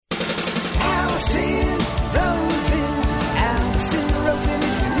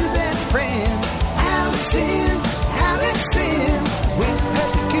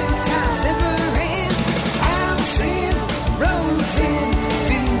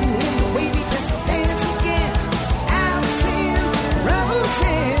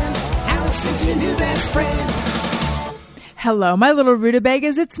Hello, my little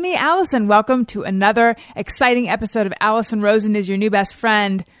rutabagas. It's me, Allison. Welcome to another exciting episode of Allison Rosen is Your New Best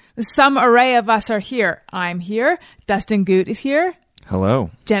Friend. Some array of us are here. I'm here. Dustin Goot is here. Hello.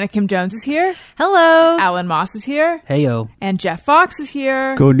 Jenna Kim Jones is here. Hello. Alan Moss is here. Heyo. And Jeff Fox is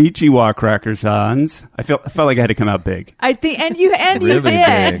here. Konnichiwa, Cracker Sans. I felt like I had to come out big. I think, and you Really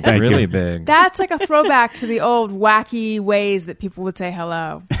did. big. Really you. big. That's like a throwback to the old wacky ways that people would say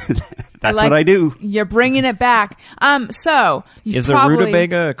hello. That's what I do. You're bringing it back. So you Is probably, a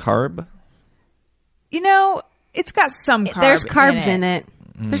rutabaga a carb? You know, it's got some carbs. There's carbs in it.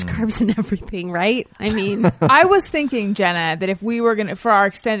 There's carbs in everything, right? I mean, I was thinking, Jenna, that if we were going to, for our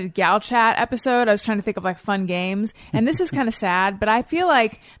extended gal chat episode, I was trying to think of like fun games. And this is kind of sad, but I feel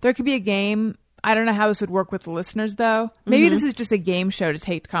like there could be a game. I don't know how this would work with the listeners, though. Maybe this is just a game show to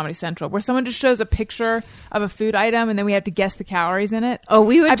take to Comedy Central, where someone just shows a picture of a food item and then we have to guess the calories in it. oh,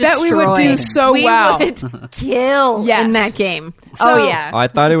 we would I bet we would do so we well. would kill Yes. in that game. So- yeah. I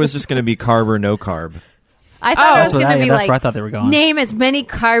thought it was just going to be carb or no carb. I thought it was That's what going to be that's like, where I thought they were going. name as many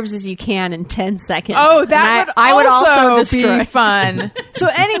carbs as you can in 10 seconds. Oh, And that I would also be destroy. fun. So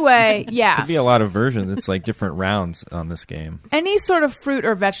anyway, yeah. Could be a lot of versions. It's like different rounds on this game. Any sort of fruit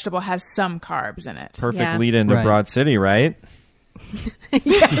or vegetable has some carbs in it. Perfect Yeah. lead into Right. Broad City, right?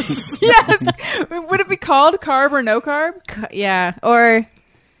 Yes. Would it be called carb or no carb? Yeah. Or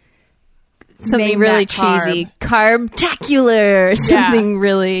something Name really that carb. cheesy. Carbtacular. Something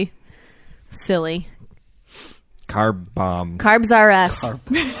really silly. Carb bomb. Carbs are us.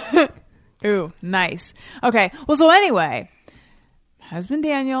 Ooh, nice. Okay. Well, so anyway, husband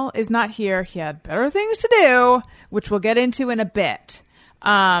Daniel is not here. He had better things to do, which we'll get into in a bit.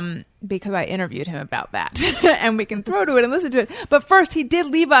 Because I interviewed him about that and we can throw to it and listen to it. But first, he did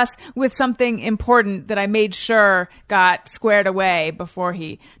leave us with something important that I made sure got squared away before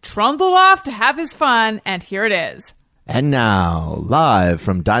he trundled off to have his fun. And here it is. And now, live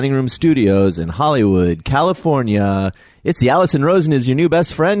from Dining Room Studios in Hollywood, California, it's the Allison Rosen is Your New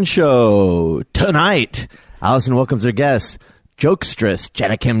Best Friend show. Tonight, Allison welcomes her guest, jokestress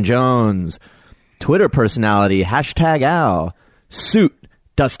Jenna Kim Jones, Twitter personality #Al, suit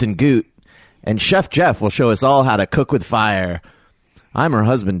Dustin Goot, and Chef Jeff will show us all how to cook with fire. I'm her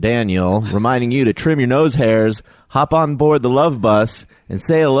husband, Daniel, reminding you to trim your nose hairs, hop on board the love bus, and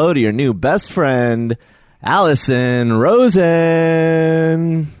say hello to your new best friend, Allison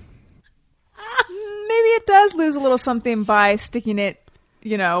Rosen. Maybe it does lose a little something by sticking it,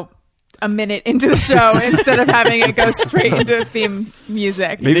 a minute into the show instead of having it go straight into theme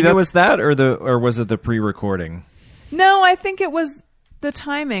music. Maybe it was that, or was it the pre-recording? No, I think it was the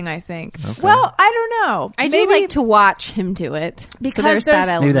timing, I think. Okay. Well, I don't know. I do like to watch him do it. Because so there's that there's-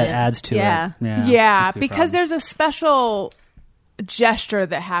 element. Maybe that adds to Yeah. it. Yeah, That could be a because problem. there's a special gesture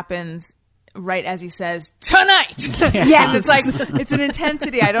that happens right as he says, tonight! Yes. And it's like, it's an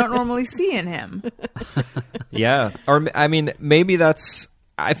intensity I don't normally see in him. Yeah. Or, I mean, maybe that's...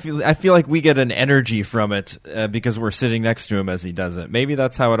 I feel like we get an energy from it because we're sitting next to him as he does it. Maybe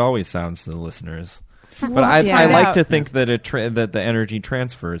that's how it always sounds to the listeners. But I find like out. to think that that the energy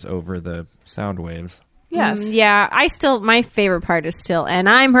transfers over the sound waves. Yes. Yeah, my favorite part is still, and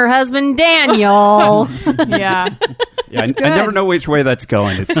I'm her husband, Daniel. Yeah. Yeah, I good. never know which way that's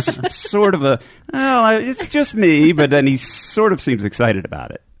going. It's sort of it's just me, but then he sort of seems excited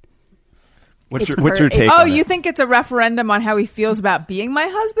about it. What's your take? Oh, on it? you think it's a referendum on how he feels about being my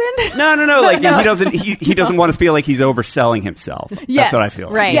husband? No. Like he doesn't want to feel like he's overselling himself. Yes. That's what I feel.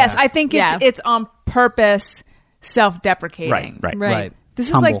 Right. Yes, I think Yeah. it's on purpose self-deprecating. Right. Right. This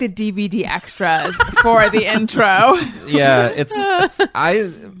is Humble. like the DVD extras for the intro. Yeah, it's I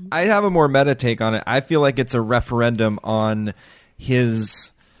have a more meta take on it. I feel like it's a referendum on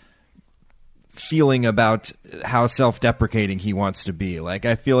his feeling about how self-deprecating he wants to be. Like,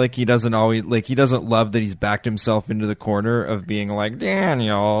 I feel like he doesn't love that he's backed himself into the corner of being like,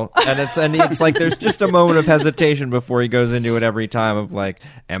 Daniel, and it's like there's just a moment of hesitation before he goes into it every time of like,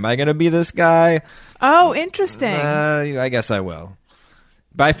 am I gonna be this guy? Oh, interesting. I guess I will.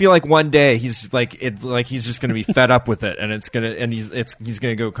 But I feel like one day he's he's just gonna be fed up with it, and he's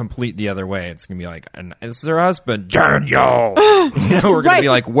gonna go complete the other way. It's gonna be like, and it's their husband, Daniel. We're gonna Right. be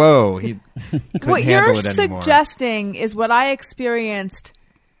like, whoa, he couldn't What handle you're it anymore. suggesting is what I experienced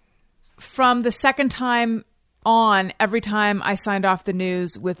from the second time on every time I signed off the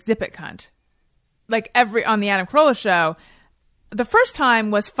news with Zip It Cunt. Like on the Adam Carolla show. The first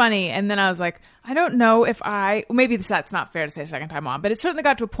time was funny, and then I was like, I don't know if maybe that's not fair to say second time on, but it certainly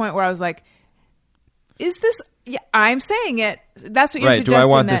got to a point where I was like, is this, yeah, I'm saying it. That's what you're Right? suggesting. Do I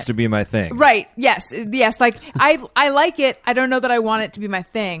want that, this to be my thing? Right. Yes. Like I like it. I don't know that I want it to be my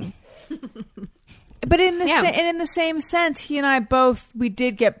thing. But in the Yeah. and in the same sense, he and I both we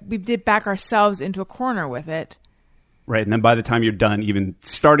did back ourselves into a corner with it. Right, and then by the time you're done, even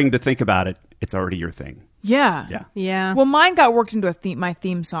starting to think about it, it's already your thing. Yeah. Yeah. Yeah. Well, mine got worked into my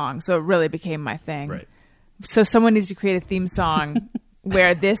theme song, so it really became my thing. Right. So someone needs to create a theme song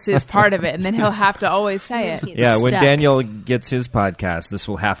where this is part of it, and then he'll have to always say it. Yeah, when Stuck. Daniel gets his podcast, this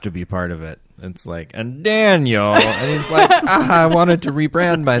will have to be part of it. It's like, and Daniel, and he's like, I wanted to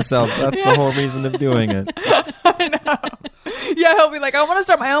rebrand myself. That's the whole reason of doing it. Yeah, he'll be like, I want to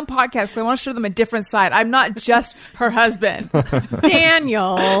start my own podcast because I want to show them a different side. I'm not just her husband.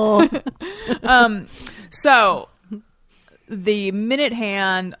 Daniel. So, the minute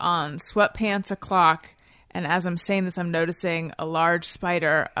hand on Sweatpants O'Clock, and as I'm saying this, I'm noticing a large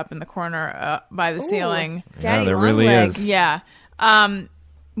spider up in the corner by the ceiling. Daddy there long really leg. is. Yeah.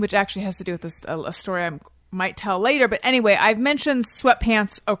 Which actually has to do with a story I might tell later. But anyway, I've mentioned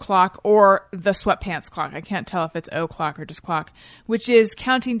Sweatpants O'Clock or the Sweatpants Clock. I can't tell if it's O'Clock or just clock, which is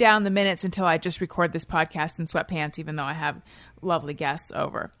counting down the minutes until I just record this podcast in sweatpants, even though I have lovely guests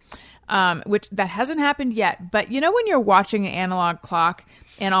over. Which that hasn't happened yet. But you know when you're watching an analog clock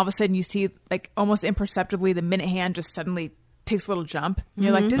and all of a sudden you see like almost imperceptibly the minute hand just suddenly takes a little jump? And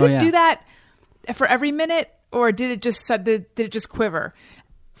you're like, does it do that for every minute, or did it just quiver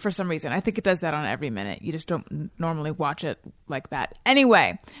for some reason? I think it does that on every minute. You just don't normally watch it like that.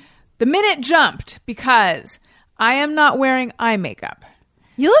 Anyway, the minute jumped because I am not wearing eye makeup.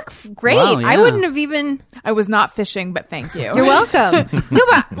 You look great. Wow, I yeah. wouldn't have even. I was not fishing, but thank you. You're welcome. No,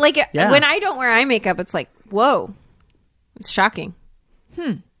 but like Yeah. when I don't wear eye makeup, it's like, whoa, it's shocking.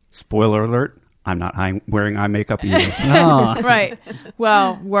 Spoiler alert, I'm not wearing eye makeup either. Oh. Right.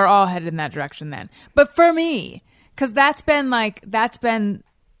 Well, we're all headed in that direction then. But for me, because that's been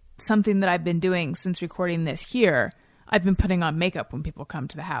something that I've been doing since recording this here. I've been putting on makeup when people come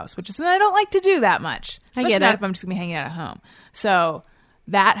to the house, which is something I don't like to do that much. I Especially get not it. if I'm just going to be hanging out at home. So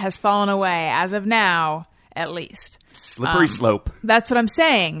that has fallen away as of now, at least. Slippery slope. That's what I'm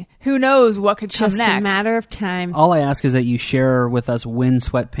saying. Who knows what could come Just next? a matter of time. All I ask is that you share with us when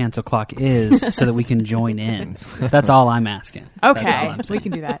Sweatpants O'Clock is so that we can join in. That's all I'm asking. That's all Okay, I'm we saying.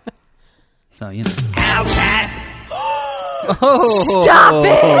 can do that. So, you know. Stop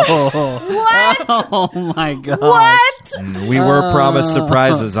it! What? Oh, my God. What? We were promised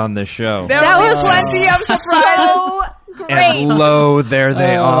surprises on this show. There That will be was plenty of surprises. So And great. lo, there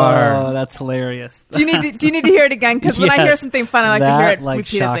they Oh, are. that's hilarious. Do you need to hear it again? Because when I hear Yes. something fun, I like that, to hear it like,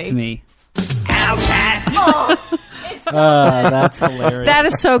 repeatedly. shocked me. That's hilarious. That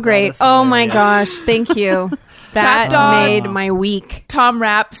is so great. is Oh my hilarious. gosh. Thank you. That Dog. made my week. Tom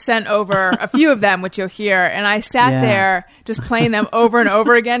Rapp sent over a few of them, which you'll hear, and I sat Yeah. there just playing them over and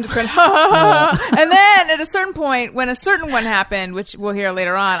over again, just going ha ha ha. Ha. And then at a certain point, when a certain one happened, which we'll hear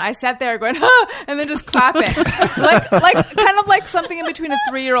later on, I sat there going ha, and then just clapping, like kind of like something in between a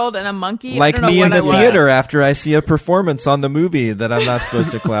 3-year-old and a monkey. Like I don't know me in what the I was. theater after I see a performance on the movie that I'm not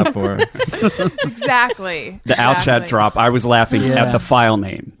supposed to clap for. Exactly. The Outchat drop, I was laughing Yeah. at the file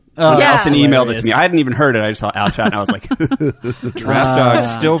name. Oh, When Yeah. Allison emailed it hilarious. to me. I hadn't even heard it. I just saw Outchat and I was like, Trap Dog's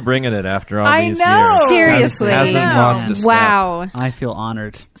still bringing it after all I these know. years. Seriously. Hasn't I know. lost a step. Wow. I feel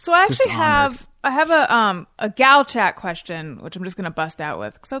honored. So I Just actually honored. have a gal chat question, which I'm just going to bust out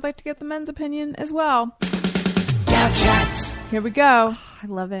with because I'd like to get the men's opinion as well. Gal chat. Here we go. I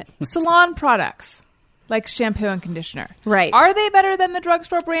love it. Salon products like shampoo and conditioner. Right. Are they better than the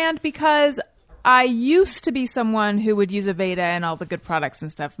drugstore brand? Because I used to be someone who would use Aveda and all the good products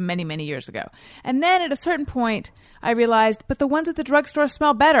and stuff many, many years ago. And then at a certain point, I realized, but the ones at the drugstore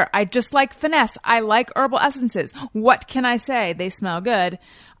smell better. I just like Finesse. I like herbal essences. What can I say? They smell good.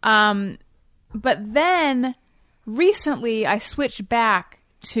 But then recently I switched back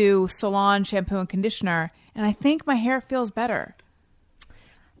to Salon shampoo and conditioner, and I think my hair feels better.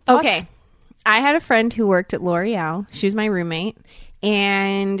 Okay. I had a friend who worked at L'Oreal. She was my roommate.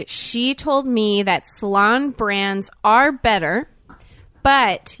 And she told me that salon brands are better,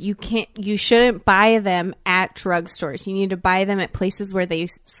 but you shouldn't buy them at drugstores. You need to buy them at places where they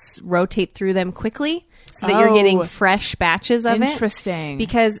rotate through them quickly so that you're getting Oh. fresh batches of it. Interesting.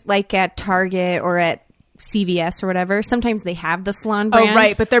 Because like at Target or at CVS or whatever, sometimes they have the salon Oh, brand.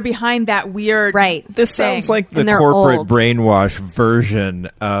 right, but they're behind that weird Right. This thing. sounds like the And they're corporate old. brainwash version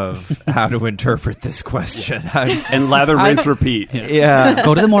of how to interpret this question. and lather, rinse, repeat. Yeah.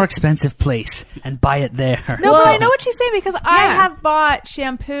 Go to the more expensive place and buy it there. No, Well- but I know what she's saying because I Yeah. have bought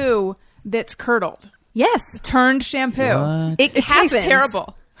shampoo that's curdled, Yes. turned shampoo. What? It happens. tastes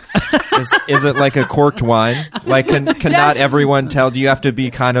terrible. Is it like a corked wine? Like, cannot everyone tell? Do you have to be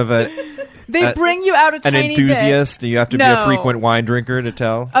kind of a They bring you out a An tiny enthusiast? bit. Do you have to be No. a frequent wine drinker to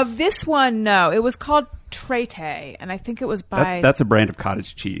tell? Of this one, no. It was called Trete, and I think it was by... That's a brand of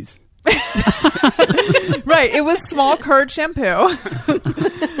cottage cheese. Right, it was small curd shampoo.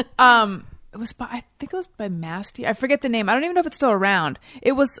 It was by, I think it was by Masty. I forget the name. I don't even know if it's still around.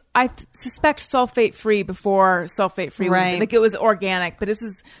 It was, suspect sulfate free before sulfate free. Right. Like it was organic, but this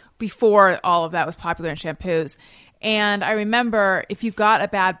was before all of that was popular in shampoos. And I remember if you got a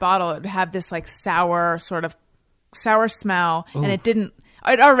bad bottle, it would have this like sour smell, and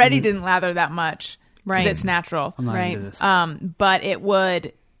it already didn't lather that much. 'Cause Right. it's natural. I'm not Right. into this. But it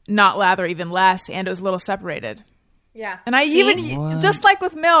would not lather even less, and it was a little separated. Yeah. And I What? just like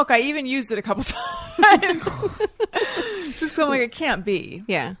with milk, I even used it a couple times. Just 'cause I'm like, it can't be.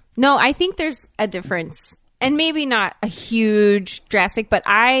 Yeah. No, I think there's a difference. And maybe not a huge drastic, but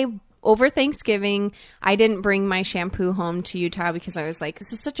over Thanksgiving, I didn't bring my shampoo home to Utah because I was like,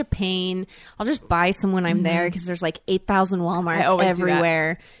 this is such a pain. I'll just buy some when I'm there because there's like 8,000 I Walmarts always do that.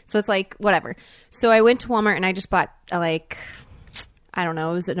 everywhere. So it's like, whatever. So I went to Walmart and I just bought I don't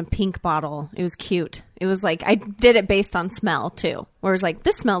know, it was in a pink bottle. It was cute. It was like, I did it based on smell too. Where it was like,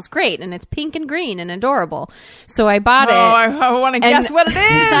 this smells great and it's pink and green and adorable. So I bought it. I want to guess what it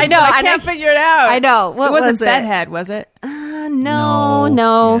is. I know, I and can't figure it out. I know. What it wasn't was it? Bedhead, was it?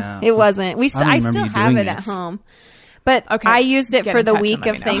 No, Yeah. it wasn't. I don't I remember still you have doing it at this. home. But Okay, I used it get for in the touch and week let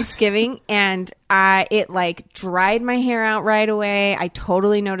of me know. Thanksgiving, and it like dried my hair out right away. I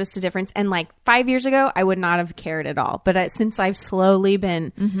totally noticed a difference. And like 5 years ago, I would not have cared at all. But since I've slowly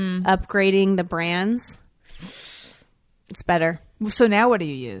been upgrading the brands, it's better. So now what do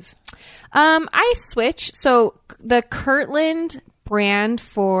you use? I switch. So the Kirtland brand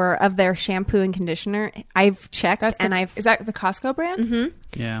of their shampoo and conditioner, I've checked is that the Costco brand?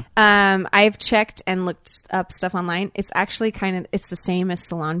 Mm-hmm. Yeah. I've checked and looked up stuff online. It's actually it's the same as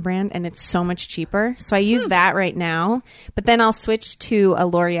Salon brand, and it's so much cheaper. So I use that right now, but then I'll switch to a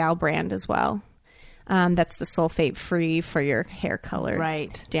L'Oreal brand as well. That's the sulfate free for your hair color,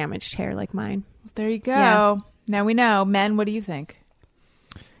 Right. damaged hair like mine. There you go. Yeah. Now we know. Men, what do you think?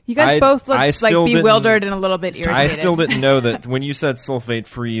 You guys I both look like still didn't- bewildered and a little bit irritated. I still didn't know that when you said sulfate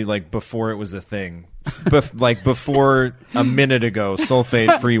free, like before it was a thing, like before a minute ago,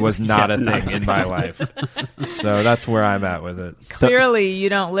 sulfate free was not a thing in my life. So that's where I'm at with it. Clearly, you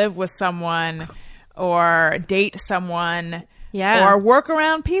don't live with someone or date someone Yeah. or work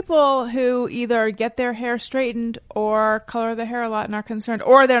around people who either get their hair straightened or color their hair a lot and are concerned,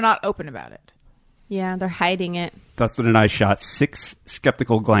 or they're not open about it. Yeah, they're hiding it. Dustin and I shot 6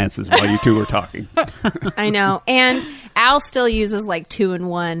 skeptical glances while you two were talking. I know. And Al still uses like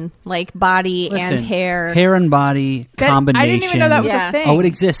 2-in-1, like body and Listen, hair. hair and body That- combination. I didn't even know that was Yeah. a thing. Oh, it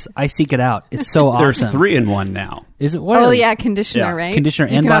exists. I seek it out. It's so awesome. There's 3 in 1 now. Is it? What Oh, are they? yeah, conditioner, Yeah. right? Conditioner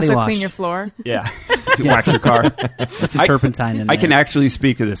You and can body also wash. clean your floor. Yeah. Wax your car. It's a turpentine in there. I can actually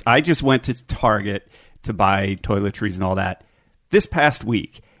speak to this. I just went to Target to buy toiletries and all that this past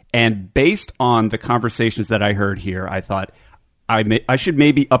week. And based on the conversations that I heard here, I thought I should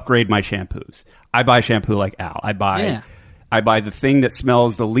maybe upgrade my shampoos. I buy shampoo like Al. I buy the thing that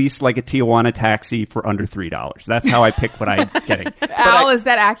smells the least like a Tijuana taxi for under $3. That's how I pick what I'm getting. Al, is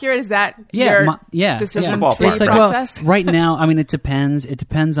that accurate? Is that your decision yeah. tree It's like, process? well, right now, I mean, it depends. It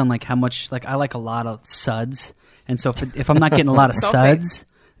depends on like how much. Like I like a lot of suds, and so if I'm not getting a lot of Sulfate. suds,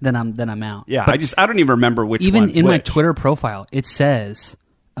 then I'm out. Yeah, But I don't even remember which even one's in my which. Twitter profile, it says,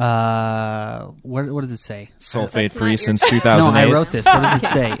 what does it say? Sulfate free your- since No, 2008. I wrote this. What does it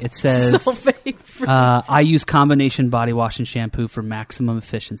say? It says, I use combination body wash and shampoo for maximum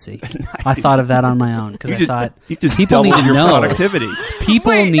efficiency. I thought of that on my own because I thought You just people need doubled to your know. productivity.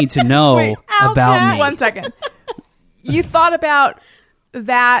 People Wait, need to know Wait, Al, about chat. me. 1 second. You thought about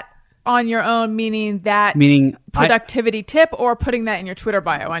that on your own, meaning productivity tip, or putting that in your Twitter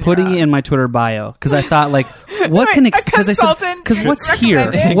bio on putting your own? it in my Twitter bio because I thought like, what Wait, can a because I said consultant because what's here?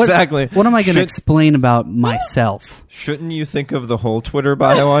 recommended. What, Exactly. What am I going to Should- explain about myself? Shouldn't you think of the whole Twitter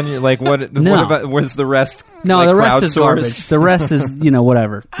bio on you? Like what? No. What about? Was the rest? No, like, the rest is crowdsourced? garbage. The rest is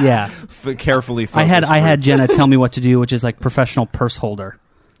whatever. Yeah, Carefully. I had focused Jenna tell me what to do, which is like professional purse holder.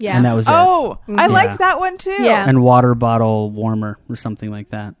 Yeah. And that was it. Oh, I Yeah. liked that one too. Yeah. And water bottle warmer or something like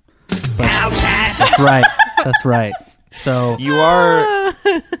that. But that's right. That's right. So You are,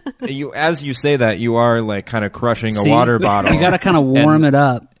 as you say that, you are like kind of crushing a see, water bottle. You got to kind of warm it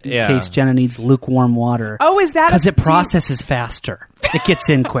up in yeah. case Jenna needs lukewarm water. Oh, is that because a it processes faster. It gets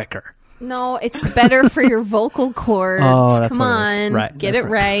in quicker. No, it's better for your vocal cords. Oh, that's Come what it is. on. Right, Get that's it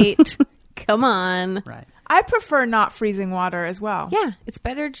right. Come on. Right. I prefer not freezing water as well. Yeah, it's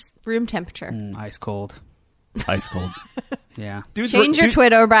better just room temperature. Ice cold. Ice cold. Yeah. Change your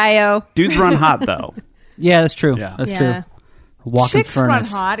Twitter bio. Dudes run hot, though. Yeah, that's true. Yeah. That's Yeah. true. Walking Chicks run furnace.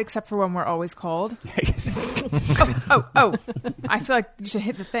 hot, except for when we're always cold. Oh! I feel like you should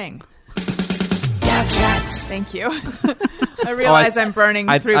hit the thing. Thank you. I realize I'm burning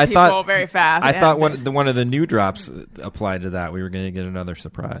through people thought- very fast. I thought and one of the new drops applied to that. We were going to get another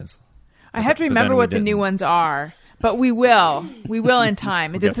surprise. I have to But remember then we what the new didn't. ones are, but we will. We will in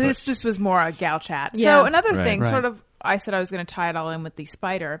time. get to This just was more a gal chat. Yeah. So another Right. thing, Right. sort of, I said I was going to tie it all in with the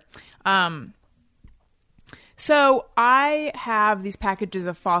spider. So I have these packages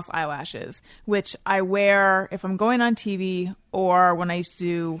of false eyelashes, which I wear if I'm going on TV or when I used to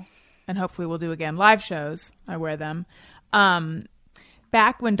do, and hopefully we'll do again, live shows. I wear them.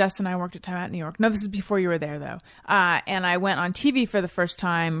 Back when Dustin and I worked at Time Out New York. No, this is before you were there, though. And I went on TV for the first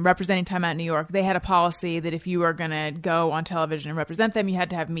time representing Time Out New York. They had a policy that if you were going to go on television and represent them, you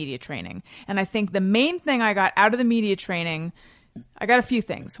had to have media training. And I think the main thing I got out of the media training, I got a few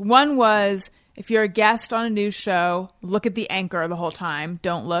things. One was, if you're a guest on a news show, look at the anchor the whole time.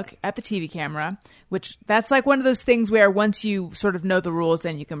 Don't look at the TV camera, which that's like one of those things where once you sort of know the rules,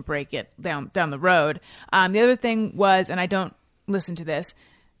 then you can break it down the road. The other thing was, and I don't listen to this,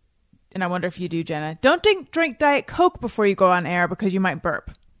 and I wonder if you do, Jenna, don't drink Diet Coke before you go on air because you might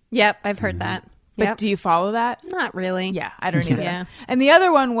burp. Yep, I've heard that. But Yep. do you follow that? Not really. Yeah, I don't either. Yeah. And the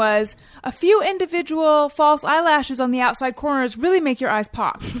other one was, a few individual false eyelashes on the outside corners really make your eyes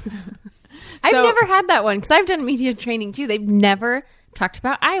pop. I've So- never had that one because I've done media training too. They've never talked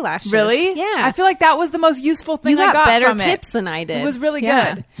about eyelashes. Really? Yeah. I feel like that was the most useful thing You I got better from tips it. than I did. It was really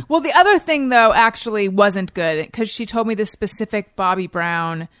Yeah. good. Well, the other thing, though, actually wasn't good because she told me this specific Bobbi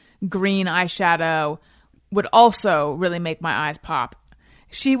Brown green eyeshadow would also really make my eyes pop.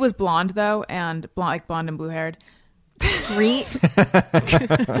 She was blonde, though, and blonde and blue-haired. Green.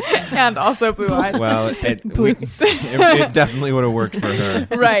 And also blue-eyed. Well, it definitely would have worked for her.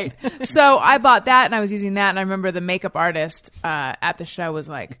 Right. So I bought that and I was using that, and I remember the makeup artist at the show was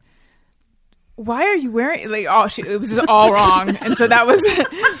like, "Why are you wearing like it was just all wrong." And so that was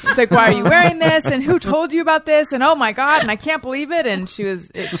it's like, "Why are you wearing this? And who told you about this? And oh my god, and I can't believe it." And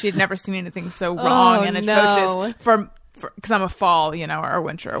she'd never seen anything so wrong and atrocious because I'm a fall, or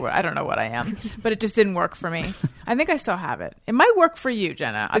winter, or what, I don't know what I am, but it just didn't work for me. I think I still have it. It might work for you,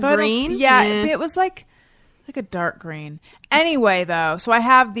 Jenna. The green? Yeah, Yeah. it was like a dark green. Anyway, though, so I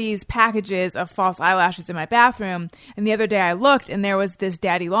have these packages of false eyelashes in my bathroom, and the other day I looked, and there was this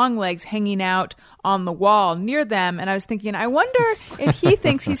daddy long legs hanging out on the wall near them, and I was thinking, I wonder if he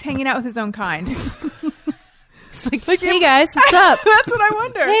thinks he's hanging out with his own kind. Hey guys, what's up? That's what I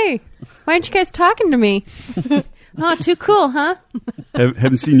wonder. Hey, why aren't you guys talking to me? Oh, too cool, huh?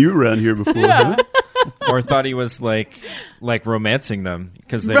 Haven't seen you around here before, huh? Or thought he was like romancing them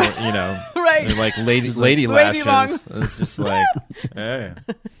because they were, Right. they're like lady lashes. long. It's just like, hey.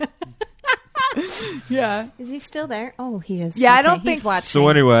 Yeah. Is he still there? Oh, he is. Yeah, I Okay, don't he's think- watching. So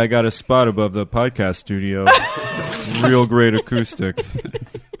anyway, I got a spot above the podcast studio. Real great acoustics.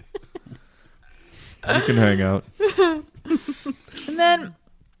 You can hang out. And then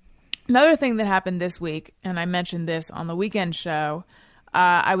another thing that happened this week, and I mentioned this on the weekend show,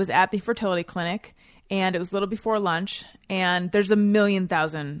 I was at the fertility clinic, and it was a little before lunch, and there's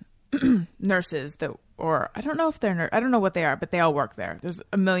 1,000,000 nurses that, or I don't know if they're I don't know what they are, but they all work there. There's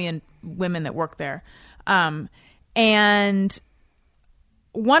 1 million women that work there, and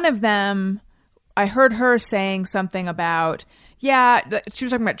one of them, I heard her saying something about, she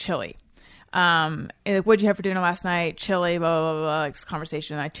was talking about chili. What'd you have for dinner last night? Chili, blah, blah, blah, blah, like this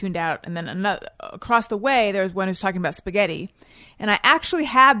conversation. And I tuned out. And then across the way, there was one who was talking about spaghetti. And I actually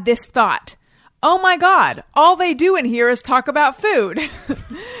had this thought, oh my God, all they do in here is talk about food,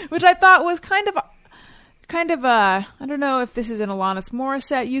 which I thought was kind of I don't know if this is an Alanis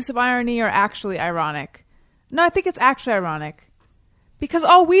Morissette use of irony or actually ironic. No, I think it's actually ironic because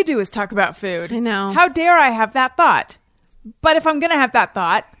all we do is talk about food. I know. How dare I have that thought? But if I'm going to have that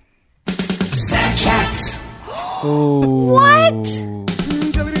thought, Snack Chat. What?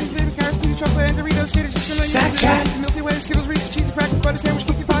 Jelly beans, baby carrots, peanut chocolate, and Doritos, Cheetos, chips, and onions. Snack Chat. Milky Way, Skittles, Reese's, cheesy crackers, butter sandwich,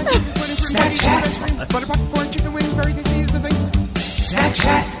 cookie pie, Snack Chat. Butter popcorn, chicken wings, very tasty is the thing. Snack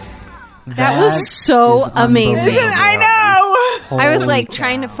Chat. That was so is amazing. unbelievable. I know. I was Holy like cow.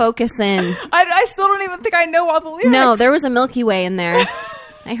 trying to focus in. I still don't even think I know all the lyrics. No, there was a Milky Way in there.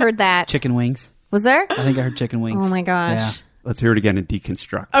 I heard that. Chicken wings. Was there? I think I heard chicken wings. Oh my gosh. Yeah. Let's hear it again and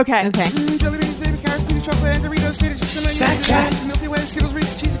deconstruct. Okay. Okay. Jelly beans, baby carrots, peanut chocolate, and Doritos, Cheetos, chips, and onions. Snack Chat. Milky Way, Skittles,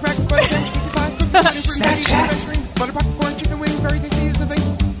 Reese's, cheesy crackers, butter sandwich, cookie pie, Snack Chat. Butter popcorn, chicken wings, very tasty is the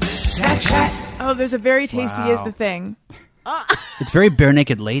thing. Snack Chat. Oh, there's a very tasty Wow. is the thing. It's very bare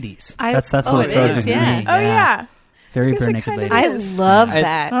naked ladies. I- That's oh, what it throws is, me. yeah. Oh yeah. Very guess bare it naked kinda lady. I is. love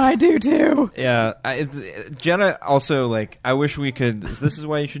that. I do too. Yeah, Jenna also like. I wish we could. This is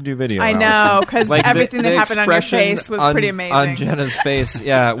why you should do video. I know, Allison. 'cause Like, everything that happened on your expression face was pretty amazing. On Jenna's face,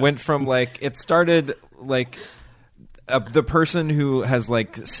 yeah, it went from like it started like the person who has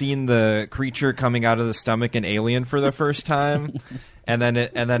like seen the creature coming out of the stomach in Alien for the first time, and then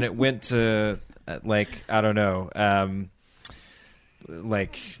it went to like I don't know.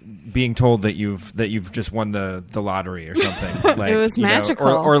 Like being told that you've just won the lottery or something. Like, It was magical.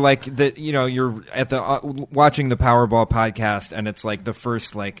 or like that. You're at the watching the Powerball podcast, and it's like the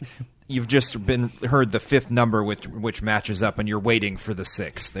first like you've just heard the fifth number which matches up, and you're waiting for the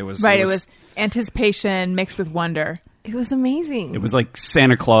sixth. It was anticipation mixed with wonder. It was amazing. It was like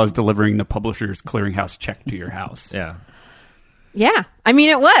Santa Claus delivering the Publishers Clearinghouse check to your house. yeah. Yeah. I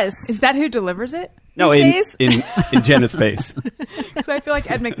mean, it was. Is that who delivers it? No, these days? in Jenna's face. So I feel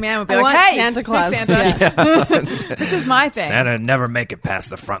like Ed McMahon would be I like, want "Hey, Santa Claus." Santa. This is my thing." Santa never make it past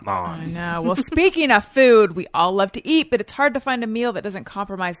the front I lawn. know. Well, speaking of food, we all love to eat, but it's hard to find a meal that doesn't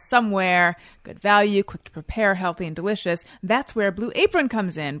compromise somewhere. Good value, quick to prepare, healthy and delicious. That's where Blue Apron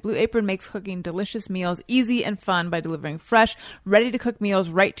comes in. Blue Apron makes cooking delicious meals easy and fun by delivering fresh, ready-to-cook meals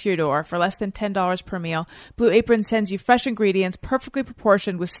right to your door for less than $10 per meal. Blue Apron sends you fresh ingredients, perfectly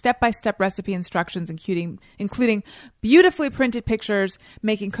proportioned with step-by-step recipe instructions, including beautifully printed pictures,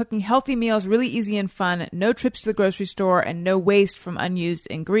 making cooking healthy meals really easy and fun, no trips to the grocery store, and no waste from unused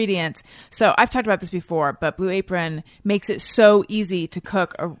ingredients. So I've talked about this before, but Blue Apron makes it so easy to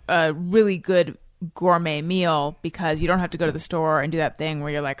cook a really good gourmet meal because you don't have to go to the store and do that thing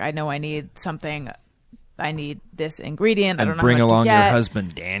where you're like, I know I need something. I need this ingredient. I And don't know bring how much along to your get.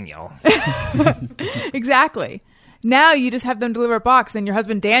 husband Daniel. Exactly. Now you just have them deliver a box, then your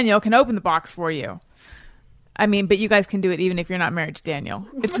husband Daniel can open the box for you. I mean, but you guys can do it even if you're not married to Daniel.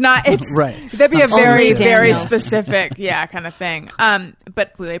 It's not. It's Right. That'd be a Only very, very Daniel. specific, kind of thing.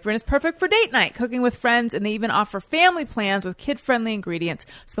 But Blue Apron is perfect for date night, cooking with friends, and they even offer family plans with kid-friendly ingredients,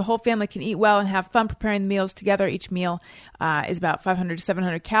 so the whole family can eat well and have fun preparing the meals together. Each meal is about 500 to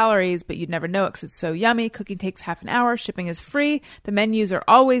 700 calories, but you'd never know it because it's so yummy. Cooking takes half an hour. Shipping is free. The menus are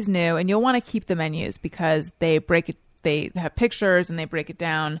always new, and you'll want to keep the menus because they break it. They have pictures and they break it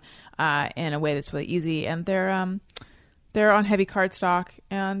down in a way that's really easy, and they're on heavy cardstock,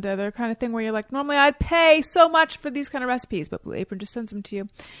 and they're the kind of thing where you're like, normally I'd pay so much for these kind of recipes, but Blue Apron just sends them to you,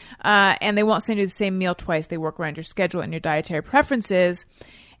 and they won't send you the same meal twice. They work around your schedule and your dietary preferences,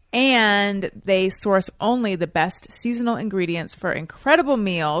 and they source only the best seasonal ingredients for incredible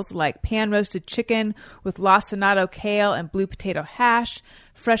meals like pan-roasted chicken with lacinato kale and blue potato hash,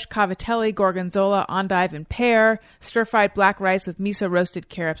 fresh cavatelli, gorgonzola, endive, and pear, stir-fried black rice with miso-roasted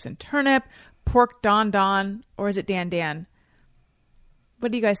carrots and turnip, pork don, or is it dan?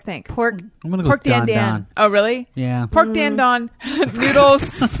 What do you guys think? Pork. I'm going to go Pork Don dan. Oh, really? Yeah. Pork dan noodles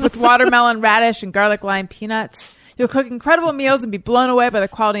with watermelon, radish, and garlic lime peanuts. You'll cook incredible meals and be blown away by the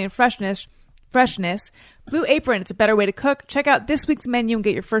quality and freshness. Blue Apron, it's a better way to cook. Check out this week's menu and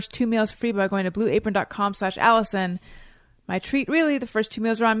get your first 2 meals free by going to blueapron.com/Allison. My treat, really. The first 2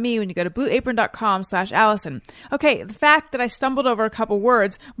 meals are on me when you go to blueapron.com/Allison. Okay, the fact that I stumbled over a couple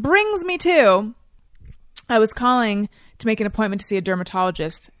words brings me to, I was calling to make an appointment to see a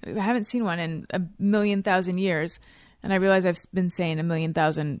dermatologist. I haven't seen one in a million thousand years, and I realize I've been saying a million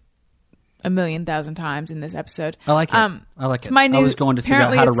thousand times in this episode. I like it. I like it's it. my new- I was going to figure out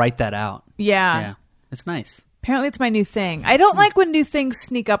apparently how to it's- write that out. Yeah. It's nice. Apparently it's my new thing. I don't like when new things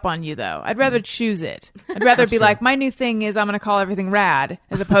sneak up on you, though. I'd rather choose it. I'd rather be like, my new thing is I'm going to call everything rad,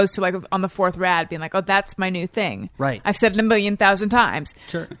 as opposed to like on the 4th rad being like, oh, that's my new thing. Right. I've said it a million thousand times.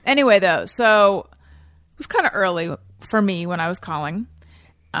 Sure. Anyway, though, so it was kind of early for me when I was calling.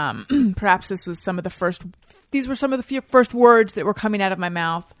 Perhaps these were some of the first words that were coming out of my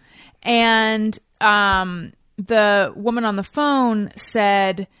mouth. And the woman on the phone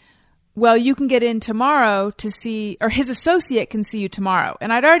said, well, you can get in tomorrow to see, or his associate can see you tomorrow.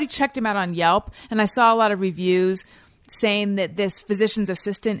 And I'd already checked him out on Yelp, and I saw a lot of reviews saying that this physician's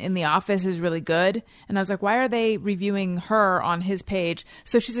assistant in the office is really good. And I was like, why are they reviewing her on his page?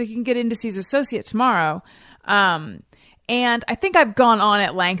 So she's like, you can get in to see his associate tomorrow. And I think I've gone on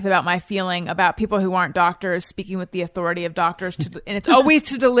at length about my feeling about people who aren't doctors speaking with the authority of doctors, and it's always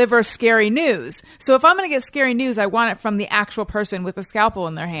to deliver scary news. So if I'm going to get scary news, I want it from the actual person with a scalpel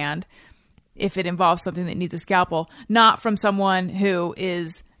in their hand, if it involves something that needs a scalpel, not from someone who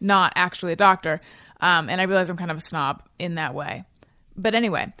is not actually a doctor. And I realize I'm kind of a snob in that way. But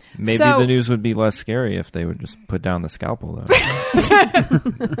anyway. Maybe so, the news would be less scary if they would just put down the scalpel, though.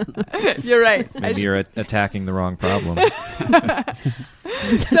 You're right. Maybe you're attacking the wrong problem.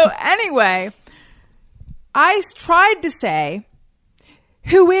 So anyway, I tried to say,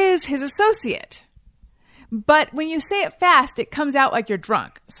 who is his associate? But when you say it fast, it comes out like you're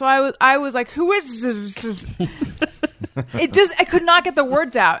drunk. So I was like, who is his... I could not get the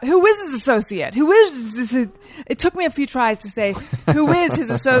words out. Who is his associate? Who is... It took me a few tries to say, who is his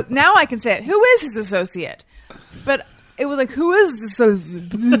associate? Now I can say it. Who is his associate? But it was like, who is his associate?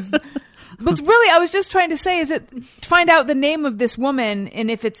 But really, I was just trying to say, is it find out the name of this woman, and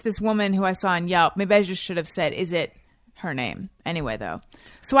if it's this woman who I saw on Yelp, maybe I just should have said, is it her name? Anyway, though.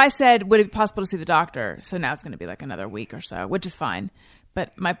 So I said, would it be possible to see the doctor? So now it's going to be like another week or so, which is fine.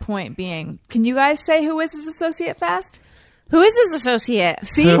 But my point being, can you guys say who is his associate fast? Who is his associate?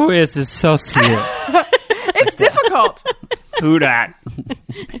 See? Who is his associate? It's difficult. Who dat?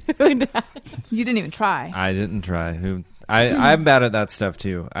 You didn't even try. I didn't try. I'm bad at that stuff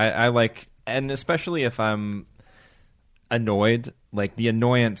too. I like, and especially if I'm annoyed, like the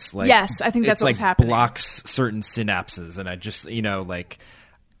annoyance, like yes, I think that's it's what's like happening. blocks certain synapses, and I just like,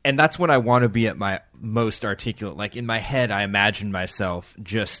 and that's when I want to be at my most articulate. Like in my head, I imagine myself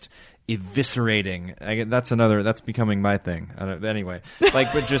just eviscerating. That's becoming my thing. Anyway,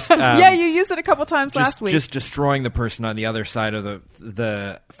 like, but just yeah, you used it a couple times last week. Just destroying the person on the other side of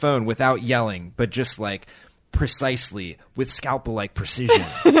the phone without yelling, but just like precisely with scalpel-like precision.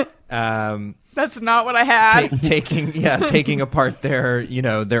 That's not what I had. Taking apart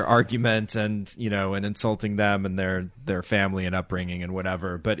their argument and and insulting them and their family and upbringing and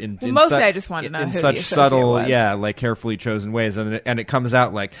whatever. But mostly I just wanted to know who such the associate subtle, was. like carefully chosen ways, and it comes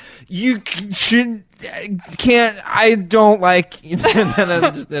out like you can't. I don't like, and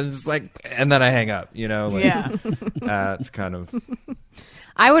then I hang up. Yeah. It's kind of.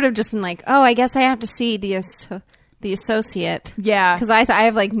 I would have just been like, oh, I guess I have to see the associate. Yeah. Because I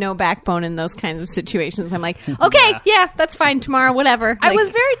have like no backbone in those kinds of situations. I'm like, okay, yeah, that's fine. Tomorrow, whatever. I Like, was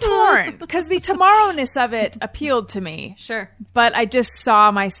very torn because the tomorrowness of it appealed to me. Sure. But I just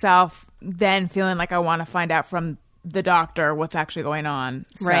saw myself then feeling like I want to find out from the doctor what's actually going on.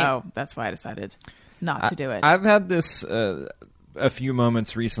 So Right. that's why I decided not to do it. I've had this a few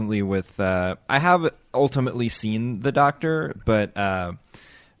moments recently with I have ultimately seen the doctor, but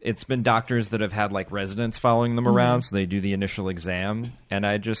it's been doctors that have had like residents following them around, so they do the initial exam, and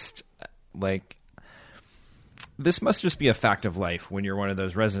I just like, this must just be a fact of life when you're one of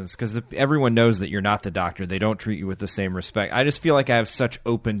those residents, because everyone knows that you're not the doctor. They don't treat you with the same respect. I just feel like I have such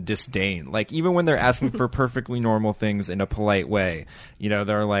open disdain. Like, even when they're asking for perfectly normal things in a polite way,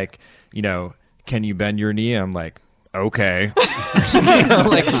 they're like, can you bend your knee? I'm like, okay.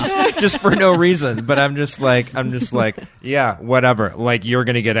 Like, just for no reason. But I'm just like, yeah, whatever. Like, you're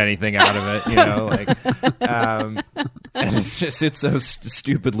going to get anything out of it, and it's so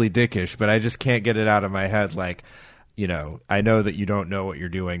stupidly dickish, but I just can't get it out of my head. Like, I know that you don't know what you're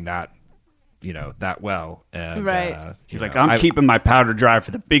doing that well. And, right. He's like, I'm keeping my powder dry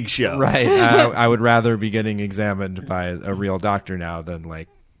for the big show. Right. I would rather be getting examined by a real doctor now than like,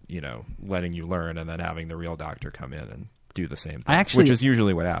 letting you learn and then having the real doctor come in and do the same thing, which is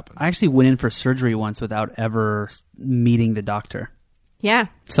usually what happens. I actually went in for surgery once without ever meeting the doctor. Yeah.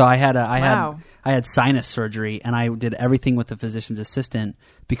 So I had Wow. I had sinus surgery, and I did everything with the physician's assistant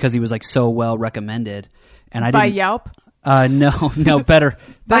because he was like so well recommended. And I By didn't, Yelp? no, better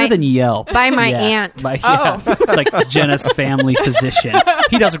than Yelp. By my Yeah. aunt. It's like Jenna's family physician.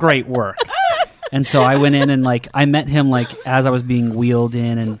 He does great work. And so I went in and like I met him like as I was being wheeled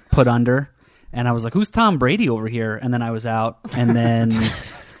in and put under, and I was like, "Who's Tom Brady over here?" And then I was out, and then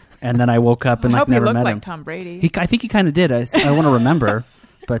I woke up and I like hope he never looked met like him. Tom Brady. I think he kind of did. I want to remember,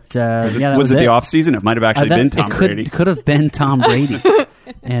 but that was it the off season? It might have actually been Tom Brady. It could have been Tom Brady,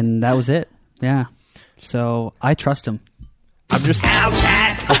 and that was it. Yeah. So I trust him. I'm just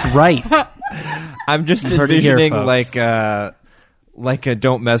That's right. I'm just You heard it here, envisioning folks. like a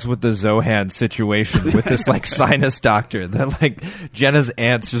don't mess with the Zohan situation with this like sinus doctor that like Jenna's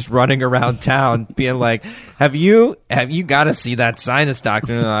aunt's just running around town being like, have you got to see that sinus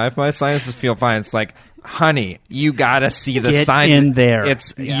doctor? No, if my sinuses feel fine, it's like, honey, you got to see the Get sinus. in there.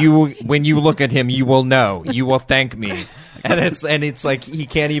 It's you, when you look at him, you will know, you will thank me. And it's like he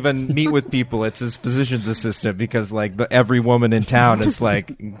can't even meet with people. It's his physician's assistant because like every woman in town is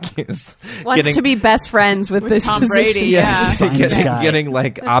like Wants to be best friends with this Tom physician. Brady. Yeah. Sinus guy. getting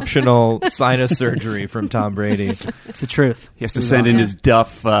like optional sinus surgery from Tom Brady. It's the truth. He has to send in his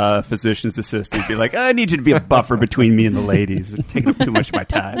Duff physician's assistant. Be like, I need you to be a buffer between me and the ladies. It's taking up too much of my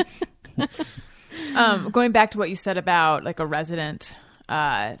time. Going back to what you said about like a resident,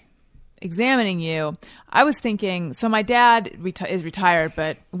 examining you, I was thinking, so my dad is retired,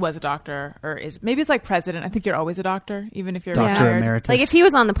 but was a doctor, or maybe it's like president. I think you're always a doctor, even if you're Doctor retired. Emeritus. Like if he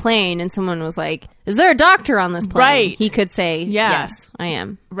was on the plane and someone was like, "Is there a doctor on this plane?" Right. He could say, Yeah. "Yes, I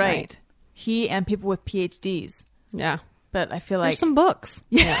am." Right. He and people with PhDs. Yeah. But I feel There's like some books.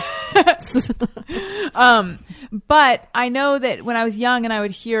 But I know that when I was young and I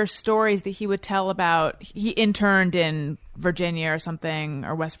would hear stories that he would tell about, he interned in Virginia or something,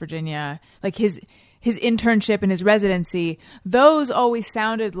 or West Virginia, like his internship and his residency, those always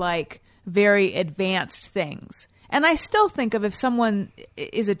sounded like very advanced things. And I still think of, if someone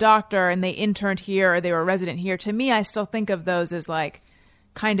is a doctor and they interned here or they were a resident here, to me, I still think of those as like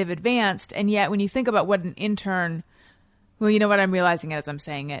kind of advanced. And yet when you think about what an intern, well, you know what I'm realizing as I'm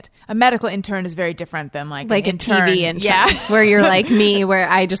saying it, a medical intern is very different than like Like an a TV intern. Yeah. Where you're like me, where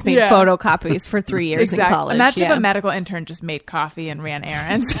I just made Yeah. photocopies for 3 years Exactly. in college. Imagine yeah. if a medical intern just made coffee and ran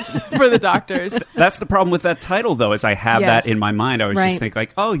errands for the doctors. That's the problem with that title, though, is I have Yes. that in my mind. I was Right. just think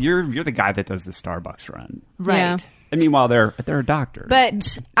like, oh, you're the guy that does the Starbucks run. Right. Yeah. And meanwhile, they're a doctor.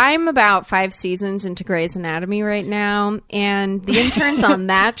 But I'm about 5 seasons into Grey's Anatomy right now, and the interns on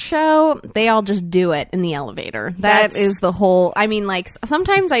that show, they all just do it in the elevator. That That's- is the whole. I mean, like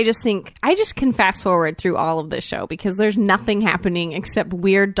sometimes I just think I just can fast forward through all of this show because there's nothing happening except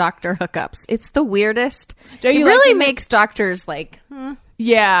weird doctor hookups. It's the weirdest. Are It you really liking the- makes doctors like.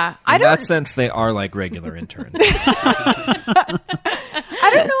 Yeah. In that sense, they are like regular interns. I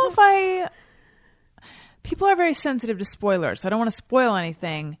don't know if people are very sensitive to spoilers, so I don't want to spoil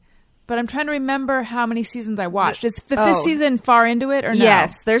anything. But I'm trying to remember how many seasons I watched. Is the fifth season far into it or no?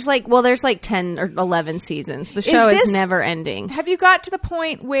 Yes, there's like 10 or 11 seasons. The show is this- never ending. Have you got to the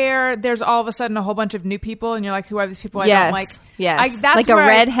point where there's all of a sudden a whole bunch of new people and you're like, who are these people I Yes. don't like? Yes. That's like a where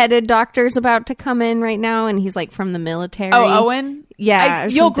red-headed doctor's about to come in right now, and he's like from the military. Oh, Owen? Yeah. or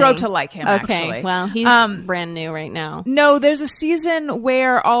You'll grow something. to like him, Okay. actually. Well, he's brand new right now. No, there's a season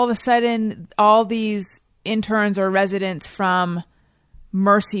where all of a sudden all these interns or residents from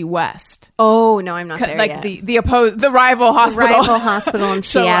Mercy West, Oh, no, I'm not there like yet. the rival hospital, rival hospital in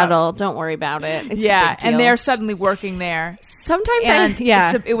Show up. Seattle. Don't worry about it. It's a yeah, big deal. and they're suddenly working there. sometimes And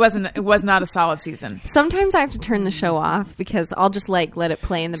I it was not a solid season. sometimes I have to turn the show off because I'll just like let it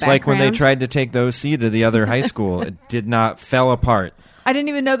play in the It's background. like when they tried to take the OC to the other high school. It did not, fell apart, I didn't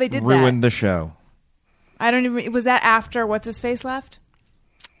even know they did ruined that. the show. I don't even. Was that after what's his face left?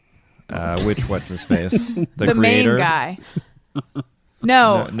 Which, what's his face? The main creator? guy.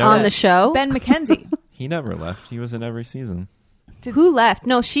 No, No, on the show. Ben McKenzie. He never left. He was in every season. Who left?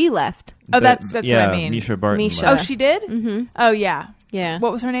 No, she left. Oh, that's what I mean. Misha Barton. Misha. Oh, left. she did. Mm-hmm. Oh, yeah. Yeah.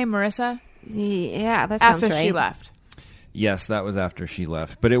 What was her name? Marissa. Yeah, that sounds After right. she left. Yes, that was after she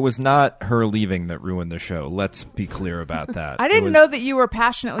left. But it was not her leaving that ruined the show. Let's be clear about that. I It didn't was- know that you were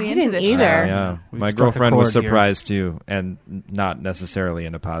passionally into didn't this either. show. Yeah, We've my struck a girlfriend was chord here. surprised too, and not necessarily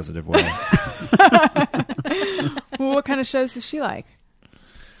in a positive way. Well, what kind of shows does she like?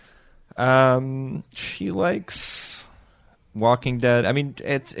 She likes Walking Dead. I mean,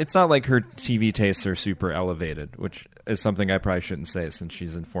 it's not like her TV tastes are super elevated, which is something I probably shouldn't say since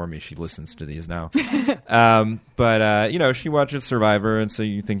she's informed me she listens to these now. But she watches Survivor, and So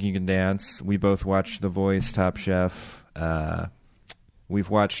You Think You Can Dance. We both watch The Voice, Top Chef. We've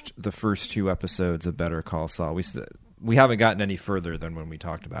watched the first 2 episodes of Better Call Saul. We haven't gotten any further than when we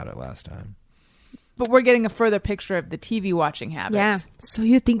talked about it last time. But we're getting a further picture of the TV watching habits. Yeah. So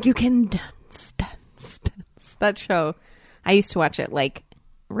you think you can dance. That show. I used to watch it like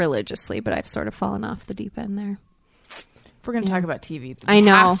religiously, but I've sort of fallen off the deep end there. If we're going to talk about TV, I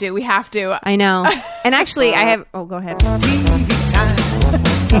know. We have to. I know. And actually, I have. Oh, go ahead. TV time.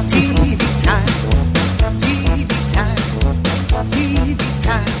 TV time. TV time. TV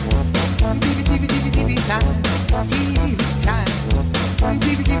time. TV time. TV time.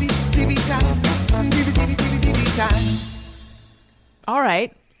 TV time. All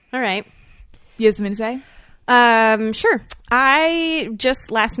right. All right. You have something to say? Sure. I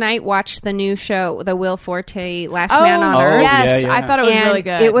just last night watched the new show, the Will Forte Last Man on Earth. yes. yeah, yeah. I thought it was And really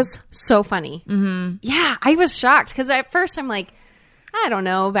good. It was so funny. Mm-hmm. Yeah, I was shocked because at first I'm like, I don't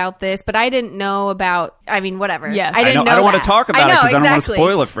know about this, but I didn't know about. I mean, whatever. Yes. I didn't know. I don't want that. to talk about it know, 'cause I don't want to exactly.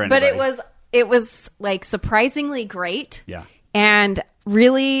 spoil it for But anybody. it was like surprisingly great. Yeah. And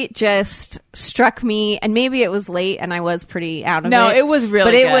really just struck me, and maybe it was late and I was pretty out of No, it. it was really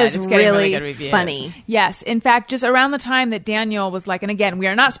but good. it was It's getting really good reviews. funny. Yes. In fact, just around the time that Daniel was like, and again, we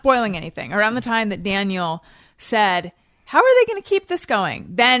are not spoiling anything, around the time that Daniel said, how are they going to keep this going?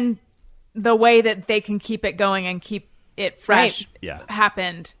 Then the way that they can keep it going and keep it fresh Right. Yeah.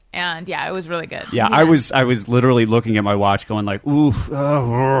 happened. And yeah, it was really good. Yeah, I was literally looking at my watch going like, ooh,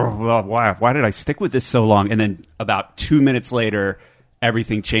 why did I stick with this so long? And then about 2 minutes later,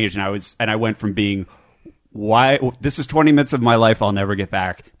 everything changed, and I went from being, this is 20 minutes of my life I'll never get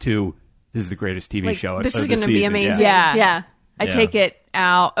back, to this is the greatest TV show. This of is the going to be season. amazing. Yeah. I Yeah. take it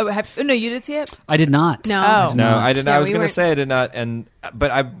out. Oh, no, you did see it? I did not. No. Oh. No, I didn't. Yeah, I was we going to weren't- say I did not,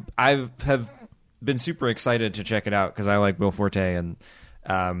 but I have been super excited to check it out because I like Will Forte, and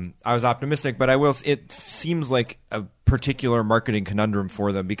I was optimistic. But it seems like a particular marketing conundrum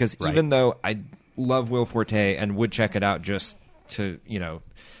for them because even though I love Will Forte and would check it out just to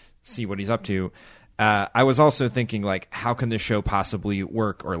see what he's up to, I was also thinking like, how can this show possibly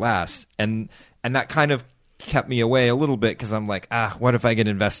work or last? And that kind of kept me away a little bit because I'm like, what if I get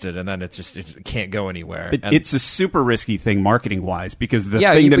invested and then it can't go anywhere? And It's a super risky thing marketing wise because the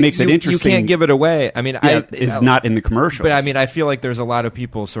thing that but makes it interesting you can't give it away. I mean, is not in the commercials. But I mean, I feel like there's a lot of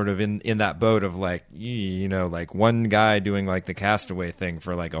people sort of in that boat of like, like one guy doing like the Castaway thing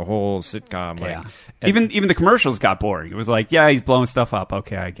for like a whole sitcom. Like, yeah. and- Even the commercials got boring. It was like, yeah, he's blowing stuff up.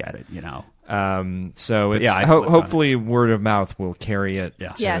 Okay, I get it. So it's, yeah, I flipped on hopefully word of mouth will carry it.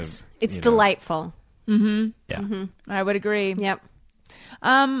 Yeah. to, Yes. It's you know. delightful. Yeah. I would agree. Yep.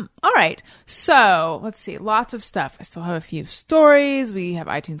 All right. So let's see. Lots of stuff. I still have a few stories. We have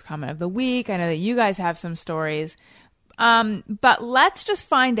iTunes comment of the week. I know that you guys have some stories. But let's just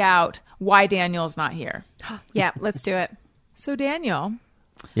find out why Daniel's not here. Yeah, let's do it. So Daniel,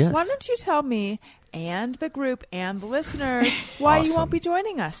 Yes. why don't you tell me and the group and the listeners why you won't be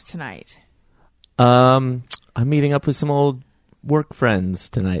joining us tonight? I'm meeting up with some old work friends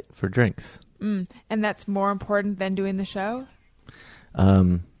tonight for drinks. And that's more important than doing the show?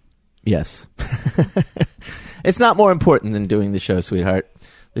 Yes. It's not more important than doing the show, sweetheart.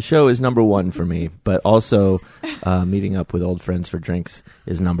 The show is number one for me, but also meeting up with old friends for drinks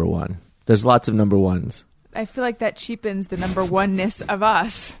is number one. There's lots of number ones. I feel like that cheapens the number oneness of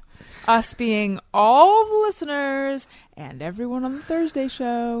us. Us being all the listeners and everyone on the Thursday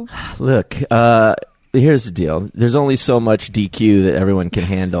show. Look, here's the deal. There's only so much DQ that everyone can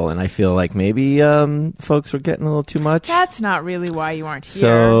handle, and I feel like maybe folks were getting a little too much. That's not really why you aren't here.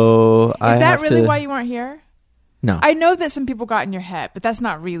 So I Is that have really to, why you weren't here? No. I know that some people got in your head, but that's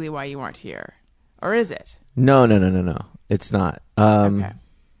not really why you weren't here. Or is it? No. It's not. Okay.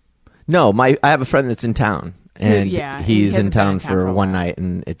 No, I have a friend that's in town, and yeah, he's he in hasn't been town in town for for a one while. night,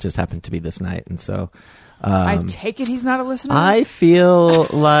 and it just happened to be this night, and so I take it he's not a listener? I feel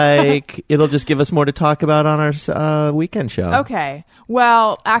like it'll just give us more to talk about on our weekend show. Okay.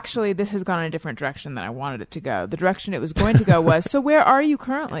 Well, actually, this has gone in a different direction than I wanted it to go. The direction it was going to go was, so where are you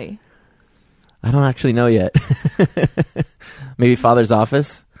currently? I don't actually know yet. Maybe Father's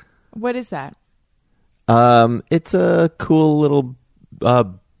office. What is that? It's a cool little,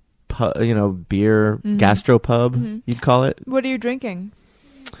 beer gastropub. You'd call it. What are you drinking?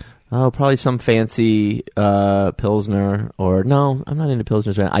 Oh, probably some fancy Pilsner, or no, I'm not into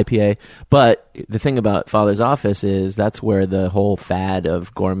Pilsners, right? IPA. But the thing about Father's office is that's where the whole fad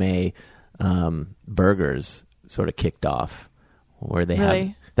of gourmet burgers sort of kicked off. Where they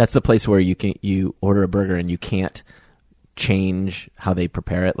Really? that's the place where you order a burger and you can't change how they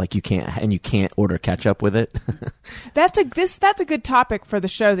prepare it. Like you can't order ketchup with it. That's a good topic for the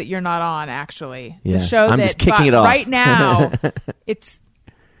show that you're not on. Actually, Yeah. the show I'm that just kicking it off. right now. It's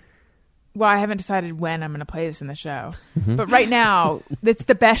well, I haven't decided when I'm going to play this in the show, Mm-hmm. but right now it's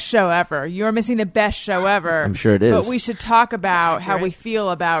the best show ever. You're missing the best show ever. I'm sure it is. But we should talk about how we feel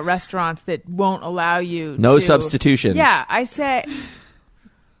about restaurants that won't allow you. No to, substitutions. Yeah, I say.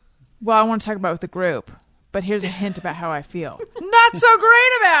 Well, I want to talk about it with the group, but here's a hint about how I feel. Not so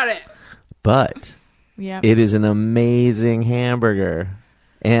great about it. But Yeah. it is an amazing hamburger,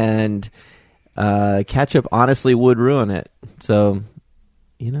 and ketchup honestly would ruin it. So,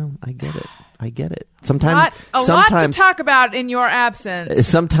 I get it. Sometimes, A lot to talk about in your absence.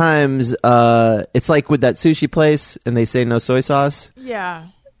 Sometimes it's like with that sushi place, and they say no soy sauce. Yeah.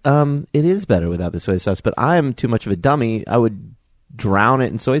 It is better without the soy sauce, but I'm too much of a dummy. I would drown it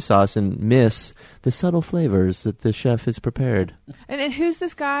in soy sauce and miss the subtle flavors that the chef has prepared. And who's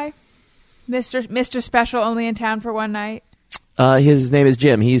this guy? Mr. Special, only in town for one night? His name is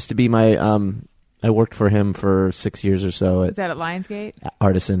Jim. He used to be my I worked for him for 6 years or so Is at that at Lionsgate?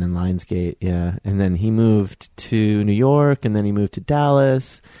 Artisan in Lionsgate, yeah. And then he moved to New York, and then he moved to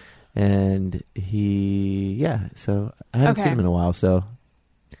Dallas, and so I haven't Okay. seen him in a while, so.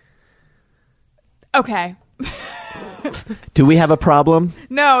 Okay. Do we have a problem?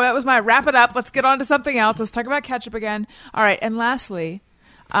 No, that was my wrap it up. Let's get on to something else. Let's talk about ketchup again. All right. And lastly,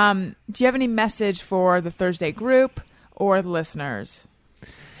 do you have any message for the Thursday group or the listeners?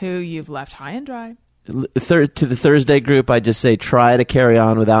 who you've left high and dry. To the Thursday group, I just say try to carry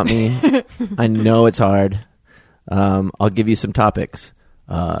on without me. I know it's hard. I'll give you some topics.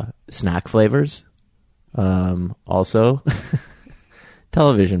 Snack flavors. Also,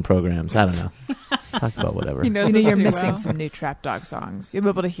 television programs. I don't know. Talk about whatever. You know you're missing some new Trap Dog songs. You'll be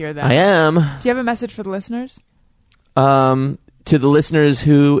able to hear that. I am. Do you have a message for the listeners? To the listeners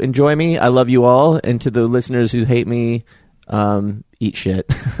who enjoy me, I love you all. And to the listeners who hate me, eat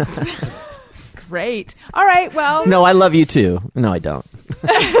shit. Great. All right, well. No, I love you too. No, I don't.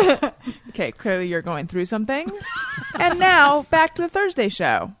 Okay, clearly you're going through something. And now, back to the Thursday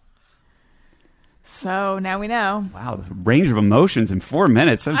show. So, now we know. Wow, the range of emotions in 4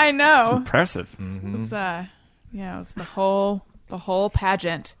 minutes. I know. It's impressive. It's, it's the whole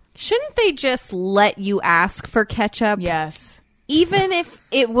pageant. Shouldn't they just let you ask for ketchup? Yes. Even if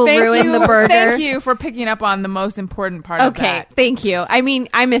it will Thank ruin you. the burger? Thank you for picking up on the most important part of Okay, that. thank you. I mean,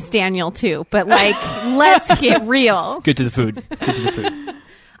 I miss Daniel too, but like, let's get real. Good to the food. Good to the food.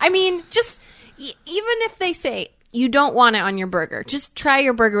 I mean, just even if they say you don't want it on your burger, just try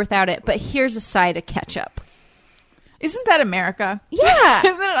your burger without it, but here's a side of ketchup. Isn't that America? Yeah.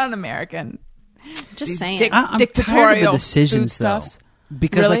 Isn't it un-American? Just saying. I'm tired of Dictatorial the decisions, food though. stuffs.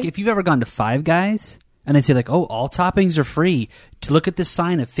 Because, Really? like, if you've ever gone to Five Guys and they say, like, oh, all toppings are free, to look at this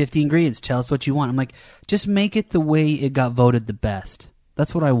sign of 50 ingredients, tell us what you want. I'm like, just make it the way it got voted the best.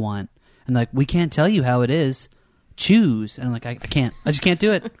 That's what I want. And, like, we can't tell you how it is. Choose. And I'm like, I can't. I just can't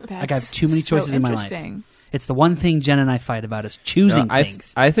do it. Like, I have too many so choices in my life. interesting. It's the one thing Jen and I fight about is choosing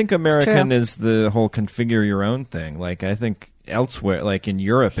things. I think American true. is the whole configure your own thing. Like, I think elsewhere, like in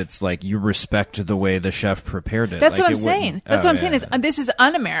Europe, it's like you respect the way the chef prepared it. That's Like, what I'm it wouldn't- saying. That's Oh, what I'm yeah. saying. This is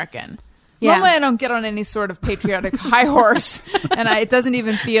un-American. Yeah. Normally, I don't get on any sort of patriotic high horse, and it doesn't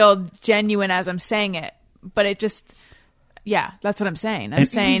even feel genuine as I'm saying it. But it just, yeah, that's what I'm saying. I'm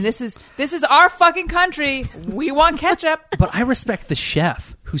saying this is our fucking country. We want ketchup. But I respect the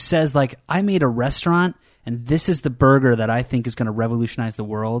chef who says, like, I made a restaurant and this is the burger that I think is going to revolutionize the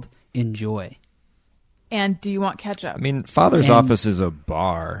world. Enjoy. And do you want ketchup? I mean, Father's And- office is a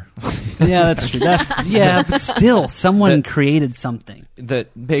bar Yeah, that's true. Yeah, but still, someone created something.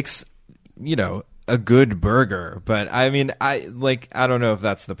 that makes, a good burger. But I mean, I don't know if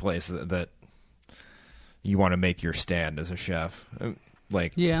that's the place that you want to make your stand as a chef.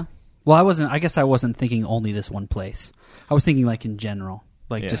 Like, Yeah. Well, I guess I wasn't thinking only this one place. I was thinking, like, in general.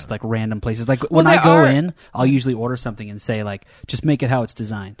 Like, Yeah. just, like, random places. Like, when there I go are- in, I'll usually order something and say, like, just make it how it's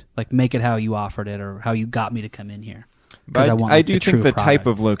designed. Like, make it how you offered it or how you got me to come in here. 'Cause But want, I like, do true think the type product.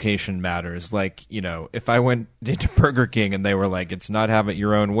 of location matters. Like, if I went into Burger King and they were like, it's not have it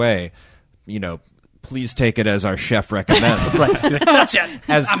your own way, please take it as our chef recommends. That's it.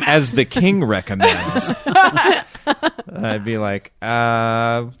 As the king recommends. I'd be like,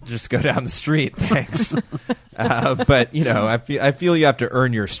 just go down the street, thanks. But I feel you have to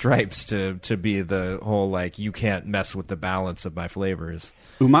earn your stripes to be the whole, like, you can't mess with the balance of my flavors.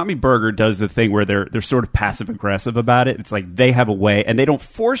 Umami Burger does the thing where they're sort of passive aggressive about it. It's like they have a way, and they don't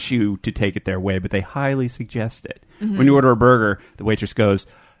force you to take it their way, but they highly suggest it. Mm-hmm. When you order a burger, the waitress goes,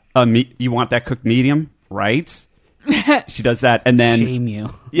 "You want that cooked medium, right?" She does that, and then Shame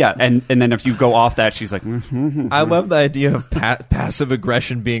you. yeah, and then if you go off that, she's like, I love the idea of passive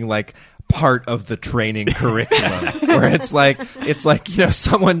aggression being like part of the training curriculum, where it's like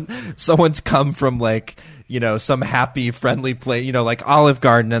someone's come from like some happy friendly place, like Olive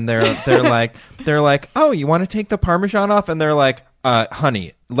Garden, and they're like, oh, you want to take the Parmesan off, and they're like,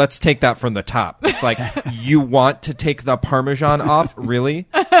 honey, let's take that from the top. It's like, you want to take the Parmesan off? Really?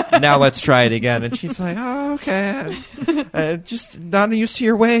 Now let's try it again. And she's like, oh, okay. Just not used to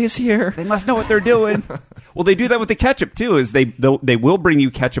your ways here. they must know what they're doing. Well, they do that with the ketchup too. Is they will bring you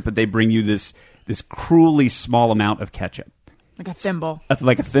ketchup, but they bring you this cruelly small amount of ketchup, Like a thimble.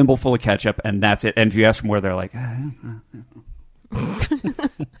 like a thimble full of ketchup, and that's it. And if you ask them where, they're like,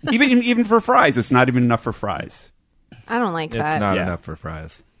 even for fries, it's not even enough for fries. I don't like It's that. not Yeah. enough for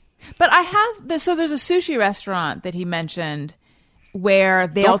fries. But I have so there's a sushi restaurant that he mentioned where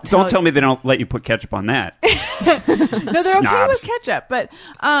they'll Don't tell me they don't let you put ketchup on that. No, they're okay Snobs. with ketchup, but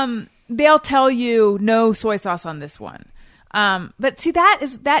they'll tell you no soy sauce on this one. But see,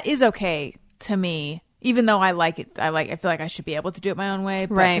 that is okay to me, even though I like it. I feel like I should be able to do it my own way.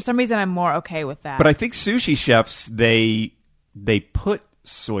 But Right. for some reason, I'm more okay with that. But I think sushi chefs they put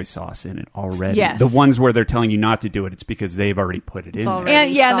soy sauce in it already. Yes. The ones where they're telling you not to do it, it's because they've already put it in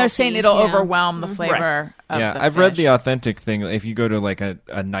already- there. and they're salty, saying it'll yeah. overwhelm the flavor. Of Yeah, the I've read the fish. authentic thing. If you go to like a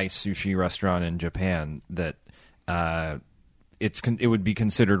nice sushi restaurant in Japan, that it would be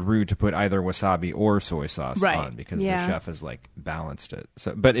considered rude to put either wasabi or soy sauce Right. on because Yeah. the chef has like balanced it.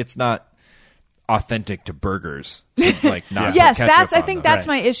 So, but it's not authentic to burgers. To, like not put Yes, ketchup I on think them. that's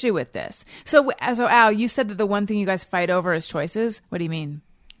my issue with this. So Al, you said that the one thing you guys fight over is choices. What do you mean?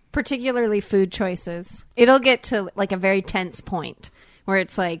 Particularly food choices. It'll get to like a very tense point where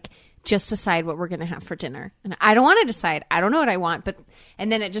it's like, just decide what we're going to have for dinner. And I don't want to decide. I don't know what I want,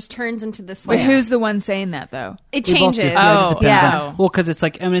 and then it just turns into this Wait, like, who's the one saying that though? it We both do, changes. 'cause it Oh, depends yeah. on- well, because it's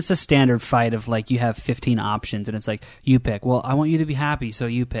like, I mean, it's a standard fight of like you have 15 options and it's like you pick. Well, I want you to be happy, so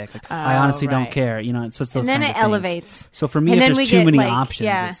you pick. Like, I honestly don't right. care, you know. So it's those And then kinds it of things. elevates. So for me, And if then there's we too get, many like, options,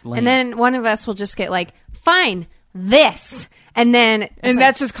 yeah. it's lame. And then one of us will just get like, fine, this, and then it's And like,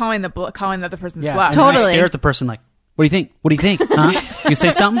 that's just calling the other person's yeah, bluff. and then I Totally. stare at the person like, what do you think? What do you think? Huh? You say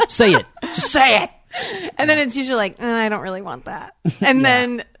something? Say it. Just say it. and then it's usually like, I don't really want that, and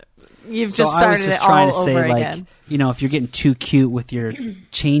then you've So just I was started just it trying all to say, over like, again. you know, if you're getting too cute with your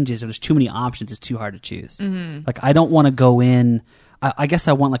changes or there's too many options, it's too hard to choose. Like, I don't want to go in. I guess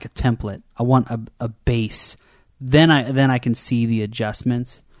I want like a template. I want a base. Then I can see the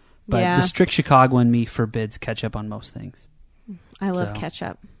adjustments. But Yeah. the strict Chicago in me forbids ketchup on most things. I love so.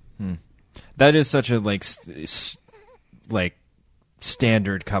 ketchup. That is such a like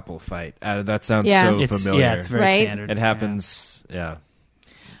standard couple fight. That sounds Yeah. so It's familiar. yeah, it's very Right? standard. It happens. Yeah,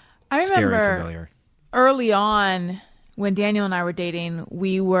 I scary remember familiar. early on when Daniel and I were dating,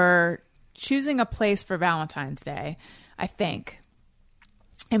 we were choosing a place for Valentine's Day, I think.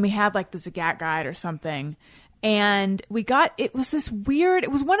 And we had like the Zagat guide or something. And it was this weird,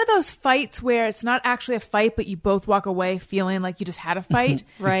 it was one of those fights where it's not actually a fight, but you both walk away feeling like you just had a fight.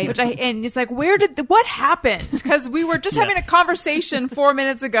 Right. And it's like, what happened? Because we were just having a conversation 4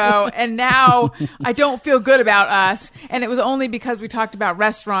 minutes ago and now I don't feel good about us. And it was only because we talked about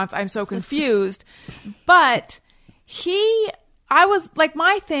restaurants. I'm so confused. But I was like,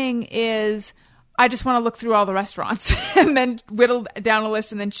 my thing is, I just want to look through all the restaurants and then whittle down a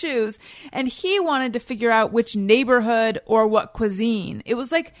list and then choose. And he wanted to figure out which neighborhood or what cuisine. It was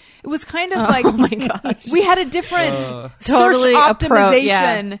kind of like, Oh my gosh. we had a different Totally search yeah.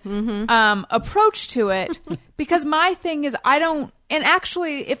 optimization approach to it. Because my thing is, and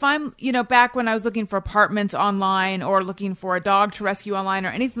actually, if I'm, back when I was looking for apartments online or looking for a dog to rescue online or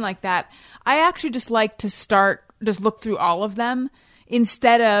anything like that, I actually just like to just look through all of them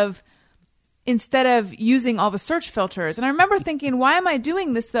instead of using all the search filters. And I remember thinking, why am I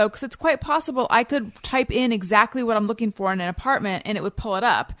doing this though? Because it's quite possible I could type in exactly what I'm looking for in an apartment and it would pull it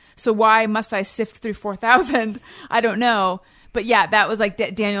up. So why must I sift through 4,000? I don't know. But yeah, that was like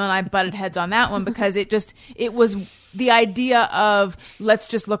Daniel and I butted heads on that one because it was the idea of let's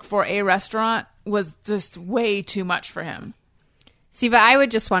just look for a restaurant was just way too much for him. See, but I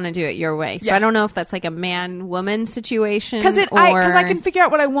would just want to do it your way. So Yeah. I don't know if that's like a man-woman situation. Because I can figure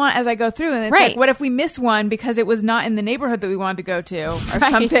out what I want as I go through, and it's Right. like, what if we miss one because it was not in the neighborhood that we wanted to go to, or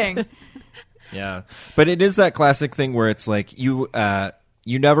something? Yeah, but it is that classic thing where it's like you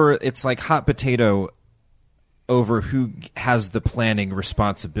never. It's like hot potato over who has the planning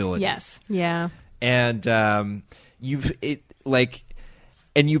responsibility. Yes. Yeah. And and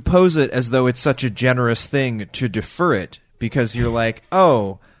you pose it as though it's such a generous thing to defer it because you're like,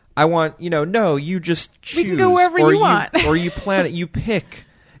 oh, I want, no, you just choose. We can go wherever or you want. or you plan it, you pick.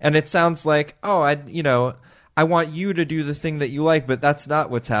 And it sounds like, oh, I want you to do the thing that you like, but that's not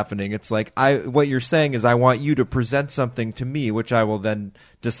what's happening. It's like what you're saying is I want you to present something to me, which I will then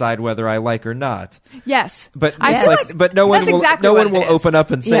decide whether I like or not. Yes. But I it's feel like, but no one that's will exactly no what one it will is. open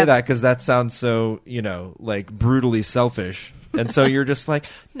up and say Yep. that because that sounds so like brutally selfish. And so you're just like,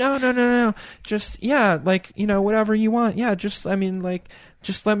 no, just whatever you want, just let me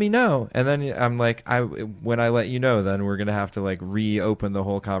know. And then I'm like, when I let you know, then we're gonna have to like reopen the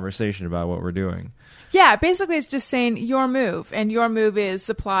whole conversation about what we're doing. Yeah, basically it's just saying your move, and your move is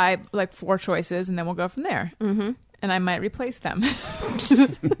supply like 4 choices, and then we'll go from there. Mm-hmm. And I might replace them.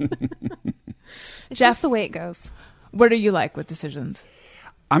 It's just the way it goes. What do you like with decisions?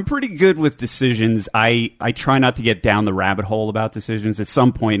 I'm pretty good with decisions. I try not to get down the rabbit hole about decisions. At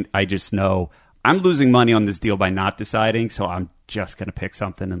some point, I just know I'm losing money on this deal by not deciding, so I'm just going to pick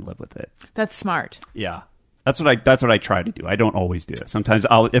something and live with it. That's smart. Yeah. That's what I try to do. I don't always do that. Sometimes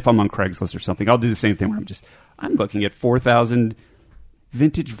if I'm on Craigslist or something, I'll do the same thing where I'm looking at 4,000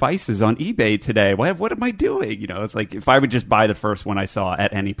 vintage Vices on eBay today. What am I doing? It's like if I would just buy the first one I saw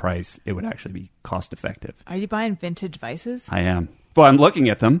at any price, it would actually be cost effective. Are you buying vintage Vices? I am. Well, I'm looking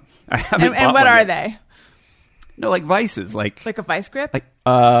at them. I haven't And bought what one are yet. they? No, like Vices, like Like a vice grip?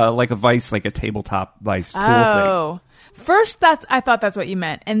 a Vice, like a tabletop Vice tool thing. Oh. First, I thought that's what you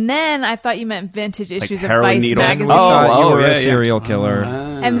meant, and then I thought you meant vintage issues of heroin Vice needles? magazine. You were yeah, a yeah. serial killer.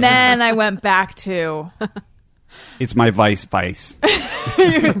 And then I went back to It's my vice. My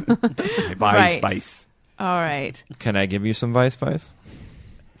Right. vice. all right. Can I give you some vice?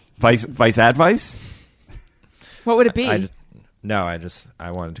 Vice advice? What would it be? I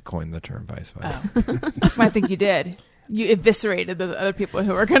wanted to coin the term vice. I think you did. You eviscerated those other people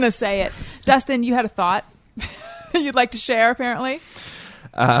who were going to say it. Dustin, you had a thought you'd like to share, apparently.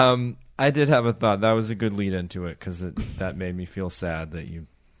 I did have a thought. That was a good lead into it because that made me feel sad that you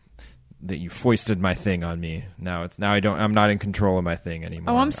foisted my thing on me. I'm not in control of my thing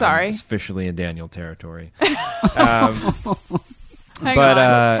anymore. Oh, I'm sorry. I'm officially in Daniel territory. Hang on.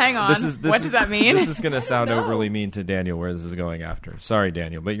 What does that mean? This is going to sound overly mean to Daniel where this is going after. Sorry,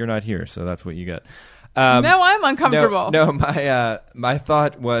 Daniel, but you're not here, so that's what you get. No, I'm uncomfortable. No, my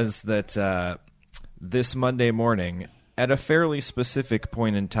thought was that this Monday morning, at a fairly specific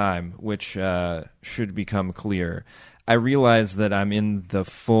point in time, which should become clear, I realized that I'm in the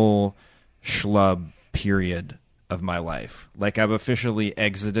full schlub period of my life. Like, I've officially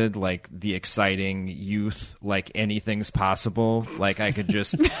exited like the exciting youth, like anything's possible, like I could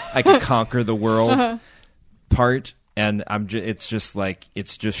conquer the world part, and it's just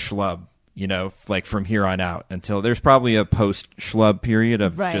schlub, you know, like from here on out until there's probably a post schlub period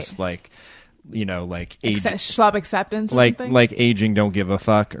of just like, you know, like age, schlub acceptance or like something? like aging don't give a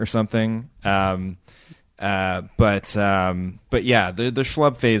fuck or something. But yeah, the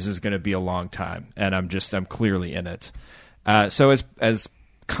schlub phase is going to be a long time, and I'm clearly in it. So as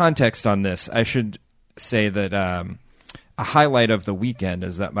context on this, I should say that a highlight of the weekend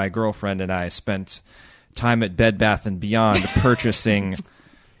is that my girlfriend and I spent time at Bed Bath & Beyond purchasing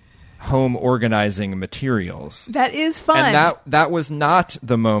home organizing materials. That is fun. And that was not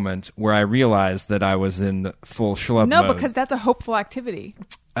the moment where I realized that I was in the full schlub no, mode. because that's a hopeful activity.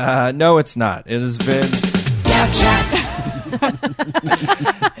 No, it's not. It has been...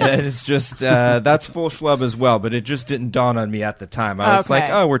 And it's just that's full schlub as well, but it just didn't dawn on me at the time. I was like,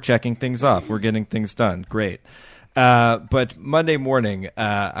 oh, we're checking things off, we're getting things done, great. But Monday morning,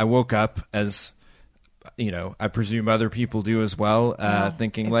 I woke up, as you know, I presume other people do as well,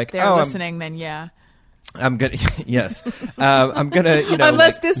 thinking If like, they're listening, then yeah. I'm gonna yes, I'm gonna, you know,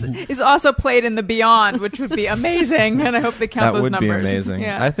 unless this is also played in the Beyond, which would be amazing, and I hope they count that those would numbers. be amazing.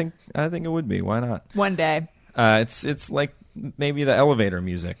 Yeah. I think it would be. Why not? One day. It's like maybe the elevator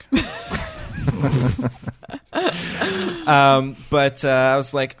music. But I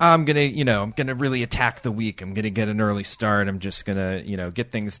was like, I'm gonna really attack the week. I'm gonna get an early start. I'm just gonna,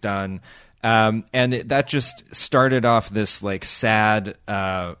 get things done. And that just started off this like sad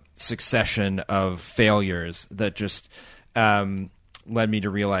succession of failures that just led me to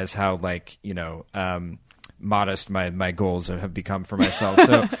realize how modest my goals have become for myself.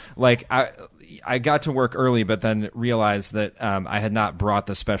 So like I got to work early, but then realized that I had not brought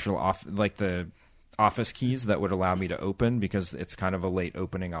the special the office keys that would allow me to open, because it's kind of a late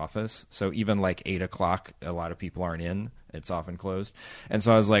opening office. So even like 8 o'clock, a lot of people aren't in. It's often closed. And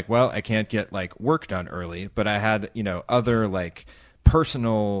so I was like, well, I can't get like work done early, but I had, other like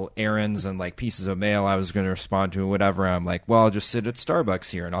personal errands and like pieces of mail I was going to respond to and whatever. I'm like, well, I'll just sit at Starbucks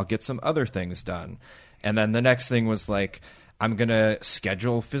here and I'll get some other things done. And then the next thing was like, I'm going to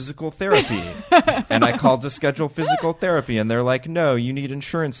schedule physical therapy. And I called to schedule physical therapy, and they're like, no, you need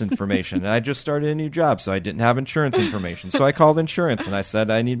insurance information. And I just started a new job, so I didn't have insurance information. So I called insurance, and I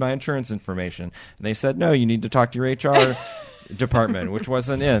said, I need my insurance information. And they said, no, you need to talk to your HR department, which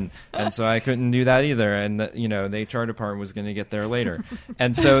wasn't in. And so I couldn't do that either. And, the HR department was going to get there later.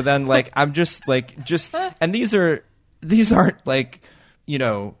 And so then, like, I'm just, and these aren't, like,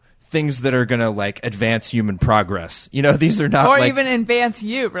 things that are going to like advance human progress. These are not or like, even advance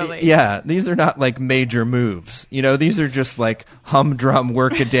you, really. Yeah, these are not like major moves. These are just like humdrum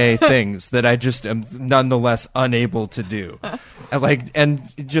work-a-day things that I just am nonetheless unable to do.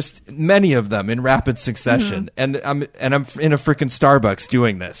 And just many of them in rapid succession. Mm-hmm. And I'm in a freaking Starbucks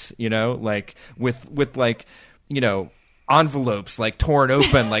doing this, like with envelopes like torn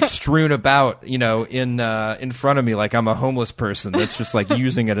open, like strewn about, in front of me, like I'm a homeless person that's just like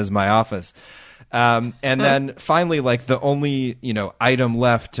using it as my office. And then finally, like the only, item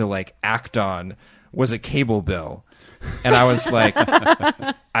left to like act on was a cable bill. And I was like,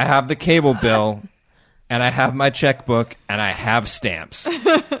 I have the cable bill, and I have my checkbook, and I have stamps.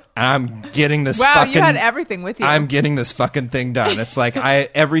 And I'm getting this you had everything with you. I'm getting this fucking thing done. It's like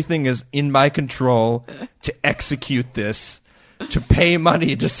everything is in my control to execute this to pay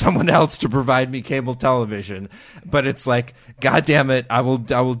money to someone else to provide me cable television, but it's like, God damn it, I will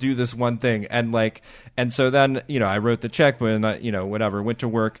do this one thing. And so then, I wrote the check, but whatever, went to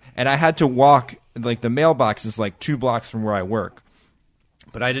work, and I had to walk, like the mailbox is like 2 blocks from where I work,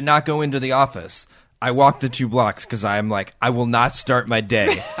 but I did not go into the office. I walked the 2 blocks because I'm like, I will not start my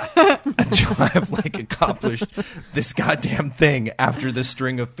day until I have like accomplished this goddamn thing after the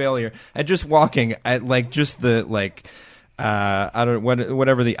string of failure. And just walking at like just the like, I don't know,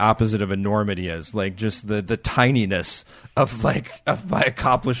 whatever the opposite of enormity is, like just the tininess of my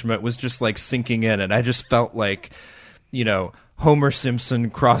accomplishment was just like sinking in, and I just felt like, Homer Simpson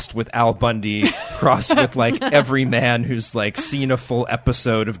crossed with Al Bundy, crossed with like every man who's like seen a full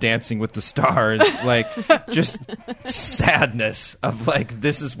episode of Dancing with the Stars, like just sadness of like,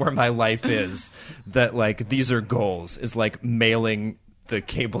 this is where my life is, that like these are goals, is like mailing the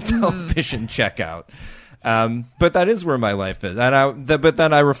cable television checkout. But that is where my life is. And but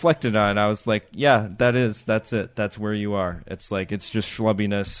then I reflected on it, and I was like, yeah, that's it. That's where you are. It's like, it's just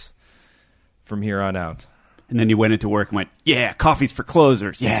schlubbiness from here on out. And then you went into work and went, yeah, coffee's for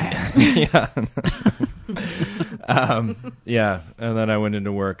closers. Yeah. Yeah. Yeah. And then I went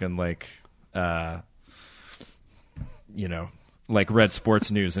into work and like read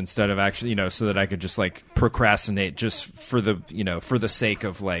sports news instead of actually, so that I could just like procrastinate just for the sake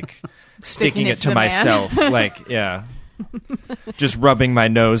of like sticking it to myself. Like, yeah. Just rubbing my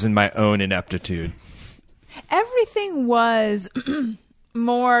nose in my own ineptitude. Everything was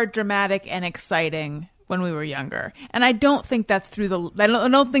more dramatic and exciting when we were younger, and I don't think that's I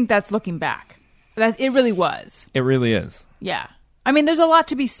don't think that's looking back. It really was. It really is. Yeah, I mean, there's a lot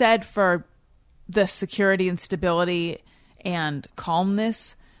to be said for the security and stability and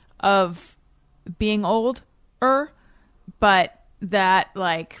calmness of being older, but that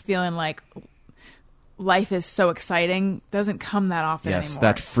like feeling like life is so exciting doesn't come that often yes, anymore.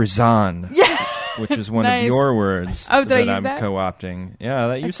 That frisson. Yeah. Which is one Nice. of your words Oh, did I that use I'm that? co-opting. Yeah,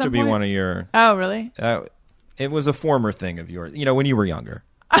 that used to some be point? one of your... Oh, really? It was a former thing of yours, when you were younger.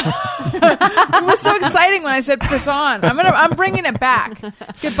 It was so exciting when I said frisson. I'm bringing it back.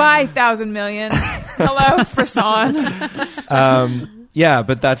 Goodbye, 1,000 million. Hello, frisson. Yeah,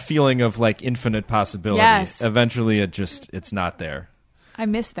 but that feeling of like infinite possibility, Yes. eventually it's not there. I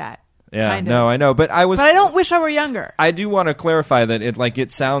miss that. Yeah, kind of. no, I know. But I don't wish I were younger. I do want to clarify that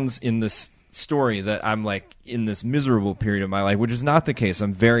it sounds in this story that I'm like in this miserable period of my life, which is not the case.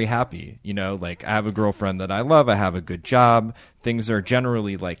 I'm very happy. Like I have a girlfriend that I love. I have a good job. Things are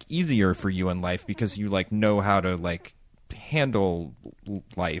generally like easier for you in life because you like know how to like handle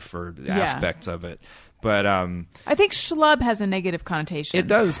life or aspects of it. But I think schlub has a negative connotation. it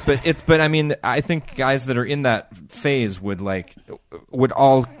does, but I mean, I think guys that are in that phase would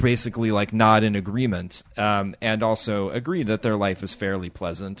all basically like nod in agreement, and also agree that their life is fairly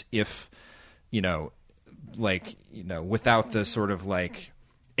pleasant if, without the sort of like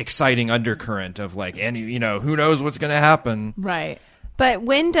exciting undercurrent of like who knows what's going to happen. Right. But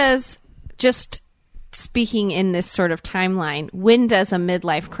when does, just speaking in this sort of timeline, when does a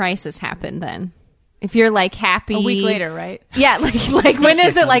midlife crisis happen then? If you're like happy A week later, right? Yeah, like when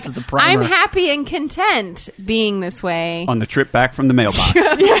is it like This is the primer. I'm happy and content being this way? On the trip back from the mailbox.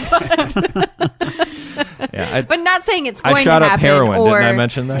 Yeah, But not saying it's I going shot to up happen. heroin. Or, Didn't I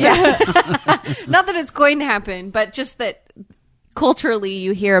mention that? Yeah. Not that it's going to happen, but just that culturally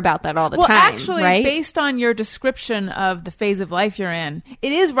you hear about that all the Well, time. actually, right? based on your description of the phase of life you're in,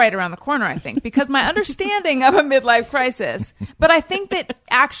 it is right around the corner, I think, because my understanding of a midlife crisis. But I think that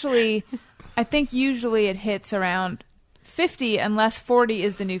actually, usually it hits around 50, unless 40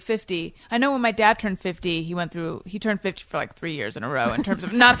 is the new 50. I know when my dad turned 50, he turned 50 for like 3 years in a row in terms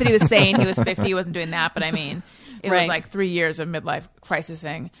of, not that he was saying he was 50, he wasn't doing that, but I mean, it was Right. like 3 years of midlife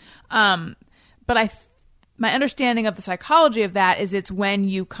crisising. But my understanding of the psychology of that is it's when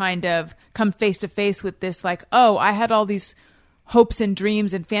you kind of come face to face with this, like, oh, I had all these hopes and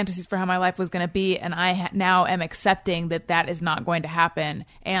dreams and fantasies for how my life was going to be, and I now am accepting that is not going to happen,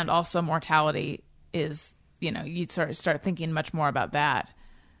 and also mortality is, you start thinking much more about that.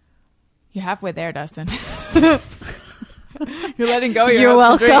 You're halfway there, Dustin. You're letting go of your You're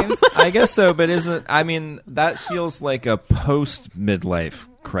hopes and welcome. dreams. I guess so, but that feels like a post midlife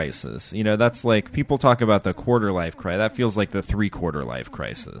crisis. That's like, people talk about the quarter life crisis. That feels like the 3/4 life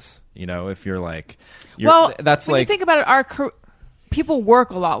crisis. If you're like, that's when like, you think about it, people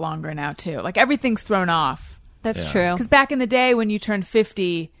work a lot longer now too. Like everything's thrown off. That's Yeah. true. Because back in the day when you turned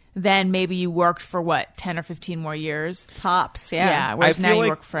 50, then maybe you worked for 10 or 15 more years. Tops, Yeah, whereas now you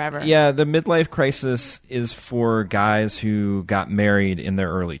work forever. Yeah, the midlife crisis is for guys who got married in their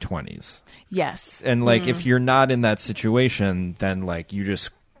early 20s. Yes. And like if you're not in that situation, then like you just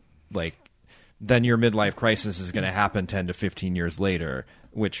like then your midlife crisis is going to happen 10 to 15 years later,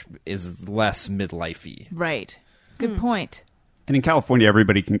 which is less midlifey. Right. Good point. And in California,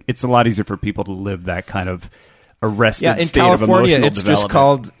 everybody can. It's a lot easier for people to live that kind of arrested Yeah, in state California, of emotional it's just development.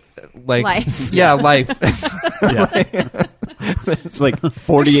 called like Life. Yeah, life. Yeah. It's like There's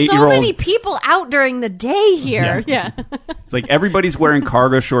 48-year-old. so many people out during the day here. Yeah. It's like everybody's wearing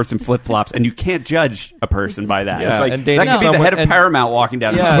cargo shorts and flip flops, and you can't judge a person by that. Yeah, it's like and dating that could be the someone- head of and- Paramount walking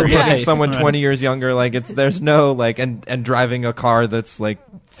down the Yeah, street. dating Right. someone 20 years younger, like there's no like and driving a car that's like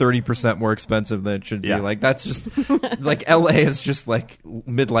 30% more expensive than it should Yeah. be. Like that's just like LA is just like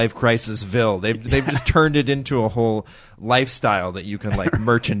midlife crisisville. They've just turned it into a whole lifestyle that you can like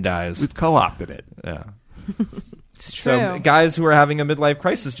merchandise. We've co-opted it. Yeah. It's So true. guys who are having a midlife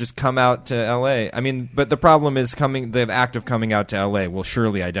crisis just come out to LA. I mean, but the problem is the act of coming out to LA will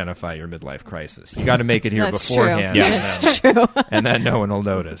surely identify your midlife crisis. You got to make it here That's beforehand. true. Yeah. That's true. And then no one will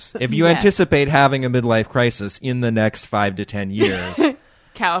notice. If you Yeah. anticipate having a midlife crisis in the next 5 to 10 years,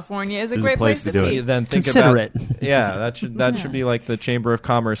 California is a There's a great place place to to do be. it. then think Consider about it. Yeah, that should be like the Chamber of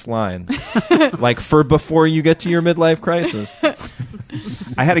Commerce line. Like for before you get to your midlife crisis.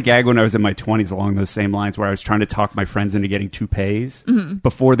 I had a gag when I was in my 20s along those same lines where I was trying to talk my friends into getting toupees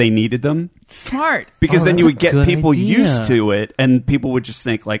before they needed them. Smart. Because Oh, then that's you a would get good people idea. used to it, and people would just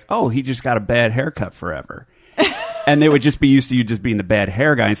think like, "Oh, he just got a bad haircut forever," and they would just be used to you just being the bad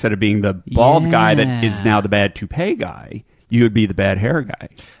hair guy instead of being the bald guy that is Yeah. now the bad toupee guy. You would be the bad hair guy.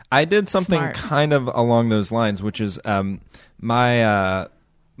 I did something Smart. kind of along those lines, which is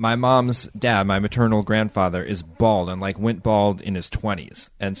my mom's dad, my maternal grandfather, is bald and like went bald in his 20s,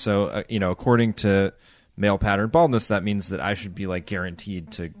 and so according to male pattern baldness, that means that I should be like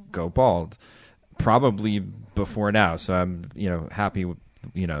guaranteed to go bald, probably before now. So I'm happy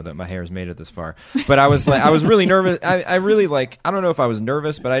that my hair's made it this far. But I was like, I was really nervous. I really like, I don't know if I was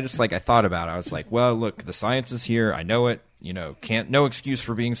nervous, but I just like, I thought about it. I was like, well, look, the science is here. I know it. No excuse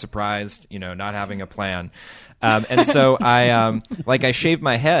for being surprised. Not having a plan. And so I shaved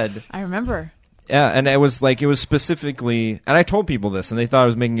my head. I remember. Yeah, and it was specifically, and I told people this, and they thought I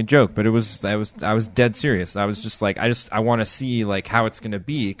was making a joke, but I was dead serious. I was just like, I want to see like how it's going to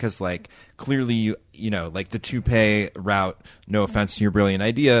be, because like clearly like the toupee route. No offense to your brilliant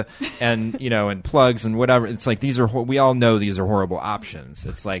idea, and and plugs and whatever. It's like we all know these are horrible options.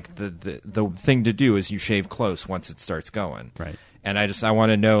 It's like the thing to do is you shave close once it starts going. Right. And I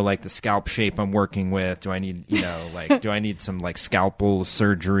want to know like the scalp shape I'm working with. Do I need do I need some like scalpel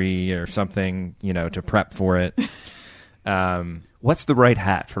surgery or something to prep for it? What's the right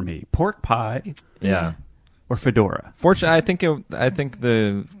hat for me? Pork pie Yeah. or fedora? Fortunately, I think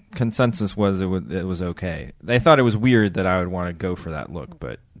the consensus was it was okay. They thought it was weird that I would want to go for that look,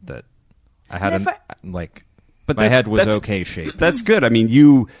 but that I had And if But my that's- head was that's- okay shaped. That's good. I mean,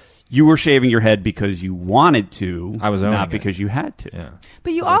 you were shaving your head because you wanted to. I was owning not it. because you had to. Yeah.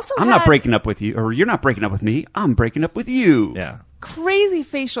 But you also I'm had not breaking up with you, or you're not breaking up with me. I'm breaking up with you. Yeah. crazy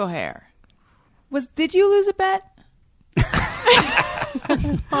facial hair. Did you lose a bet?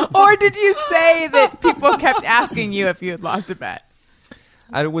 Or did you say that people kept asking you if you had lost a bet?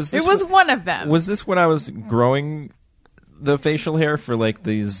 It was one of them. Was this when I was growing the facial hair for like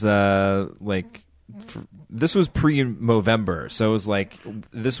these this was pre-Movember, so it was like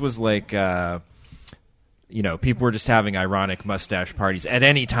people were just having ironic mustache parties at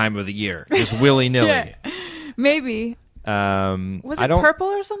any time of the year, just willy-nilly. Yeah. Maybe. Was I it don't purple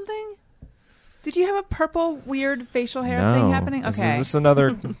or something? Did you have a purple weird facial hair no. thing happening? Is Okay. this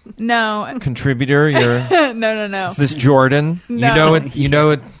another No. contributor? You're No. is this Jordan? No. You know it. You know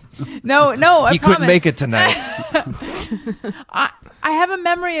it. No, I He couldn't promise. make it tonight. I have a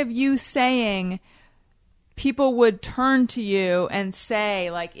memory of you saying people would turn to you and say,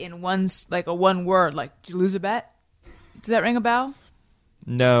 like in one word, like, "Did you lose a bet?" Does that ring a bell?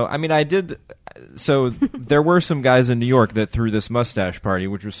 No, I mean I did. So there were some guys in New York that threw this mustache party,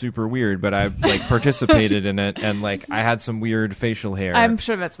 which was super weird. But I like participated in it, and like I had some weird facial hair. I'm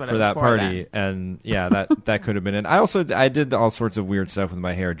sure that's what it for was that for party, then. and yeah, that could have been it. I did all sorts of weird stuff with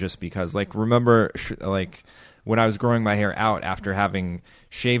my hair just because. Like remember, like when I was growing my hair out after having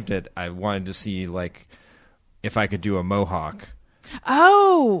shaved it, I wanted to see like if I could do a mohawk.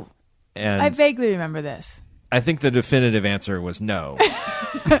 Oh, And I vaguely remember this. I think the definitive answer was no.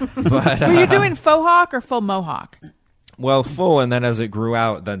 But Were you doing faux hawk or full mohawk? Well, full, and then as it grew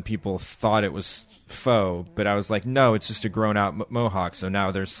out, then people thought it was faux. But I was like, no, it's just a grown-out mohawk. So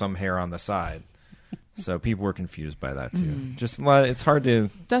now there's some hair on the side. So people were confused by that too. Just it's hard to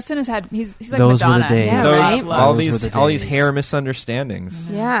Dustin has had he's like Those were the Madonna. days. Yeah, those, right? all Those were these the all these days. hair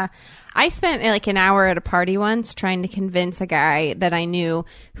misunderstandings. Yeah. I spent like an hour at a party once trying to convince a guy that I knew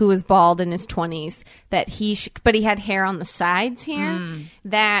who was bald in his 20s that but he had hair on the sides here,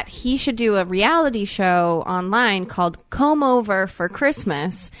 that he should do a reality show online called Comb Over for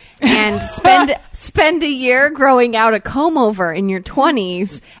Christmas and spend a year growing out a comb over in your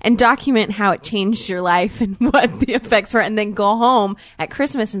 20s and document how it changed your life and what the effects were, and then go home at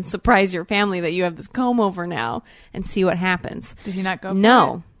Christmas and surprise your family that you have this comb over now and see what happens. Did he not go for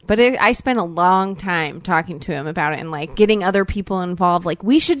No. But I spent a long time talking to him about it and like getting other people involved. Like,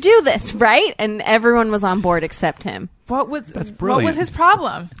 we should do this, right? And everyone was on board except him. What was brilliant. What was his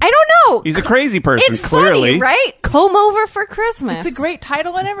problem? I don't know. He's a crazy person, It's clearly. funny, right? Comb Over for Christmas. It's a great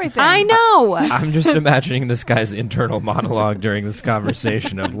title and everything. I know. I'm just imagining this guy's internal monologue during this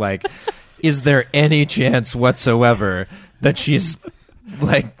conversation of like, is there any chance whatsoever that she's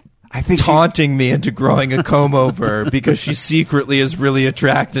like I think taunting me into growing a comb over because she secretly is really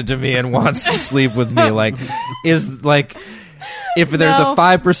attracted to me and wants to sleep with me? Like, is like, if there's No. a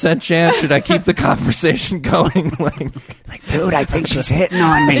 5% chance, should I keep the conversation going? Like, dude, I think she's hitting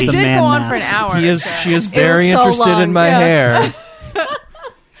on It me. The did man go on math. for an hour. she is very so interested in long, my yeah. hair.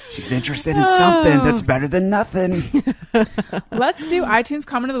 She's interested in something that's better than nothing. Let's do iTunes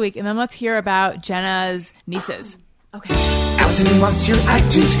comment of the week, and then let's hear about Jenna's nieces. Allison wants your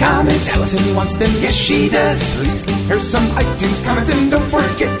iTunes comments. Allison wants them, yes she does. Please leave her some iTunes comments and don't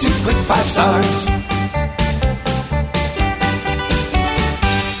forget to click 5 stars.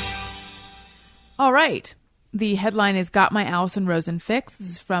 All right. The headline is Got My Allison Rosen Fix. This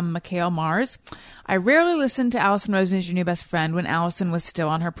is from Mikhail Mars. I rarely listened to Allison Rosen is Your New Best Friend when Allison was still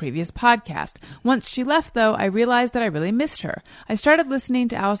on her previous podcast. Once she left, though, I realized that I really missed her. I started listening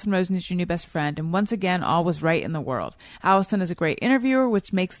to Allison Rosen is Your New Best Friend, and once again, all was right in the world. Allison is a great interviewer,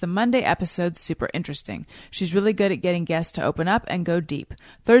 which makes the Monday episodes super interesting. She's really good at getting guests to open up and go deep.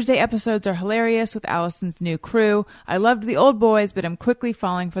 Thursday episodes are hilarious with Allison's new crew. I loved the old boys, but I'm quickly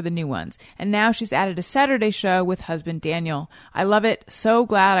falling for the new ones. And now she's added a Saturday show with husband Daniel. I love it. So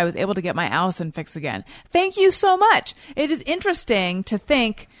glad I was able to get my Allison fix again. Thank you so much. It is interesting to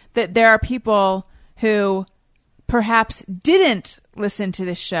think that there are people who perhaps didn't listen to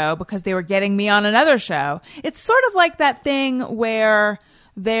this show because they were getting me on another show. It's sort of like that thing where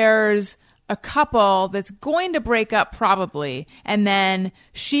there's a couple that's going to break up probably, and then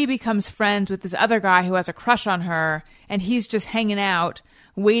she becomes friends with this other guy who has a crush on her, and he's just hanging out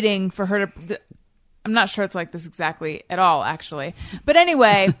waiting for her to... I'm not sure it's like this exactly at all, actually. But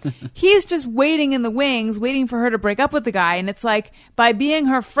anyway, he's just waiting in the wings, waiting for her to break up with the guy. And it's like, by being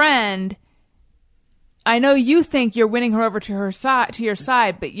her friend, I know you think you're winning her over to your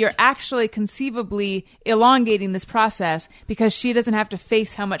side, but you're actually conceivably elongating this process because she doesn't have to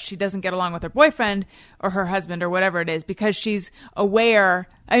face how much she doesn't get along with her boyfriend or her husband or whatever it is, because she's aware.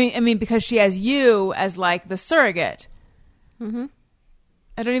 I mean, because she has you as like the surrogate. Mm-hmm.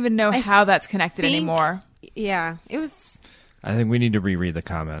 I don't even know how that's connected anymore. Yeah, it was... I think we need to reread the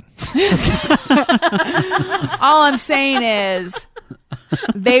comment. All I'm saying is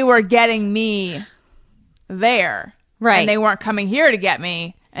they were getting me there. Right. And they weren't coming here to get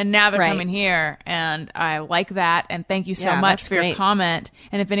me. And now they're Right. coming here. And I like that. And thank you so Yeah, much that's for your great. comment.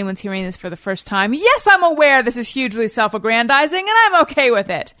 And if anyone's hearing this for the first time, yes, I'm aware this is hugely self-aggrandizing, and I'm okay with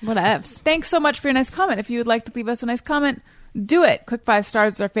it. Whatevs. Thanks so much for your nice comment. If you would like to leave us a nice comment, do it. Click 5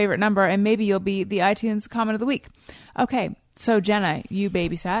 stars is our favorite number, and maybe you'll be the iTunes comment of the week. Okay, so Jenna, you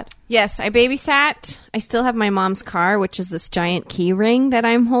babysat. Yes, I babysat. I still have my mom's car, which is this giant key ring that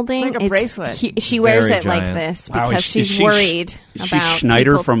I'm holding. It's like a bracelet. She wears Very it like giant. this Wow, because is she's she worried Is she about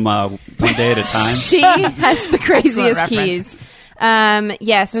Schneider people- from One Day at a Time? She has the craziest reference. keys.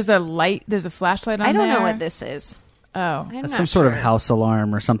 Yes. There's a light. There's a flashlight on I don't there. know what this is. Oh, I'm That's not some sort of sure. house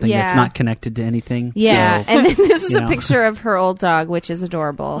alarm or something that's Yeah. not connected to anything. Yeah, So, and then this is you a know. picture of her old dog, which is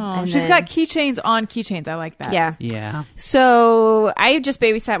adorable. Oh, And she's then- got keychains on keychains. I like that. yeah. yeah. So I just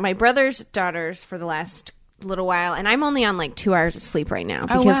babysat my brother's daughters for the last little while, and I'm only on like 2 hours of sleep right now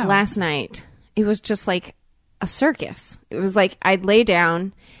Oh, because wow. last night it was just like a circus. It was like I'd lay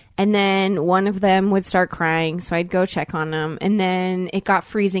down, and then one of them would start crying, so I'd go check on them, and then it got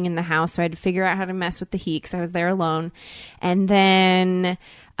freezing in the house, so I had to figure out how to mess with the heat because I was there alone, and then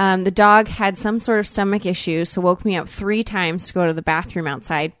The dog had some sort of stomach issue, so woke me up 3 times to go to the bathroom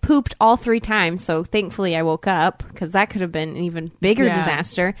outside. Pooped all 3 times, so thankfully I woke up, because that could have been an even bigger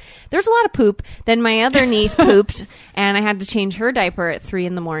disaster. There's a lot of poop. Then my other niece pooped, and I had to change her diaper at 3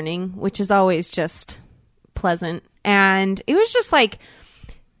 in the morning, which is always just pleasant. And it was just like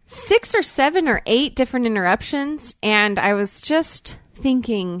 6 or 7 or 8 different interruptions, and I was just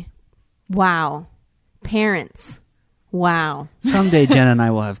thinking, wow, parents. Wow. Someday Jen and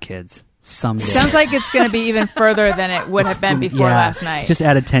I will have kids. Someday. Sounds like it's going to be even further than it would have been before last night. Just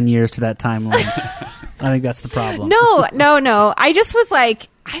added 10 years to that timeline. I think that's the problem. No. I just was like,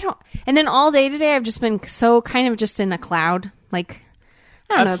 I don't. And then all day today, I've just been so kind of just in a cloud. Like,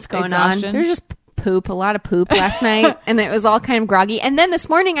 I don't know what's going exhaustion. on. There's just a lot of poop last night, and it was all kind of groggy. And then this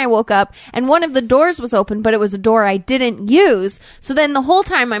morning I woke up, and one of the doors was open, but it was a door I didn't use. So then the whole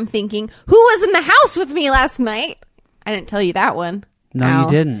time I'm thinking, who was in the house with me last night? I didn't tell you that one. No, Al. you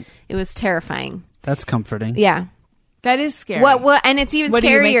didn't. It was terrifying. That's comforting. Yeah. That is scary. What? And it's even What do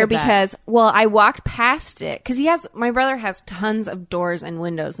you make scarier of that? because, I walked past it because my brother has tons of doors and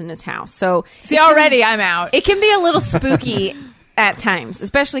windows in his house. So See, already I'm out. it can be a little spooky at times,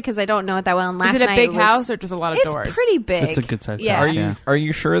 especially because I don't know it that well. And last Is it a night big was- house or just a lot of It's doors? pretty big. It's a good sized Yeah. house. Are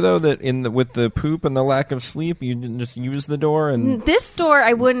you sure though that with the poop and the lack of sleep, you didn't just use the door and This door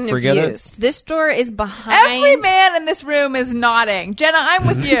I wouldn't Forget have it? used. This door is behind. Every man in this room is nodding. Jenna, I'm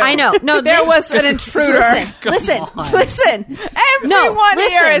with you. I know. No, there this- was an intruder. Listen. Everyone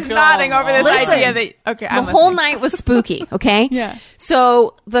here is listen. nodding over this Listen. idea that okay, The I'm whole listening. night was spooky, okay? Yeah.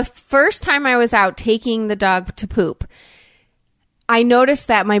 So the first time I was out taking the dog to poop, I noticed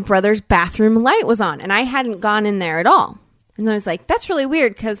that my brother's bathroom light was on, and I hadn't gone in there at all. And I was like, that's really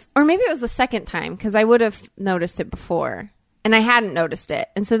weird, or maybe it was the second time, because I would have noticed it before. And I hadn't noticed it.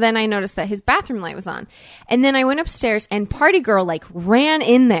 And so then I noticed that his bathroom light was on. And then I went upstairs, and Party Girl, ran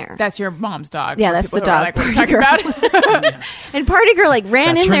in there. That's your mom's dog. Yeah, for that's people the who are dog. Like, what are you talking about? And Party Girl,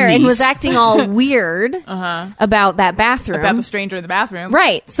 ran That's in her there and niece. was acting all weird about that bathroom. About the stranger in the bathroom.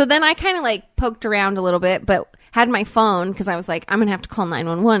 Right. So then I kind of poked around a little bit, but had my phone because I was like, I'm going to have to call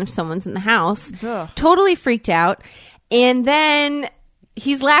 911 if someone's in the house. Ugh. Totally freaked out. And then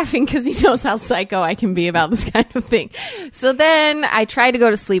he's laughing because he knows how psycho I can be about this kind of thing. So then I tried to go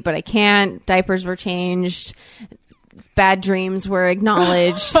to sleep, but I can't. Diapers were changed. Bad dreams were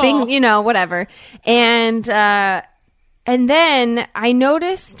acknowledged. Whatever. And then I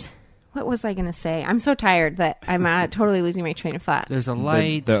noticed... What was I going to say? I'm so tired that I'm totally losing my train of thought. There's a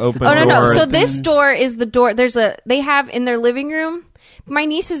light. the open Oh, door. no. So this door is the door. They have in their living room. My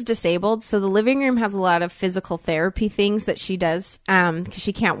niece is disabled, so the living room has a lot of physical therapy things that she does because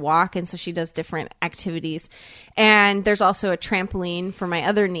she can't walk, and so she does different activities. And there's also a trampoline for my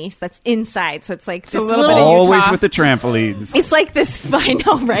other niece that's inside, so it's like this a little little. bit of Always Utah. with the trampolines. It's like this. I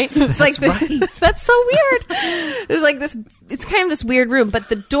know, right? It's like this. That's so weird. There's like this. It's kind of this weird room, but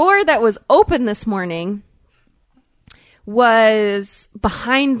the door that was open this morning was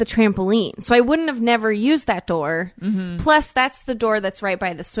behind the trampoline, so I wouldn't have never used that door. Plus, that's the door that's right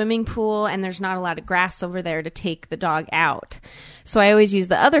by the swimming pool, and there's not a lot of grass over there to take the dog out. So I always use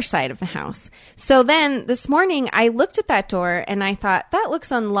the other side of the house. So then this morning, I looked at that door and I thought that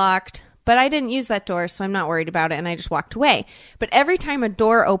looks unlocked. But I didn't use that door, so I'm not worried about it, and I just walked away. But every time a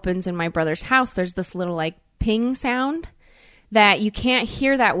door opens in my brother's house, there's this little ping sound that you can't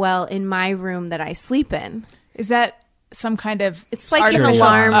hear that well in my room that I sleep in. Is that some kind of... It's like an artificial-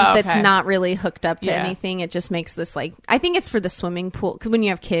 alarm Oh, okay. that's not really hooked up to Yeah. anything. It just makes this I think it's for the swimming pool, because when you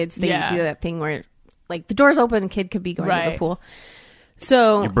have kids, they Yeah. do that thing where the door's open, a kid could be going to the Right. pool.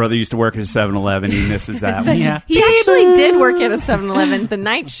 So Your brother used to work at a 7-Eleven. He misses that one. Yeah. he actually did work at a 7-Eleven, the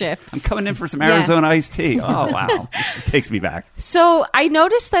night shift. I'm coming in for some Yeah. Arizona iced tea. Oh, wow. It takes me back. So I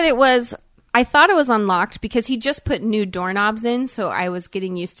noticed that I thought it was unlocked because he just put new doorknobs in. So I was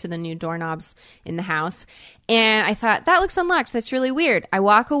getting used to the new doorknobs in the house. And I thought, that looks unlocked. That's really weird. I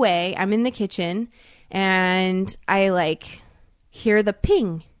walk away. I'm in the kitchen and I hear the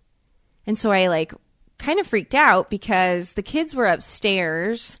ping. And so I kind of freaked out because the kids were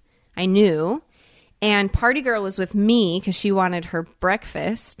upstairs. I knew. And Party Girl was with me because she wanted her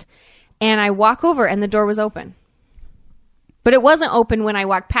breakfast. And I walk over and the door was open. But it wasn't open when I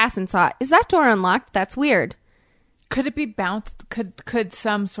walked past and thought, is that door unlocked? That's weird. Could it be bounced? Could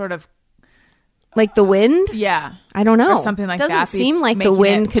some sort of... Like the wind? Yeah. I don't know. Or something like Doesn't that be seem like the making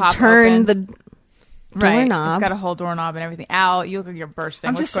wind it could pop turn open. the Right. doorknob. It's got a whole doorknob and everything. Al, you look like you're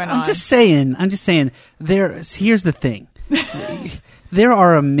bursting. What's going on? I'm just saying. Here's the thing. There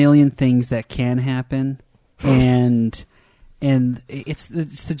are a million things that can happen, and it's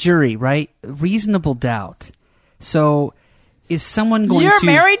the jury, right? Reasonable doubt. So is someone going You're to...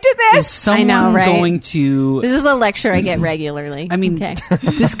 married to this? Is someone I know, right? going to... This is a lecture I get regularly. I mean, okay.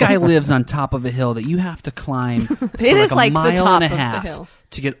 this guy lives on top of a hill that you have to climb for It is a like the mile top and a of the half hill.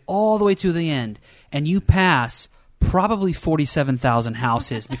 to get all the way to the end. And you pass probably 47,000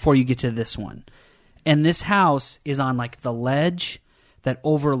 houses before you get to this one. And this house is on like the ledge that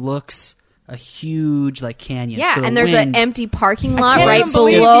overlooks a huge like canyon. Yeah, So the and there's wind- an empty parking lot can't right even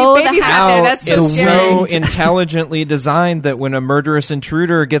believe below you the babysat house. there. That's so it's scary. so intelligently designed that when a murderous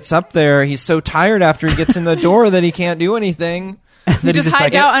intruder gets up there, he's so tired after he gets in the door that he can't do anything. that just he's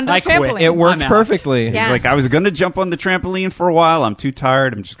hides out under I the trampoline. quit. It works I'm out. perfectly. Yeah. He's like, I was going to jump on the trampoline for a while. I'm too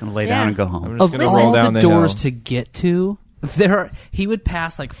tired. I'm just going to lay down Yeah. and go home. I'm just Of gonna Listen, roll all down the the doors hill. to get to, he would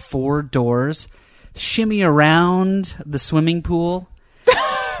pass like 4 doors, shimmy around the swimming pool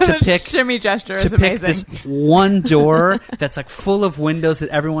to pick Shimmy gesture to is pick amazing. this one door that's like full of windows that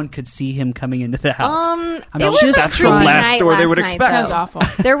everyone could see him coming into the house. It not was just a That's the dreamy last night door they last would night, expect. Sounds though.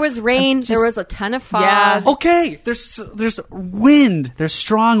 awful. There was rain. There was a ton of fog. Yeah. Okay, there's wind. There's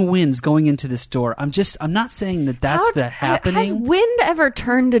strong winds going into this door. I'm not saying that that's How- the Has happening. wind ever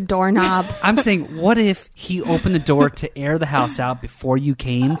turned a doorknob? I'm saying, what if he opened the door to air the house out before you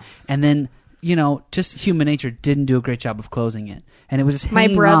came, and then, just human nature didn't do a great job of closing it, and it was just My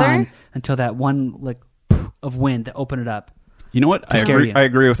hanging brother? on until that one like of wind to open it up. You know what? To scare you. I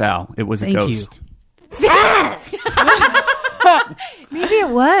agree with Al. It was Thank a you. ghost. Maybe it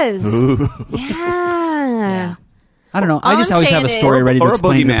was. Yeah. I don't know. All I just I'm always have a saying story is- ready to Or a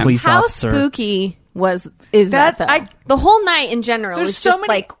explain to the boogeyman. police How officer. spooky is that though? The whole night in general There's was so just many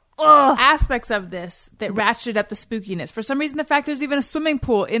like, ugh. aspects of this that ratcheted up the spookiness. For some reason, the fact there's even a swimming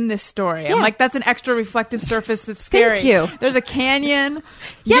pool in this story. I'm Yeah. like, that's an extra reflective surface that's scary. Thank you. There's a canyon.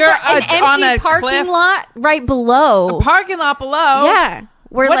 Yeah, You're an on empty a parking cliff, lot right below. a parking lot below. Yeah.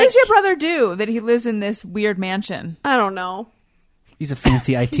 Where What like, does your brother do that he lives in this weird mansion? I don't know. He's a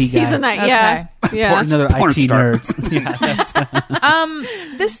fancy IT guy. He's a night. Okay. Yeah. Yeah. Another Porn IT star. nerds.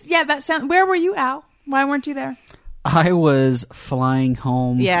 Yeah, That sound. Where were you, Al? Why weren't you there? I was flying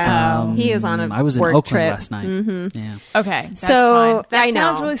home. Yeah. from, He is on a I was in work Oakland trip. last night. Yeah. Okay, that's So, fine. That I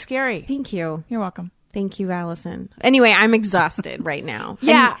sounds know. really scary. Thank you. You're welcome. Thank you, Allison. Anyway, I'm exhausted right now.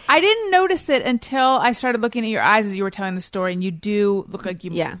 Yeah, I didn't notice it until I started looking at your eyes as you were telling the story, and you do look like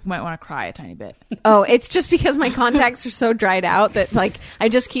you Yeah. might want to cry a tiny bit. Oh, it's just because my contacts are so dried out that like I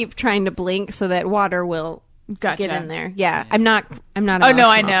just keep trying to blink so that water will Gotcha. get in there. Yeah, I'm not. Oh, no, I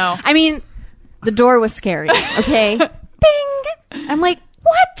emotional. know. I mean, the door was scary. Okay, Bing. I'm like,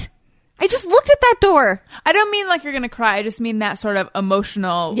 what? I just looked at that door. I don't mean like you're going to cry. I just mean that sort of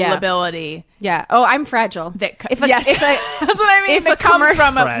emotional Yeah. lability. Yeah. Oh, I'm fragile. That yes. that's what I mean. if That a comes commer-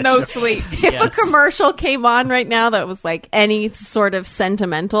 from no Fragile. sleep. if a commercial came on right now that was like any sort of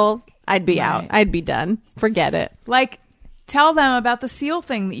sentimental, I'd be out. Right. I'd be done. Forget it. Like, tell them about the seal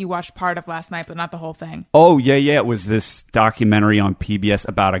thing that you watched part of last night, but not the whole thing. Oh, yeah. It was this documentary on PBS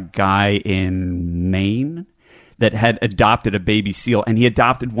about a guy in Maine that had adopted a baby seal, and he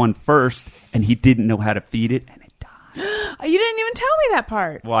adopted one first, and he didn't know how to feed it, and it died. You didn't even tell me that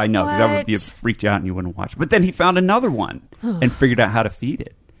part. Well, I know, because that would be What? freaked you out and you wouldn't watch it. But then he found another one and figured out how to feed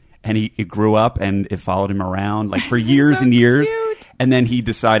it. And it grew up, and it followed him around like for years so and years. cute. And then he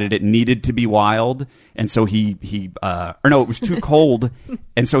decided it needed to be wild, and so it was too cold,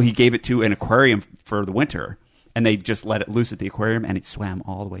 and so he gave it to an aquarium for the winter, and they just let it loose at the aquarium, and it swam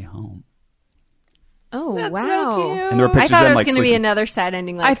all the way home. Oh, That's wow. so cute. And there were I pictures thought of it him, was like, going to be sleeping. another sad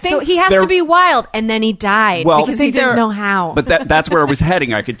ending. Like, I think so he has there- to be wild, and then he died Well- because I he think didn't there- know how. But that's where it was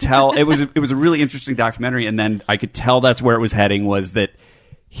heading. I could tell it was a really interesting documentary, and then I could tell that's where it was heading, was that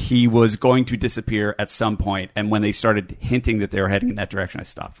he was going to disappear at some point. And when they started hinting that they were heading in that direction, I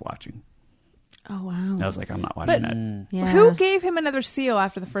stopped watching. Oh, wow. I was like, I'm not watching that. Yeah. Who gave him another seal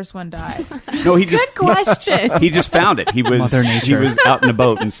after the first one died? No, he just Good question. he just found it. He was Mother Nature. He was out in a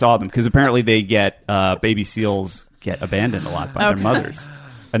boat and saw them, because apparently they get baby seals get abandoned a lot by Okay. their mothers,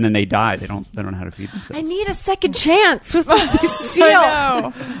 and then they die. They don't know how to feed themselves. I need a second chance with this seal. I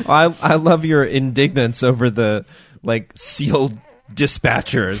know. I love your indignance over the seal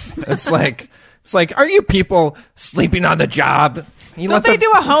dispatchers. It's like, are you people sleeping on the job? You Don't they do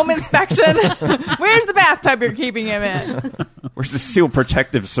a home inspection? Where's the bathtub you're keeping him in? Where's the seal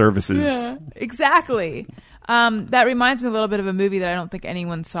protective services? Yeah, exactly. That reminds me a little bit of a movie that I don't think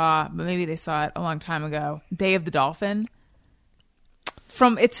anyone saw, but maybe they saw it a long time ago. Day of the Dolphin.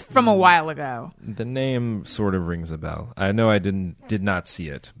 It's from a while ago, The name sort of rings a bell. I know I did not see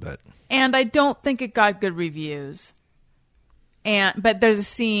it, but and I don't think it got good reviews. But there's a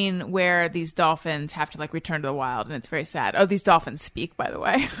scene where these dolphins have to like return to the wild, and it's very sad. Oh, these dolphins speak, by the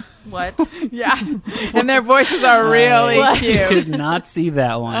way. What? Yeah, and their voices are really I cute. did not see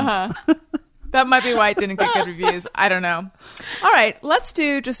that one. That might be why it didn't get good reviews. I don't know. All right, let's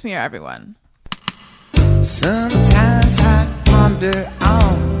do Just Me or Everyone. Sometimes I ponder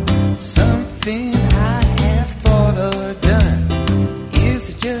on something I have thought or done. Is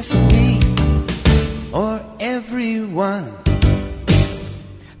it just me or everyone?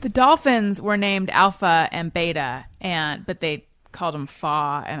 The dolphins were named Alpha and Beta, but they called them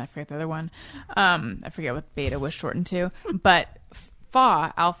Fa, and I forget the other one. I forget what Beta was shortened to, but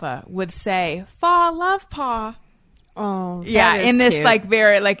Fa, Alpha, would say, "Fa, love Pa." Oh, Yeah, that is in this cute. like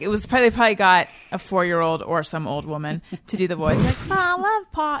very like it was probably they probably got a 4-year-old or some old woman to do the voice like "Pa,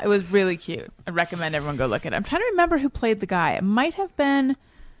 love Pa." It was really cute. I recommend everyone go look at it. I'm trying to remember who played the guy. It might have been.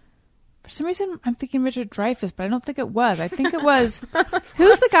 For some reason, I'm thinking Richard Dreyfuss, but I don't think it was. I think it was.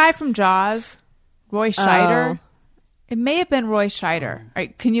 Who's the guy from Jaws? Roy Scheider. Oh. It may have been Roy Scheider. All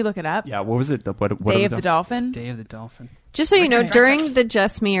right, can you look it up? Yeah, what was it? What Day was of the it? Dolphin. Day of the Dolphin. Just so you know, Richard during Dreyfuss. the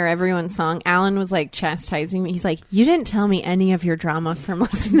Just Me or Everyone song, Alan was like chastising me. He's like, "You didn't tell me any of your drama from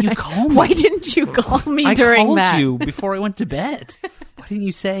last night. call me. Why didn't you call me I during called that?" you before I went to bed. Why didn't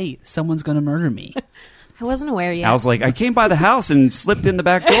you say someone's going to murder me? I wasn't aware yet. I was like, I came by the house and slipped in the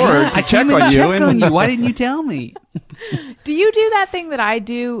back door to I check came on and you. checked on And you. Why didn't you tell me? Do you do that thing that I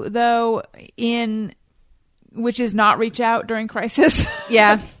do though? Which is not reach out during crisis.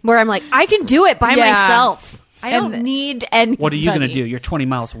 Yeah, where I'm like, I can do it by Yeah. myself. I don't And- need any. What are you going to do? You're 20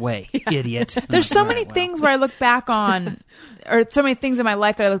 miles away, idiot. There's so many Right, well. things where I look back on, or so many things in my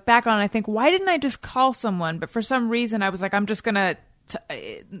life that I look back on and I think, why didn't I just call someone? But for some reason, I was like, I'm just going to,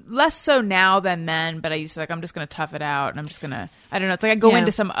 less so now than then, but I used to like, I'm just going to tough it out and I'm just going to, I don't know. It's like I go Yeah.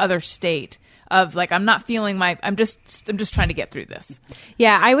 into some other state of like, I'm not feeling I'm just trying to get through this.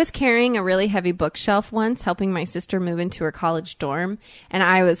 Yeah, I was carrying a really heavy bookshelf once, helping my sister move into her college dorm, and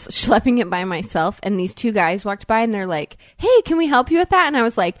I was schlepping it by myself, and these two guys walked by, and they're like, "Hey, can we help you with that?" And I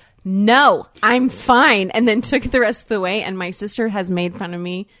was like, "No, I'm fine," and then took it the rest of the way, and my sister has made fun of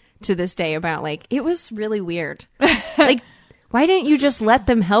me to this day about, like, it was really weird. Like, why didn't you just let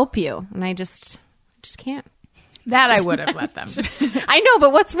them help you? And I just can't. That I would have let them. I know,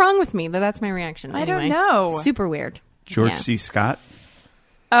 but what's wrong with me? That's my reaction. I don't anyway. know. Super weird. George Yeah. C. Scott.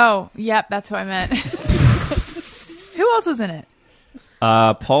 Oh, yep. That's who I meant. Who else was in it?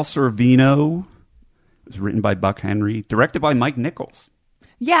 Paul Sorvino. It was written by Buck Henry. Directed by Mike Nichols.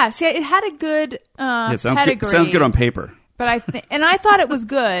 Yeah. See, it had a good Yeah, it sounds good. pedigree. It sounds good on paper. But I thought it was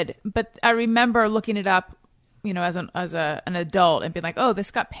good, but I remember looking it up, as an adult and being like, oh,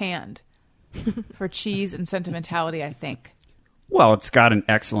 this got panned for cheese and sentimentality, I think. Well, it's got an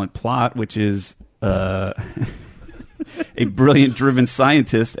excellent plot, which is a brilliant, driven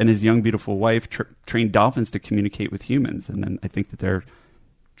scientist and his young, beautiful wife train dolphins to communicate with humans, and then I think that they're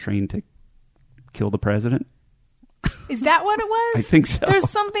trained to kill the president. Is that what it was? I think so. There's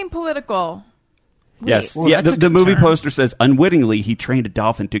something political. Yes. well, yeah. that's a The movie concern. poster says, unwittingly, he trained a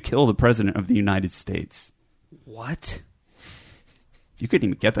dolphin to kill the president of the United States. What? You couldn't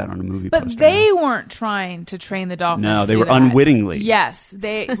even get that on a movie But poster. they weren't trying to train the dolphins. No, to they do were that. unwittingly. Yes,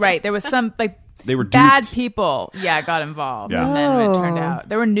 right. There was some like They were bad duped. people. Yeah, got involved, Yeah. and then it Whoa. turned out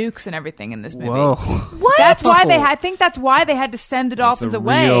there were nukes and everything in this movie. Whoa. What? That's why they cool. had. I think that's why they had to send the dolphins It's a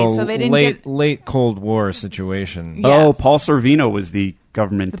away, real so they didn't late, get late Cold War situation. Yeah. Oh, Paul Sorvino was the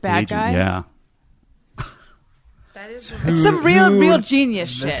government The bad agent. guy? Yeah. it's some real genius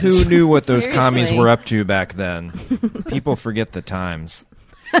shit. Who knew what those Seriously. commies were up to back then? People forget the times.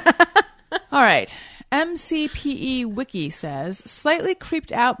 All right. MCPE Wiki says, slightly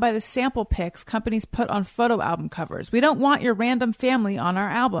creeped out by the sample pics companies put on photo album covers. We don't want your random family on our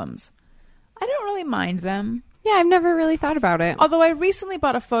albums. I don't really mind them. Yeah, I've never really thought about it. Although I recently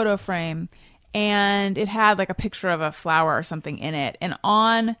bought a photo frame and it had like a picture of a flower or something in it. And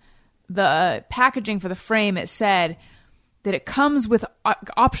on the packaging for the frame, it said that it comes with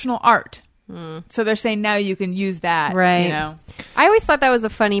optional art. So they're saying now you can use that. Right. You know? I always thought that was a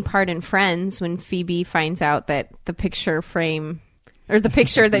funny part in Friends when Phoebe finds out that the picture frame or the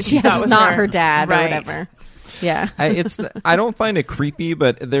picture that she That has was is not her. her dad Right. or whatever. Yeah. I don't find it creepy,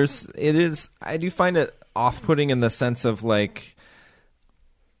 but I do find it off-putting in the sense of like,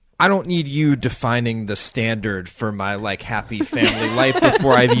 I don't need you defining the standard for my like happy family life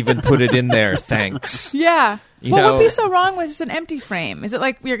before I've even put it in there. Thanks. Yeah. You What know- would be so wrong with just an empty frame? Is it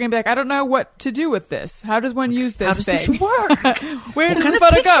like you're going to be like, I don't know what to do with this. How does one use this How does this thing? work? Where does kind the of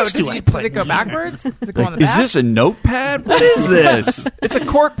photo go? pictures do I put Does it go in here? backwards? Does it go on the Is back? this a notepad? What is this? It's a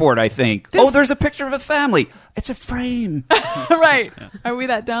corkboard, I think. Oh, there's a picture of a family. It's a frame. Right. Are we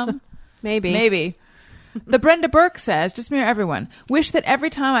that dumb? Maybe. Maybe. The Brenda Burke says, just mirror everyone. Wish that every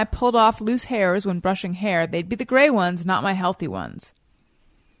time I pulled off loose hairs when brushing hair, they'd be the gray ones, not my healthy ones.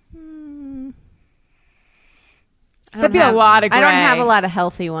 That'd be a lot of I don't gray. have a lot of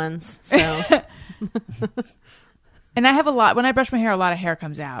healthy ones, so And I have a lot. When I brush my hair, a lot of hair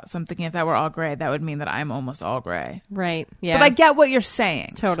comes out. So I'm thinking if that were all gray, that would mean that I'm almost all gray. right. Yeah. But I get what you're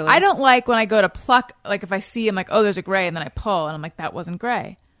saying. Totally. I don't like when I go to pluck, like if I see, I'm like, oh, there's a gray, and then I pull, and I'm like, that wasn't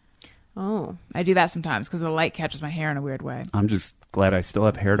gray. Oh. I do that sometimes because the light catches my hair in a weird way. I'm just glad I still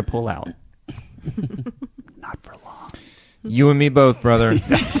have hair to pull out. Not for long. You and me both, brother.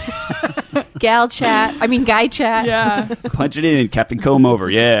 Gal chat. I mean, guy chat. Yeah. Punch it in, Captain Comb Over.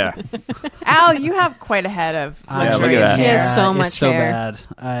 Yeah. Al, you have quite a head of Yeah, look at luxurious that. He hair. has so much it's so hair.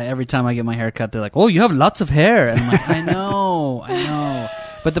 bad. Every time I get my hair cut, they're like, "Oh, you have lots of hair," and I'm like, "I know."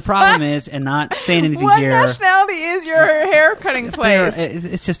 But the problem is, and not saying anything What here. nationality is your hair cutting place?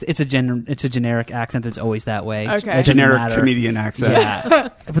 It's just it's a generic accent that's always that way. Okay. It doesn't Generic matter. comedian accent. Yeah.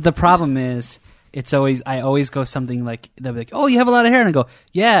 But the problem is, I always go something like, they'll be like, "Oh, you have a lot of hair," and I go,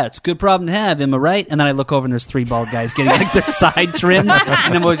 "Yeah, it's a good problem to have, am I right?" And then I look over and there's 3 bald guys getting like their side trimmed, and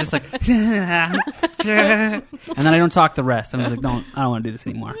I'm always just like, and then I don't talk the rest. I'm just like, I don't want to do this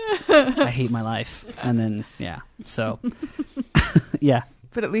anymore. I hate my life. And then so yeah.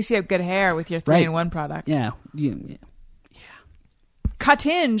 But at least you have good hair with your Right. 3-in-1 product. Yeah.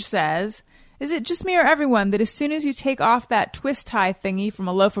 Cuttinge says, is it just me or everyone that as soon as you take off that twist tie thingy from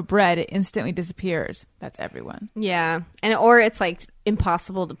a loaf of bread, it instantly disappears? That's everyone. Yeah. Or it's like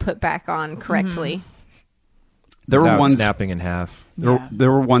impossible to put back on correctly. There were Without ones snapping in half.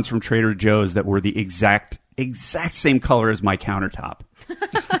 There were ones from Trader Joe's that were the exact same color as my countertop,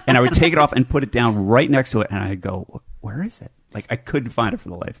 and I would take it off and put it down right next to it, and I'd go, "Where is it?" Like I couldn't find it for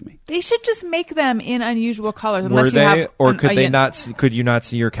the life of me. They should just make them in unusual colors. Were Unless you they, have or an- could a they yin- not? Could you not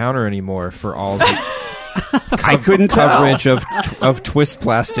see your counter anymore for all the I couldn't tell. coverage of twist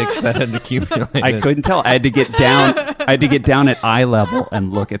plastics that had accumulated? I couldn't tell. I had to get down. I had to get down at eye level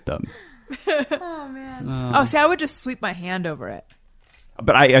and look at them. Oh, see, I would just sweep my hand over it.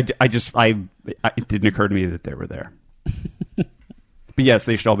 But it didn't occur to me that they were there. But yes,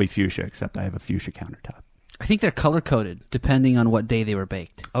 they should all be fuchsia, except I have a fuchsia countertop. I think they're color coded depending on what day they were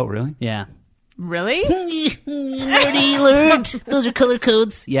baked. Oh, really? Yeah. Really? Nerdy alert. Those are color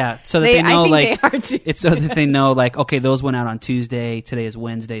codes. Yeah, so that I they know, think like, they are too. it's so that they know, like, okay, those went out on Tuesday. Today is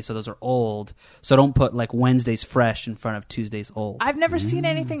Wednesday, so those are old. So don't put like Wednesday's fresh in front of Tuesday's old. I've never seen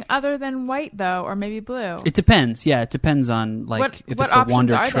anything other than white, though, or maybe blue. It depends. Yeah, it depends on like What- if what it's the options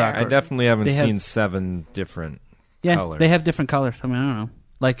Wonder are truck. there? I definitely haven't They have- seen 7 different Yeah, colors. they have different colors. I mean, I don't know.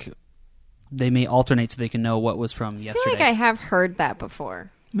 Like they may alternate so they can know what was from I feel yesterday. like I have heard that before.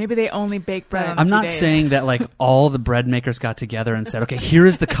 Maybe they only bake bread on a I'm few not days. saying that like all the bread makers got together and said, okay, here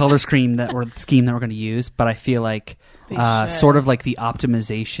is the color scheme that we're going to use. But I feel like They should. sort of like the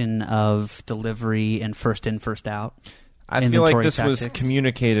optimization of delivery and first in, first out. I feel like inventory this was tactics.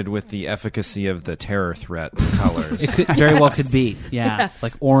 communicated with the efficacy of the terror threat colors. It could, very well could be, yeah,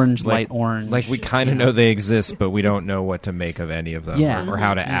 like orange, Like- light orange. Like we kind of know they exist, but we don't know what to make of any of them, Yeah. or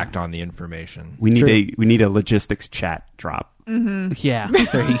how to act on the information. We need a logistics chat drop. Yeah,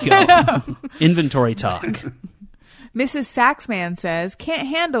 there you go. Inventory talk. Mrs. Saxman says, can't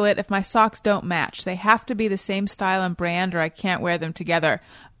handle it if my socks don't match. They have to be the same style and brand or I can't wear them together.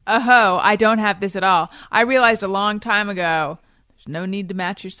 Oh, I don't have this at all. I realized a long time ago, there's no need to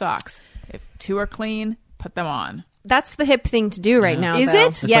match your socks. If 2 are clean, put them on. That's the hip thing to do right now. Is though. it?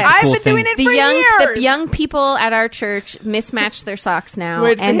 It's Yes. like a I've cool been doing thing. it for years. The young people at our church mismatch their socks now,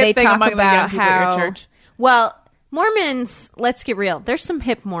 Wait, the and hip they thing talk among the about young people at your how. church? Well, Mormons. Let's get real. There's some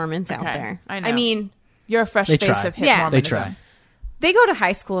hip Mormons out Okay, there. I know. mean, You're a fresh They face try. of hip Yeah. Mormonism. They try. they go to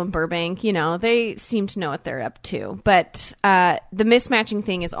high school in Burbank. You know, they seem to know what they're up to. But the mismatching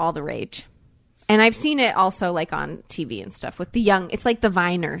thing is all the rage. And I've seen it also like on TV and stuff with the young. It's like the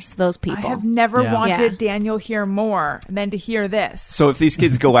Viners, those people. I have never Yeah. wanted Yeah. Daniel hear more than to hear this. So if these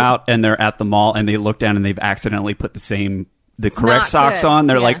kids go out and they're at the mall and they look down and they've accidentally put the correct not socks good. on,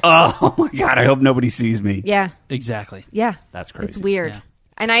 they're Yeah. like, oh my God, I hope nobody sees me. Yeah, Exactly. yeah. That's crazy. It's weird. Yeah.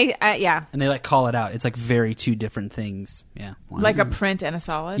 And I yeah. And they like call it out. It's like very two different things. Yeah. Wow. Like a print and a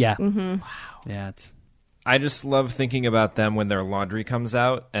solid. Yeah. Mm-hmm. Wow. Yeah. It's I just love thinking about them when their laundry comes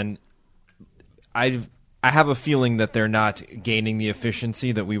out, and I have a feeling that they're not gaining the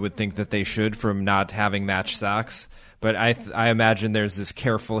efficiency that we would think that they should from not having matched socks. But I imagine there's this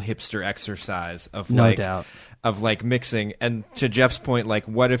careful hipster exercise of No doubt. of like mixing. And to Jeff's point, like,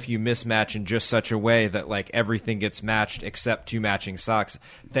 what if you mismatch in just such a way that like everything gets matched except 2 matching socks?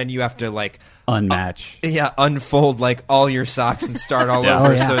 Then you have to like Unmatch. unfold like all your socks and start all Yeah.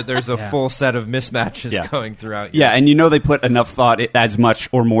 over. Oh, yeah. So there's a Yeah. full set of mismatches Yeah. going throughout. Yeah, and they put enough thought, as much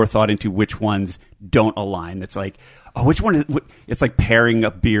or more thought into which ones don't align. It's like, oh, which one is? It's like pairing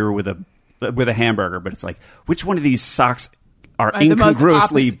a beer with a hamburger, but it's like, which one of these socks are The most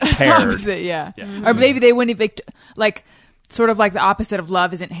incongruously paired? opposite, yeah. Or maybe they wouldn't even like sort of like the opposite of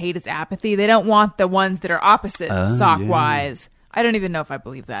love isn't hate, it's apathy. They don't want the ones that are opposite sock wise. I don't even know if I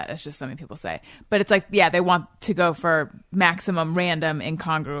believe that. It's just something people say. But it's like, yeah, they want to go for maximum random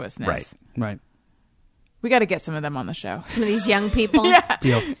incongruousness. Right. We got to get some of them on the show. Some of these young people. Yeah.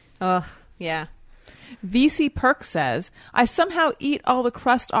 Deal. Oh, yeah. VC Perk says, I somehow eat all the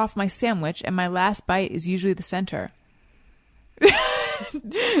crust off my sandwich and my last bite is usually the center.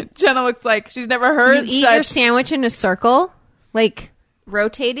 Jenna looks like she's never heard You eat such... your sandwich in a circle, like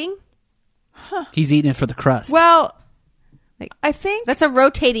rotating. He's eating it for the crust. Well, Like, I think... that's a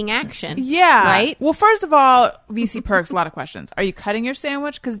rotating action. Yeah. Right? Well, first of all, VC Perks, a lot of questions. Are you cutting your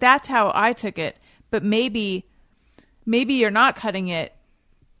sandwich? Because that's how I took it. But maybe you're not cutting it.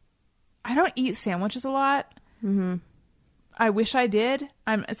 I don't eat sandwiches a lot. Mm-hmm. I wish I did.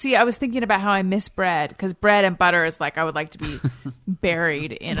 I was thinking about how I miss bread, because bread and butter is like I would like to be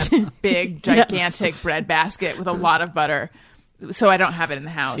buried in a big, gigantic bread basket with a lot of butter. So I don't have it in the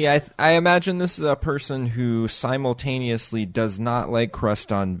house. See, I imagine this is a person who simultaneously does not like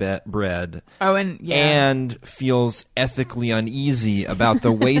crust on bread. Oh, and yeah. And feels ethically uneasy about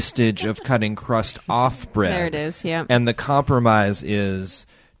the wastage of cutting crust off bread. There it is, yeah. And the compromise is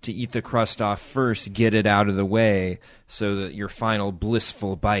to eat the crust off first, get it out of the way, so that your final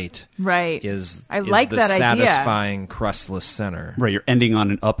blissful bite Right. is I like the that idea. satisfying crustless center. Right, you're ending on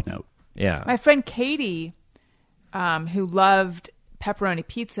an up note. Yeah. My friend Katie, who loved pepperoni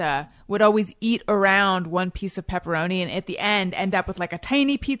pizza, would always eat around one piece of pepperoni and at the end end up with like a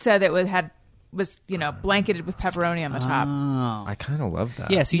tiny pizza that was blanketed with pepperoni on the top. Oh. I kind of love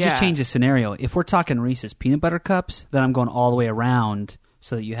that. Yeah, so you Yeah. just change the scenario. If we're talking Reese's peanut butter cups, then I'm going all the way around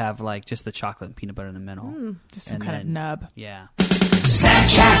so that you have like just the chocolate and peanut butter in the middle. Just some And kind of then- nub. Yeah. Snack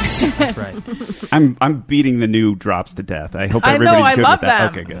Chat. That's right. I'm beating the new drops to death. I hope I know, everybody's I good love with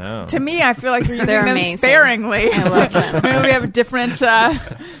that. them. Okay, good. No. To me, I feel like you're using They're them amazing. sparingly. I love them. Maybe we have a different, Honestly,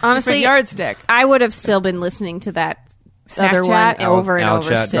 different yardstick. I would have still been listening to that Snack other Chat? one over and Owl over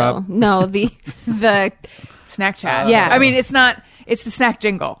Chat still. drop? No, the Snack Chat. Yeah. I mean, it's not. It's the snack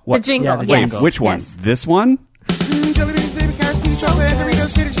jingle. the jingle. Yeah, the yes. jingle. Which one? Yes. This one? Jelly beans, baby carrots, peanut chocolate, and Doritos,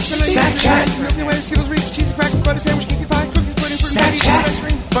 Skittles, chips, and Snack Chat. Milky Way, Skittles, Reese's, cheese, crackers, butter sandwich, cookie pie, cookies, pudding, fruit, Snack patty, Chat. ice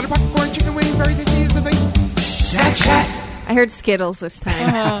cream, butter popcorn, chicken wings, very tasty is the thing. Snack Chat. I heard Skittles this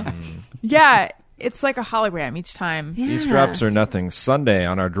time. Yeah, it's like a hologram each time. These drops are nothing. Sunday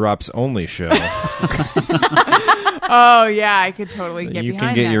on our Drops Only show, Oh yeah, I could totally get you behind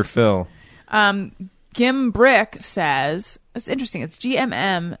can get that. your fill. Gim Brick says, it's interesting. It's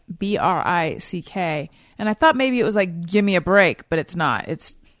GMMBRICK. And I thought maybe it was like, give me a break, but it's not.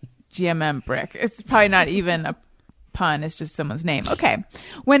 It's GMM Brick. It's probably not even a pun. It's just someone's name. Okay.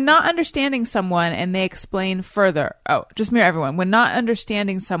 When not understanding someone and they explain further. Oh, just mirror everyone. When not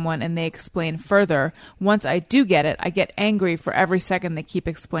understanding someone and they explain further, once I do get it, I get angry for every second they keep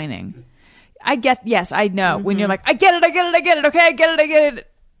explaining. Yes, I know. When you're like, I get it, okay, I get it.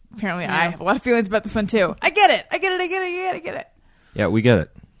 Apparently, I have a lot of feelings about this one too. I get it. Yeah, we get it.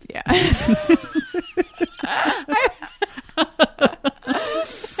 Yeah.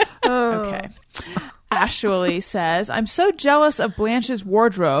 Okay. Ashwali says, I'm so jealous of Blanche's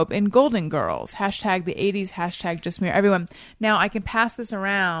wardrobe in Golden Girls. Hashtag the 80s, hashtag just mirror everyone. Now, I can pass this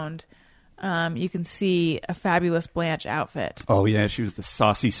around. You can see a fabulous Blanche outfit. Oh, yeah, she was the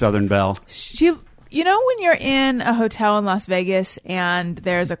saucy Southern Belle. She, you know, when you're in a hotel in Las Vegas and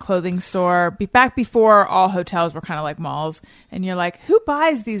there's a clothing store, back before all hotels were kind of like malls, and you're like, who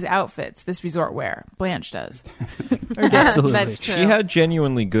buys these outfits, this resort wear? Blanche does. Absolutely. That's true. She had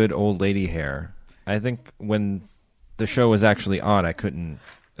genuinely good old lady hair. I think when the show was actually on, I couldn't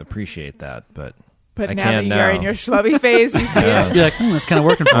appreciate that, but But I now can that you're now. in your schlubby phase, you see it. You're like, that's kind of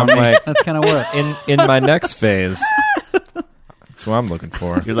working for I'm me. like- That's kind of work. in my next phase, that's what I'm looking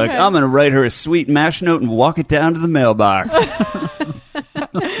for. You're like, I'm going to write her a sweet mash note and walk it down to the mailbox.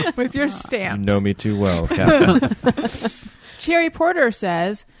 With your You stamps. know me too well, Captain. Cherry Porter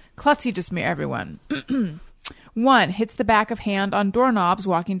says, Klutzy just me, everyone. 1. Hits the back of hand on doorknobs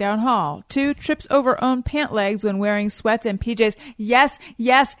walking down hall. 2. Trips over own pant legs when wearing sweats and PJs. Yes,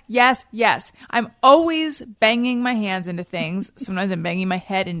 yes, yes, yes. I'm always banging my hands into things. Sometimes I'm banging my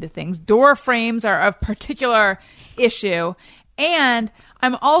head into things. Door frames are of particular issue. And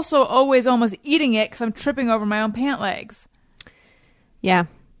I'm also always almost eating it because I'm tripping over my own pant legs. Yeah.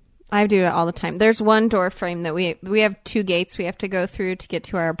 I do it all the time. There's one door frame that we have 2 gates we have to go through to get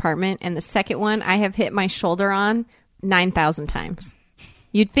to our apartment, and the second one I have hit my shoulder on 9,000 times.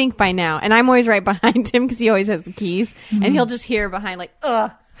 You'd think by now, and I'm always right behind him because he always has the keys, and he'll just hear behind like,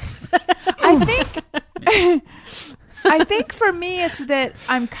 ugh. I think for me it's that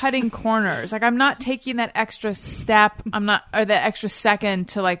I'm cutting corners. Like I'm not taking that extra step. Or that extra second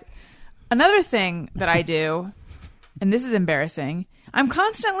to like. Another thing that I do, and this is embarrassing. I'm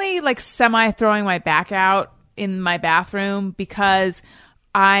constantly like semi throwing my back out in my bathroom because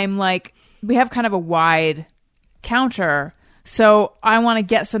I'm like, we have kind of a wide counter. So I want to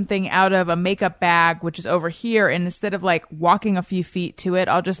get something out of a makeup bag, which is over here. And instead of like walking a few feet to it,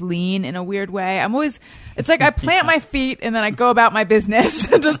 I'll just lean in a weird way. It's like I plant my feet and then I go about my business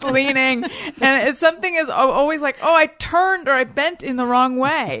just leaning. And it's something is always like, oh, I turned or I bent in the wrong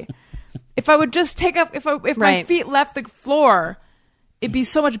way. If I would just take up, if my feet left the floor, it'd be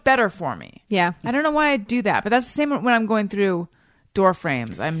so much better for me. Yeah. I don't know why I do that, but that's the same when I'm going through door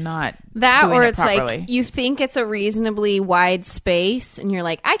frames. I'm not that, doing or it it's properly. like you think it's a reasonably wide space and you're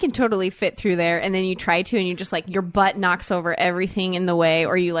like, I can totally fit through there, and then you try to and you just like your butt knocks over everything in the way,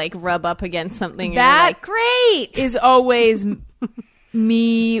 or you like rub up against something That and you're like, great is always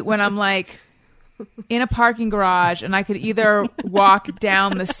me when I'm like in a parking garage and I could either walk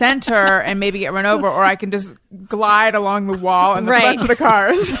down the center and maybe get run over, or I can just glide along the wall in the front of the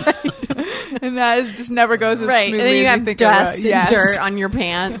cars. And that is just never goes as smoothly and then you as have you think dust it will. and dirt on your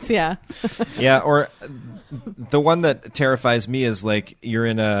pants. Yeah. Yeah, or the one that terrifies me is like you're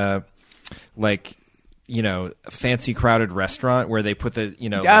in a like fancy crowded restaurant where they put the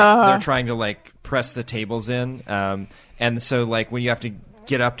they're trying to like press the tables in, and so like when you have to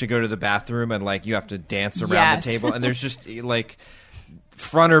get up to go to the bathroom and like you have to dance around the table, and there's just like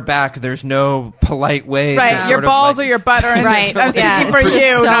front or back, there's no polite way to your sort balls of, or your butt are in Right. I'm Yeah. thinking for It's just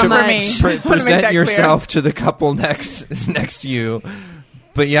you, so not much. for me. present yourself to the couple next to you,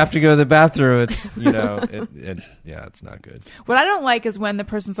 but you have to go to the bathroom. It's it's not good. What I don't like is when the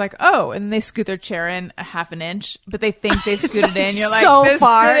person's like, oh, and they scoot their chair in a half an inch, but they think they've scooted in. You're like, So this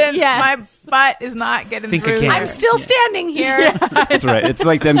far, didn't- yes. my butt is not getting Think through. again. there. I'm still standing here. That's right. It's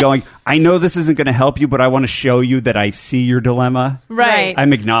like them going, I know this isn't going to help you, but I want to show you that I see your dilemma. Right.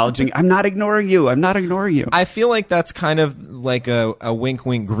 I'm acknowledging. I'm not ignoring you. I'm not ignoring you. I feel like that's kind of like a wink,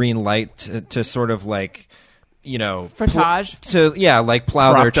 wink, green light to sort of like, Frottage. like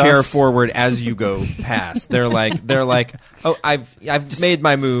plow Crop their chair dust. forward as you go past. They're like, oh, I've made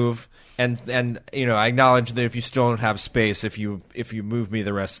my move, and I acknowledge that if you still don't have space, if you move me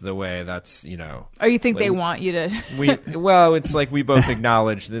the rest of the way, that's Or you think they want you to? it's like we both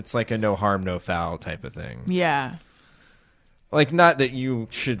acknowledge that it's like a no harm, no foul type of thing. Yeah. Like, not that you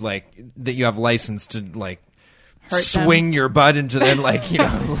should that you have license to like Hurt them. swing your butt into them, like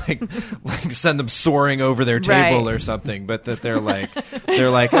like send them soaring over their table Right. or something, but that they're like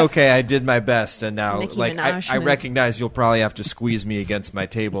okay, I did my best, and now Nicki like Minaj I move. recognize you'll probably have to squeeze me against my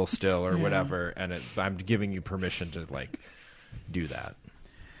table still or whatever, and I'm giving you permission to like do that.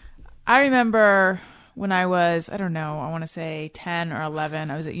 I remember when I was, I don't know, I want to say 10 or 11,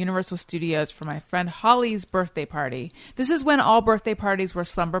 I was at Universal Studios for my friend Holly's birthday party. This is when all birthday parties were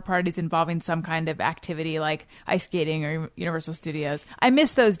slumber parties involving some kind of activity like ice skating or Universal Studios. I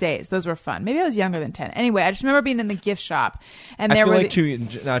miss those days. Those were fun. Maybe I was younger than 10. Anyway, I just remember being in the gift shop. And there I feel were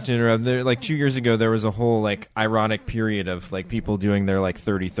like not to interrupt, like 2 years ago there was a whole like ironic period of like people doing their like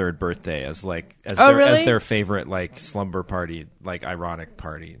 33rd birthday as really? their favorite like slumber party, like ironic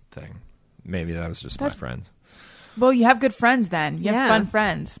party thing. Maybe that was just my friends. Well, you have good friends then. You have Yeah. fun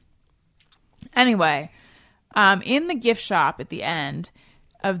friends. Anyway, in the gift shop at the end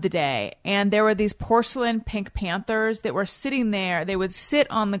of the day, and there were these porcelain Pink Panthers that were sitting there. They would sit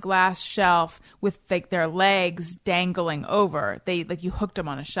on the glass shelf with like their legs dangling over. They like you hooked them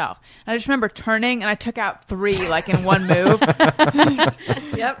on a shelf. And I just remember turning and I took out 3 like in one move.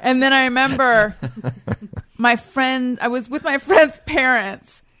 Yep. And then I remember I was with my friend's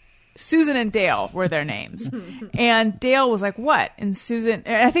parents. Susan and Dale were their names. And Dale was like, what? And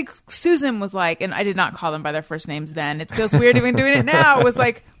I think Susan was like, and I did not call them by their first names then. It feels weird even doing it now. It was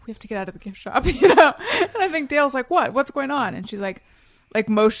like, we have to get out of the gift shop, And I think Dale's like, what? What's going on? And she's like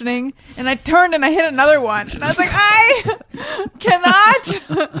motioning. And I turned and I hit another one. And I was like, cannot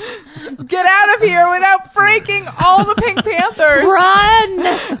get out of here without breaking all the Pink Panthers. Run!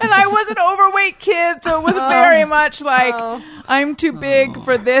 And I was an overweight kid, so it was very much like, I'm too big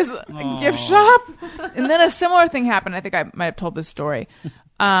for this gift shop. And then a similar thing happened. I think I might have told this story.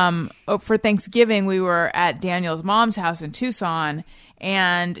 For Thanksgiving, we were at Daniel's mom's house in Tucson,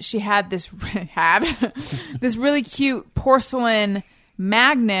 and she had this really cute porcelain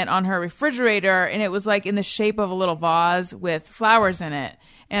magnet on her refrigerator, and it was like in the shape of a little vase with flowers in it.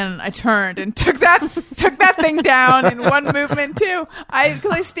 And I turned and took that thing down in one movement too.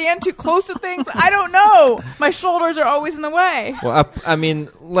 Because I stand too close to things. I don't know. My shoulders are always in the way. Well, I mean,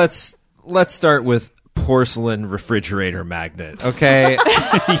 let's start with porcelain refrigerator magnet, okay?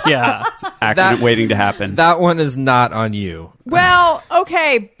 Yeah. Accident waiting to happen. That one is not on you. Well,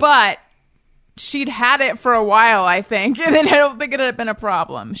 okay, but she'd had it for a while, I think, and then I don't think it had been a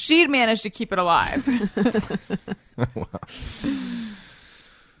problem. She'd managed to keep it alive.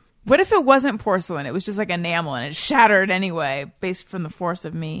 What if it wasn't porcelain? It was just like enamel, and it shattered anyway, based from the force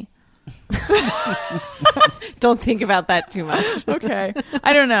of me. Don't think about that too much. Okay.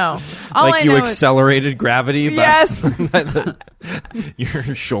 I don't know. All Like I you know accelerated gravity by, Yes. by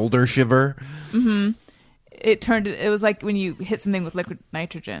your shoulder shiver. it was like when you hit something with liquid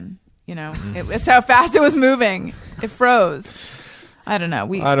nitrogen. You know, it's how fast it was moving. It froze. I don't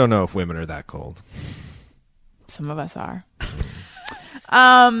know. I don't know if women are that cold. Some of us are.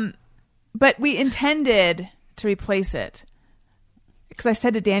 But we intended to replace it. Because I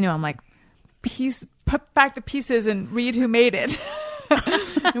said to Daniel, I'm like, put back the pieces and read who made it.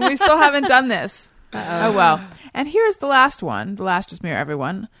 And we still haven't done this. Oh, well. And here's the last one. The last Just Mirror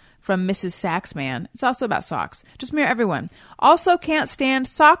Everyone from Mrs. Saxman. It's also about socks. Just Mirror Everyone. Also can't stand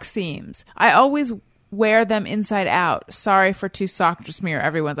sock seams. I always wear them inside out. Sorry for two sock Just Mirror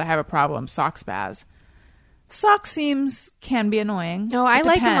Everyone's. I have a problem. Sock spaz. Sock seams can be annoying. No, I It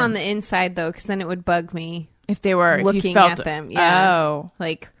like them on depends. the inside though, because then it would bug me If they were looking if you felt at them. Yeah. Oh.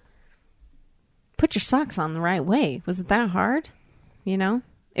 Like, put your socks on the right way. Was it that hard? You know?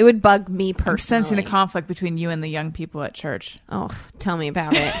 It would bug me personally. I'm sensing the conflict between you and the young people at church. Oh, tell me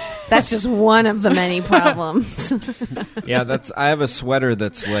about it. That's just one of the many problems. Yeah, I have a sweater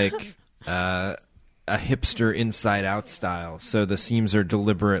that's like a hipster inside out style. So the seams are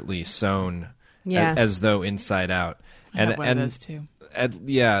deliberately sewn as though inside out. I have one of those too.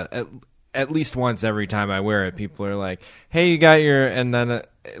 At least once every time I wear it, people are like, "Hey, you got your," and then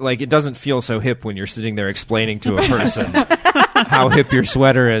like it doesn't feel so hip when you're sitting there explaining to a person how hip your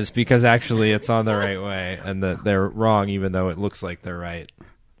sweater is, because actually it's on the right way and that they're wrong, even though it looks like they're right.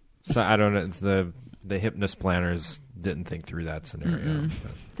 So I don't know. It's the hypness planners didn't think through that scenario.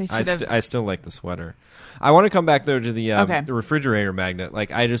 They should have. I still like the sweater. I want to come back though to the Okay. the refrigerator magnet.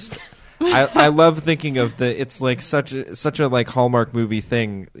 Like I love thinking of it's like such a like Hallmark movie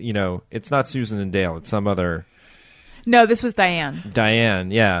thing. You know, it's not Susan and Dale. It's some other No, this was Diane.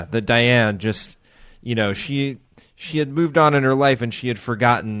 Diane. Yeah, the Diane just, you know, she had moved on in her life and she had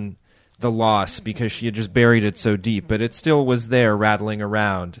forgotten the loss because she had just buried it so deep, but it still was there rattling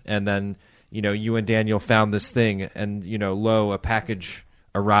around. And then, you know, you and Daniel found this thing, and you know, lo, a package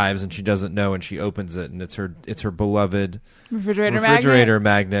arrives and she doesn't know, and she opens it and it's her beloved refrigerator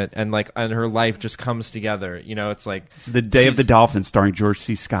magnet, and her life just comes together. You know, it's like It's the Day of the Dolphin starring George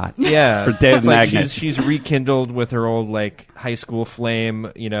C. Scott. yeah, Or Day of it's like Magnet. she's rekindled with her old like high school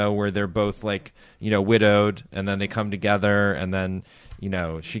flame, you know, where they're both like, you know, widowed, and then they come together, and then, you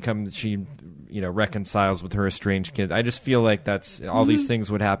know, she reconciles with her estranged kid. I just feel like that's all these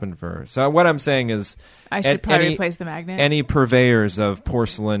things would happen for her. So what I'm saying is, I should probably replace the magnet. Any purveyors of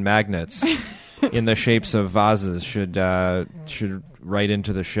porcelain magnets in the shapes of vases should write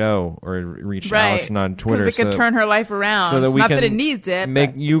into the show or reach Allison on Twitter. Because we could turn her life around. So that we Not can that it needs it.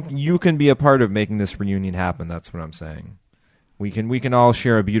 Make but you can be a part of making this reunion happen. That's what I'm saying. We can all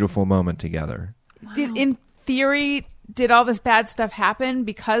share a beautiful moment together. in theory, did all this bad stuff happen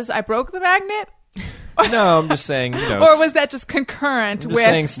because I broke the magnet? No, I'm just saying. You know, Or was that just concurrent I'm with... just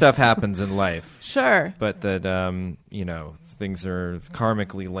saying stuff happens in life, Sure. but that you know, things are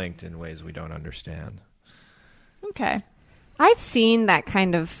karmically linked in ways we don't understand. Okay. I've seen that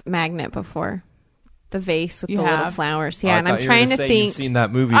kind of magnet before. The vase with You the little have? flowers. Oh, Yeah, I and thought I'm you were trying gonna to say think. You've seen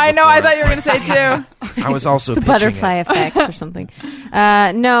that movie. I know. before. I thought you were going to say too. I was also The pitching butterfly it. effect or something.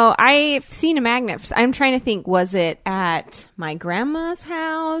 No, I've seen a magnet. I'm trying to think, was it at my grandma's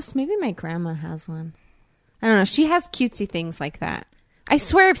house? Maybe my grandma has one. I don't know. She has cutesy things like that. I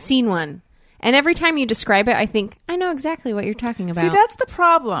swear I've seen one. And every time you describe it, I think, I know exactly what you're talking about. See, that's the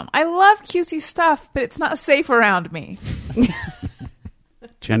problem. I love cutesy stuff, but it's not safe around me.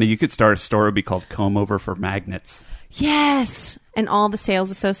 Jenna, you could start a store. It would be called Comb Over for Magnets. Yes. And all the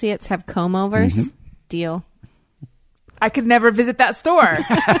sales associates have comb overs. Mm-hmm. Deal. I could never visit that store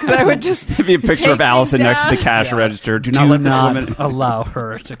because I would just Give you a picture take of Allison things next to the down. cash register. Do Do not let not this woman. allow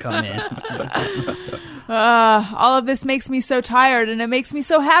her to come in. All of this makes me so tired, and it makes me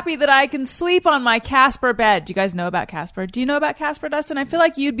so happy that I can sleep on my Casper bed. Do you guys know about Casper? Do you know about Casper, Dustin? I feel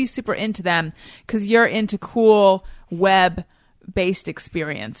like you'd be super into them because you're into cool web-based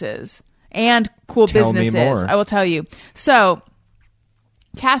experiences and cool Tell me businesses. more. I will tell you. So,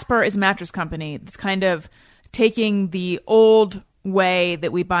 Casper is a mattress company that's kind of taking the old way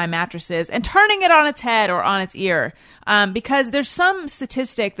that we buy mattresses and turning it on its head or on its ear, because there's some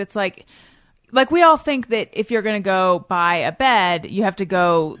statistic that's like we all think that if you're going to go buy a bed, you have to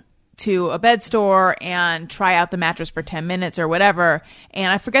go to a bed store and try out the mattress for 10 minutes or whatever. And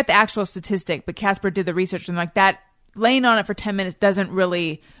I forget the actual statistic, but Casper did the research, and like that laying on it for 10 minutes doesn't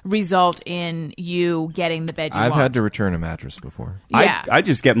really result in you getting the bed you I've want. had to return a mattress before. Yeah. I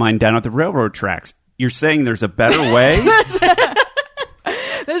just get mine down at the railroad tracks. You're saying there's a better way?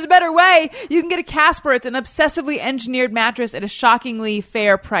 There's a better way. You can get a Casper. It's an obsessively engineered mattress at a shockingly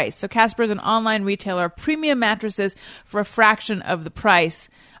fair price. So Casper is an online retailer of premium mattresses for a fraction of the price.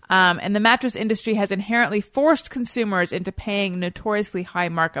 And the mattress industry has inherently forced consumers into paying notoriously high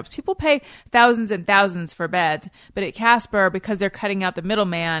markups. People pay thousands and thousands for beds, but at Casper, because they're cutting out the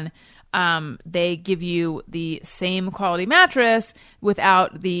middleman, they give you the same quality mattress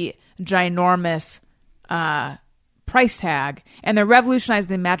without the ginormous price tag, and they're revolutionizing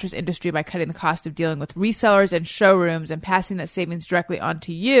the mattress industry by cutting the cost of dealing with resellers and showrooms and passing that savings directly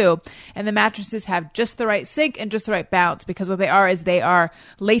onto you. And the mattresses have just the right sink and just the right bounce, because what they are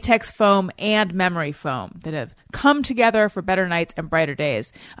latex foam and memory foam that have come together for better nights and brighter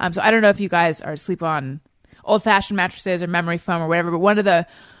days. So I don't know if you guys are asleep on old-fashioned mattresses or memory foam or whatever, but one of the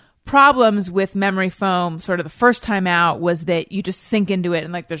problems with memory foam sort of the first time out was that you just sink into it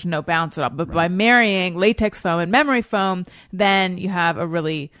and like there's no bounce at all. But by marrying latex foam and memory foam, then you have a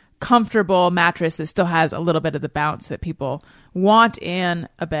really comfortable mattress that still has a little bit of the bounce that people want in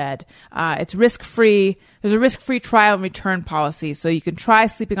a bed. It's risk-free. There's a risk-free trial and return policy, so you can try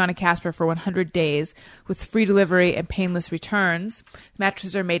sleeping on a Casper for 100 days with free delivery and painless returns.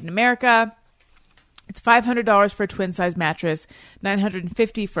 Mattresses are made in America. It's $500 for a twin-size mattress,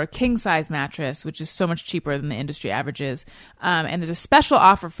 $950 for a king-size mattress, which is so much cheaper than the industry averages. And there's a special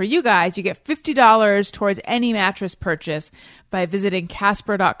offer for you guys. You get $50 towards any mattress purchase by visiting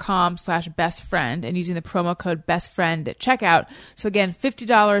Casper.com/bestfriend and using the promo code bestfriend at checkout. So again,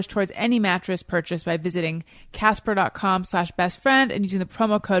 $50 towards any mattress purchase by visiting Casper.com/bestfriend and using the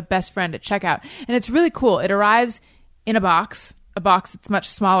promo code bestfriend at checkout. And it's really cool. It arrives in a box that's much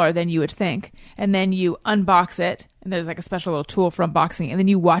smaller than you would think, and then you unbox it, and there's like a special little tool for unboxing, and then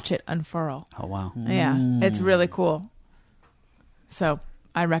you watch it unfurl. Oh, wow. Yeah, it's really cool. So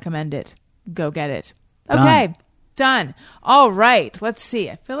I recommend it. Go get it. Okay, done. All right, let's see.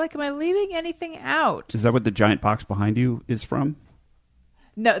 I feel like, am I leaving anything out? Is that what the giant box behind you is from?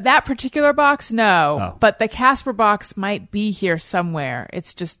 No, that particular box, no. Oh. But the Casper box might be here somewhere.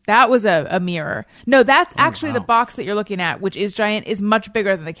 It's just, that was a mirror. No, that's actually the box that you're looking at, which is giant, is much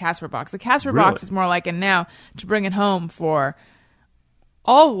bigger than the Casper box. The Casper box Really? is more like, and now to bring it home for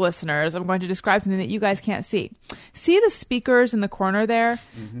all the listeners, I'm going to describe something that you guys can't see. See the speakers in the corner there?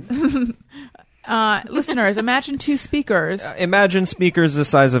 Listeners, imagine two speakers. Imagine speakers the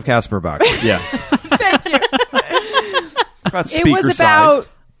size of Casper box. Yeah. Thank you. About It was speaker-sized.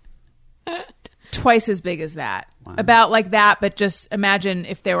 about twice as big as that. About like that, but just imagine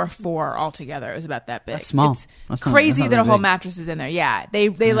if there were four altogether. It was about that big. That's small. It's That's not- crazy that's not that a very whole big. mattress is in there. Yeah.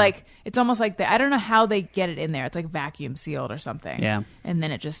 They like, it's almost like, I don't know how they get it in there. It's like vacuum sealed or something. Yeah. And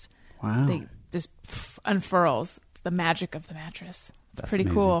then it just, Wow. they just unfurls. It's the magic of the mattress. It's pretty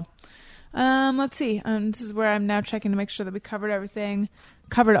amazing. cool. Let's see. This is where I'm now checking to make sure that we covered everything.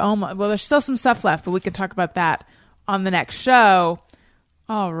 Covered almost. Well, there's still some stuff left, but we can talk about that on the next show.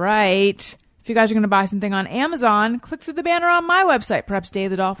 All right. If you guys are going to buy something on Amazon, click through the banner on my website, perhaps Dave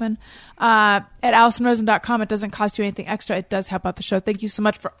the Dolphin, at AllisonRosen.com. It doesn't cost you anything extra. It does help out the show. Thank you so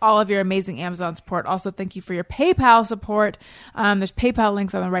much for all of your amazing Amazon support. Also, thank you for your PayPal support. There's PayPal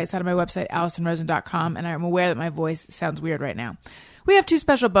links on the right side of my website, AllisonRosen.com, and I'm aware that my voice sounds weird right now. We have 2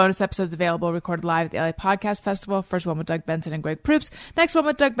 special bonus episodes available, recorded live at the LA Podcast Festival. First one with Doug Benson and Greg Proops. Next one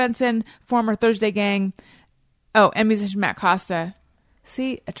with Doug Benson, former Thursday Gang. Oh, and musician Matt Costa.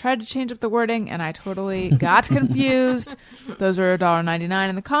 See, I tried to change up the wording, and I totally got confused. Those are $1.99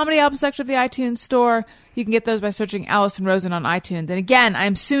 in the comedy album section of the iTunes store. You can get those by searching Allison Rosen on iTunes. And again,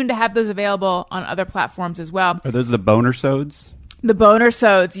 I'm soon to have those available on other platforms as well. Are those the boner sods? The boner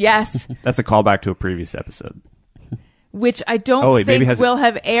sods, yes. That's a callback to a previous episode. which I don't Oh, it maybe think has will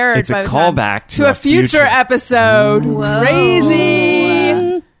have aired. it's a by the time- callback to a future episode. Whoa.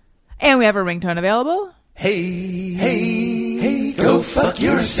 Crazy. And we have a ringtone available. Hey, go fuck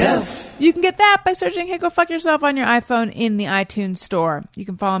yourself. You can get that by searching Hey Go Fuck Yourself on your iPhone in the iTunes store. You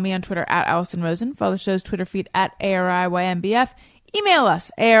can follow me on Twitter at Allison Rosen. Follow the show's Twitter feed at ARIYMBF. Email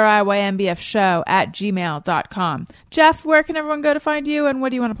us, ARIYMBFshow@gmail.com. Jeff, where can everyone go to find you, and what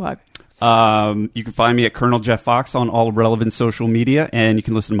do you want to plug? You can find me at Colonel Jeff Fox on all relevant social media, and you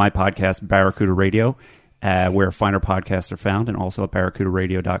can listen to my podcast, Barracuda Radio, where finer podcasts are found, and also at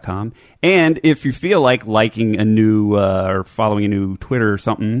barracudaradio.com. And if you feel like liking a new or following a new Twitter or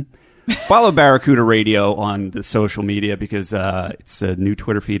something, follow Barracuda Radio on the social media, because it's a new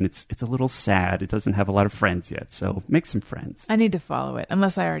Twitter feed, and it's a little sad. It doesn't have a lot of friends yet, so make some friends. I need to follow it,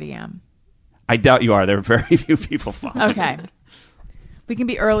 unless I already am. I doubt you are. There are very few people following. Okay. We can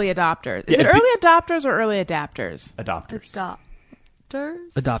be early adopters. Is Yeah, it early adopters or early adapters? Adopters.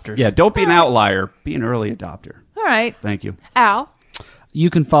 Adopters. Yeah, don't be an outlier. Be an early adopter. All right. Thank you. Al? You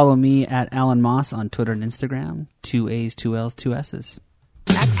can follow me at Alan Moss on Twitter and Instagram. 2 A's, 2 L's, 2 S's.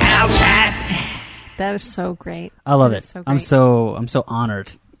 That is so great. I love That it. is so I'm great. so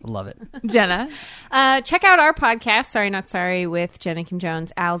honored. I love it. Jenna? Check out our podcast, Sorry Not Sorry, with Jenna Kim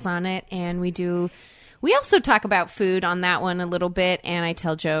Jones. Al's on it, and we also talk about food on that one a little bit, and I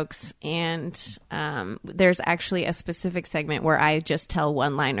tell jokes, and there's actually a specific segment where I just tell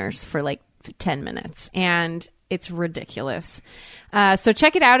one-liners for like 10 minutes, and it's ridiculous. So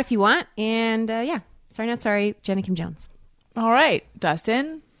check it out if you want, and yeah, Sorry Not Sorry, Jenna Kim Jones. All right.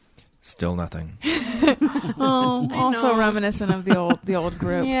 Dustin? Still nothing. Oh, also reminiscent of the old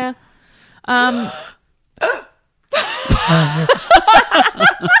group. Yeah.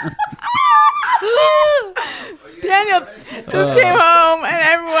 Daniel just came home, and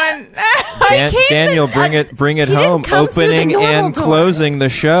everyone. Daniel, bring it home. come through the Opening normal and door. closing the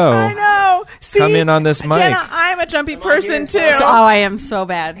show. I know. See, Come in on this mic. Jenna, I'm a jumpy person too. Oh, I am so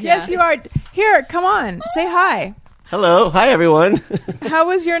bad. Yes, you are. Here, come on. Say hi. Hello. Hi, everyone. How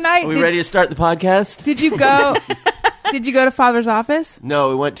was your night? Are we ready to start the podcast? Did you go? Did you go to Father's office? No,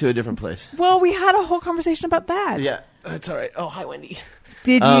 we went to a different place. Well, we had a whole conversation about that. Yeah, it's all right. Oh, hi, Wendy.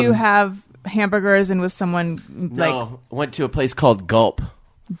 Did you have hamburgers and was someone like No, went to a place called Gulp.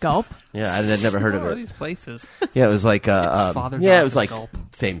 Gulp? Yeah, I'd never heard of What are it. these places? Yeah, it was like Father's yeah, it office, was like Gulp.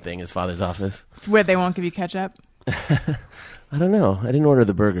 same thing as Father's office. Where they won't give you ketchup? I don't know. I didn't order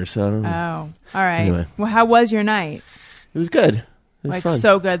the burger, so I don't know. Oh, all right. Anyway. Well, how was your night? It was good. It was Like fun.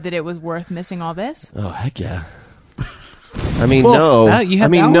 so good that it was worth missing all this? Oh heck yeah! I mean, Well, no. you had I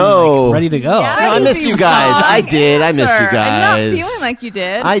mean, that one, no. like, ready to go. Yeah. No, I missed you guys. I did. I missed you I'm guys. not feeling like you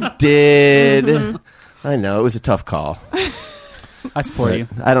did. I did. I know it was a tough call. I support you.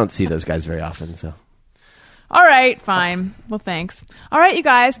 I don't see those guys very often, so. All right, fine. Well, thanks. All right, you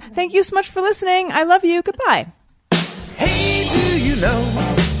guys. Thank you so much for listening. I love you. Goodbye. Hey, do you know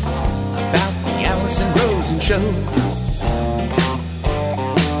about the Allison Rosen show?